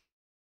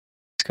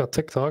 He's got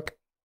TikTok.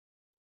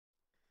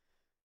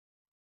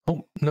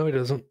 Oh no, he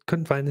doesn't.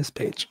 Couldn't find this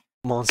page.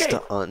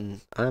 Monster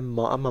hunting. I'm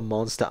a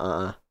monster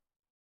hunter.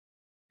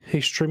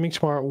 He's streaming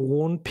tomorrow at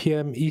 1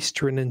 PM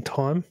Eastern in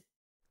time.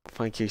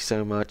 Thank you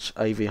so much,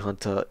 AV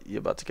Hunter. You're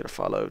about to get a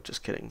follow.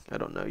 Just kidding. I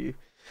don't know you.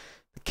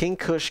 King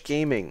Kush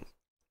Gaming.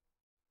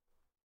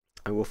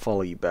 I will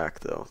follow you back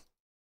though.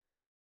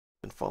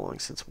 Been following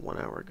since 1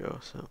 hour ago,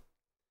 so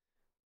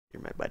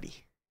you're my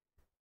buddy.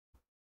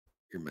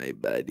 You're my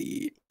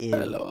buddy. And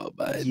hello,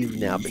 buddy. You've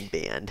now been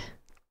banned.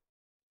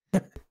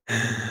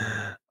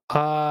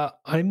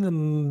 I'm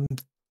the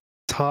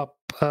top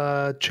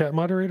chat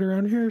moderator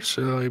on here,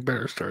 so you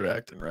better start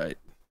acting right.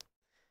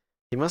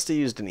 He must have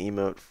used an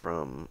emote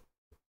from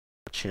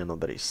a channel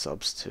that he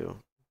subs to.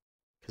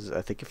 Because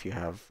I think if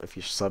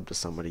you sub to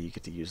somebody, you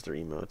get to use their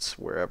emotes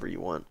wherever you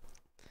want.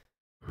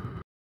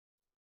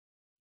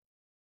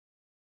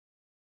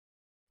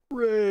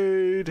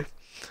 Raid!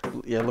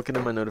 Yeah, looking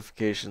at my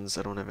notifications,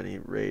 I don't have any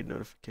raid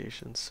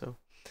notifications, so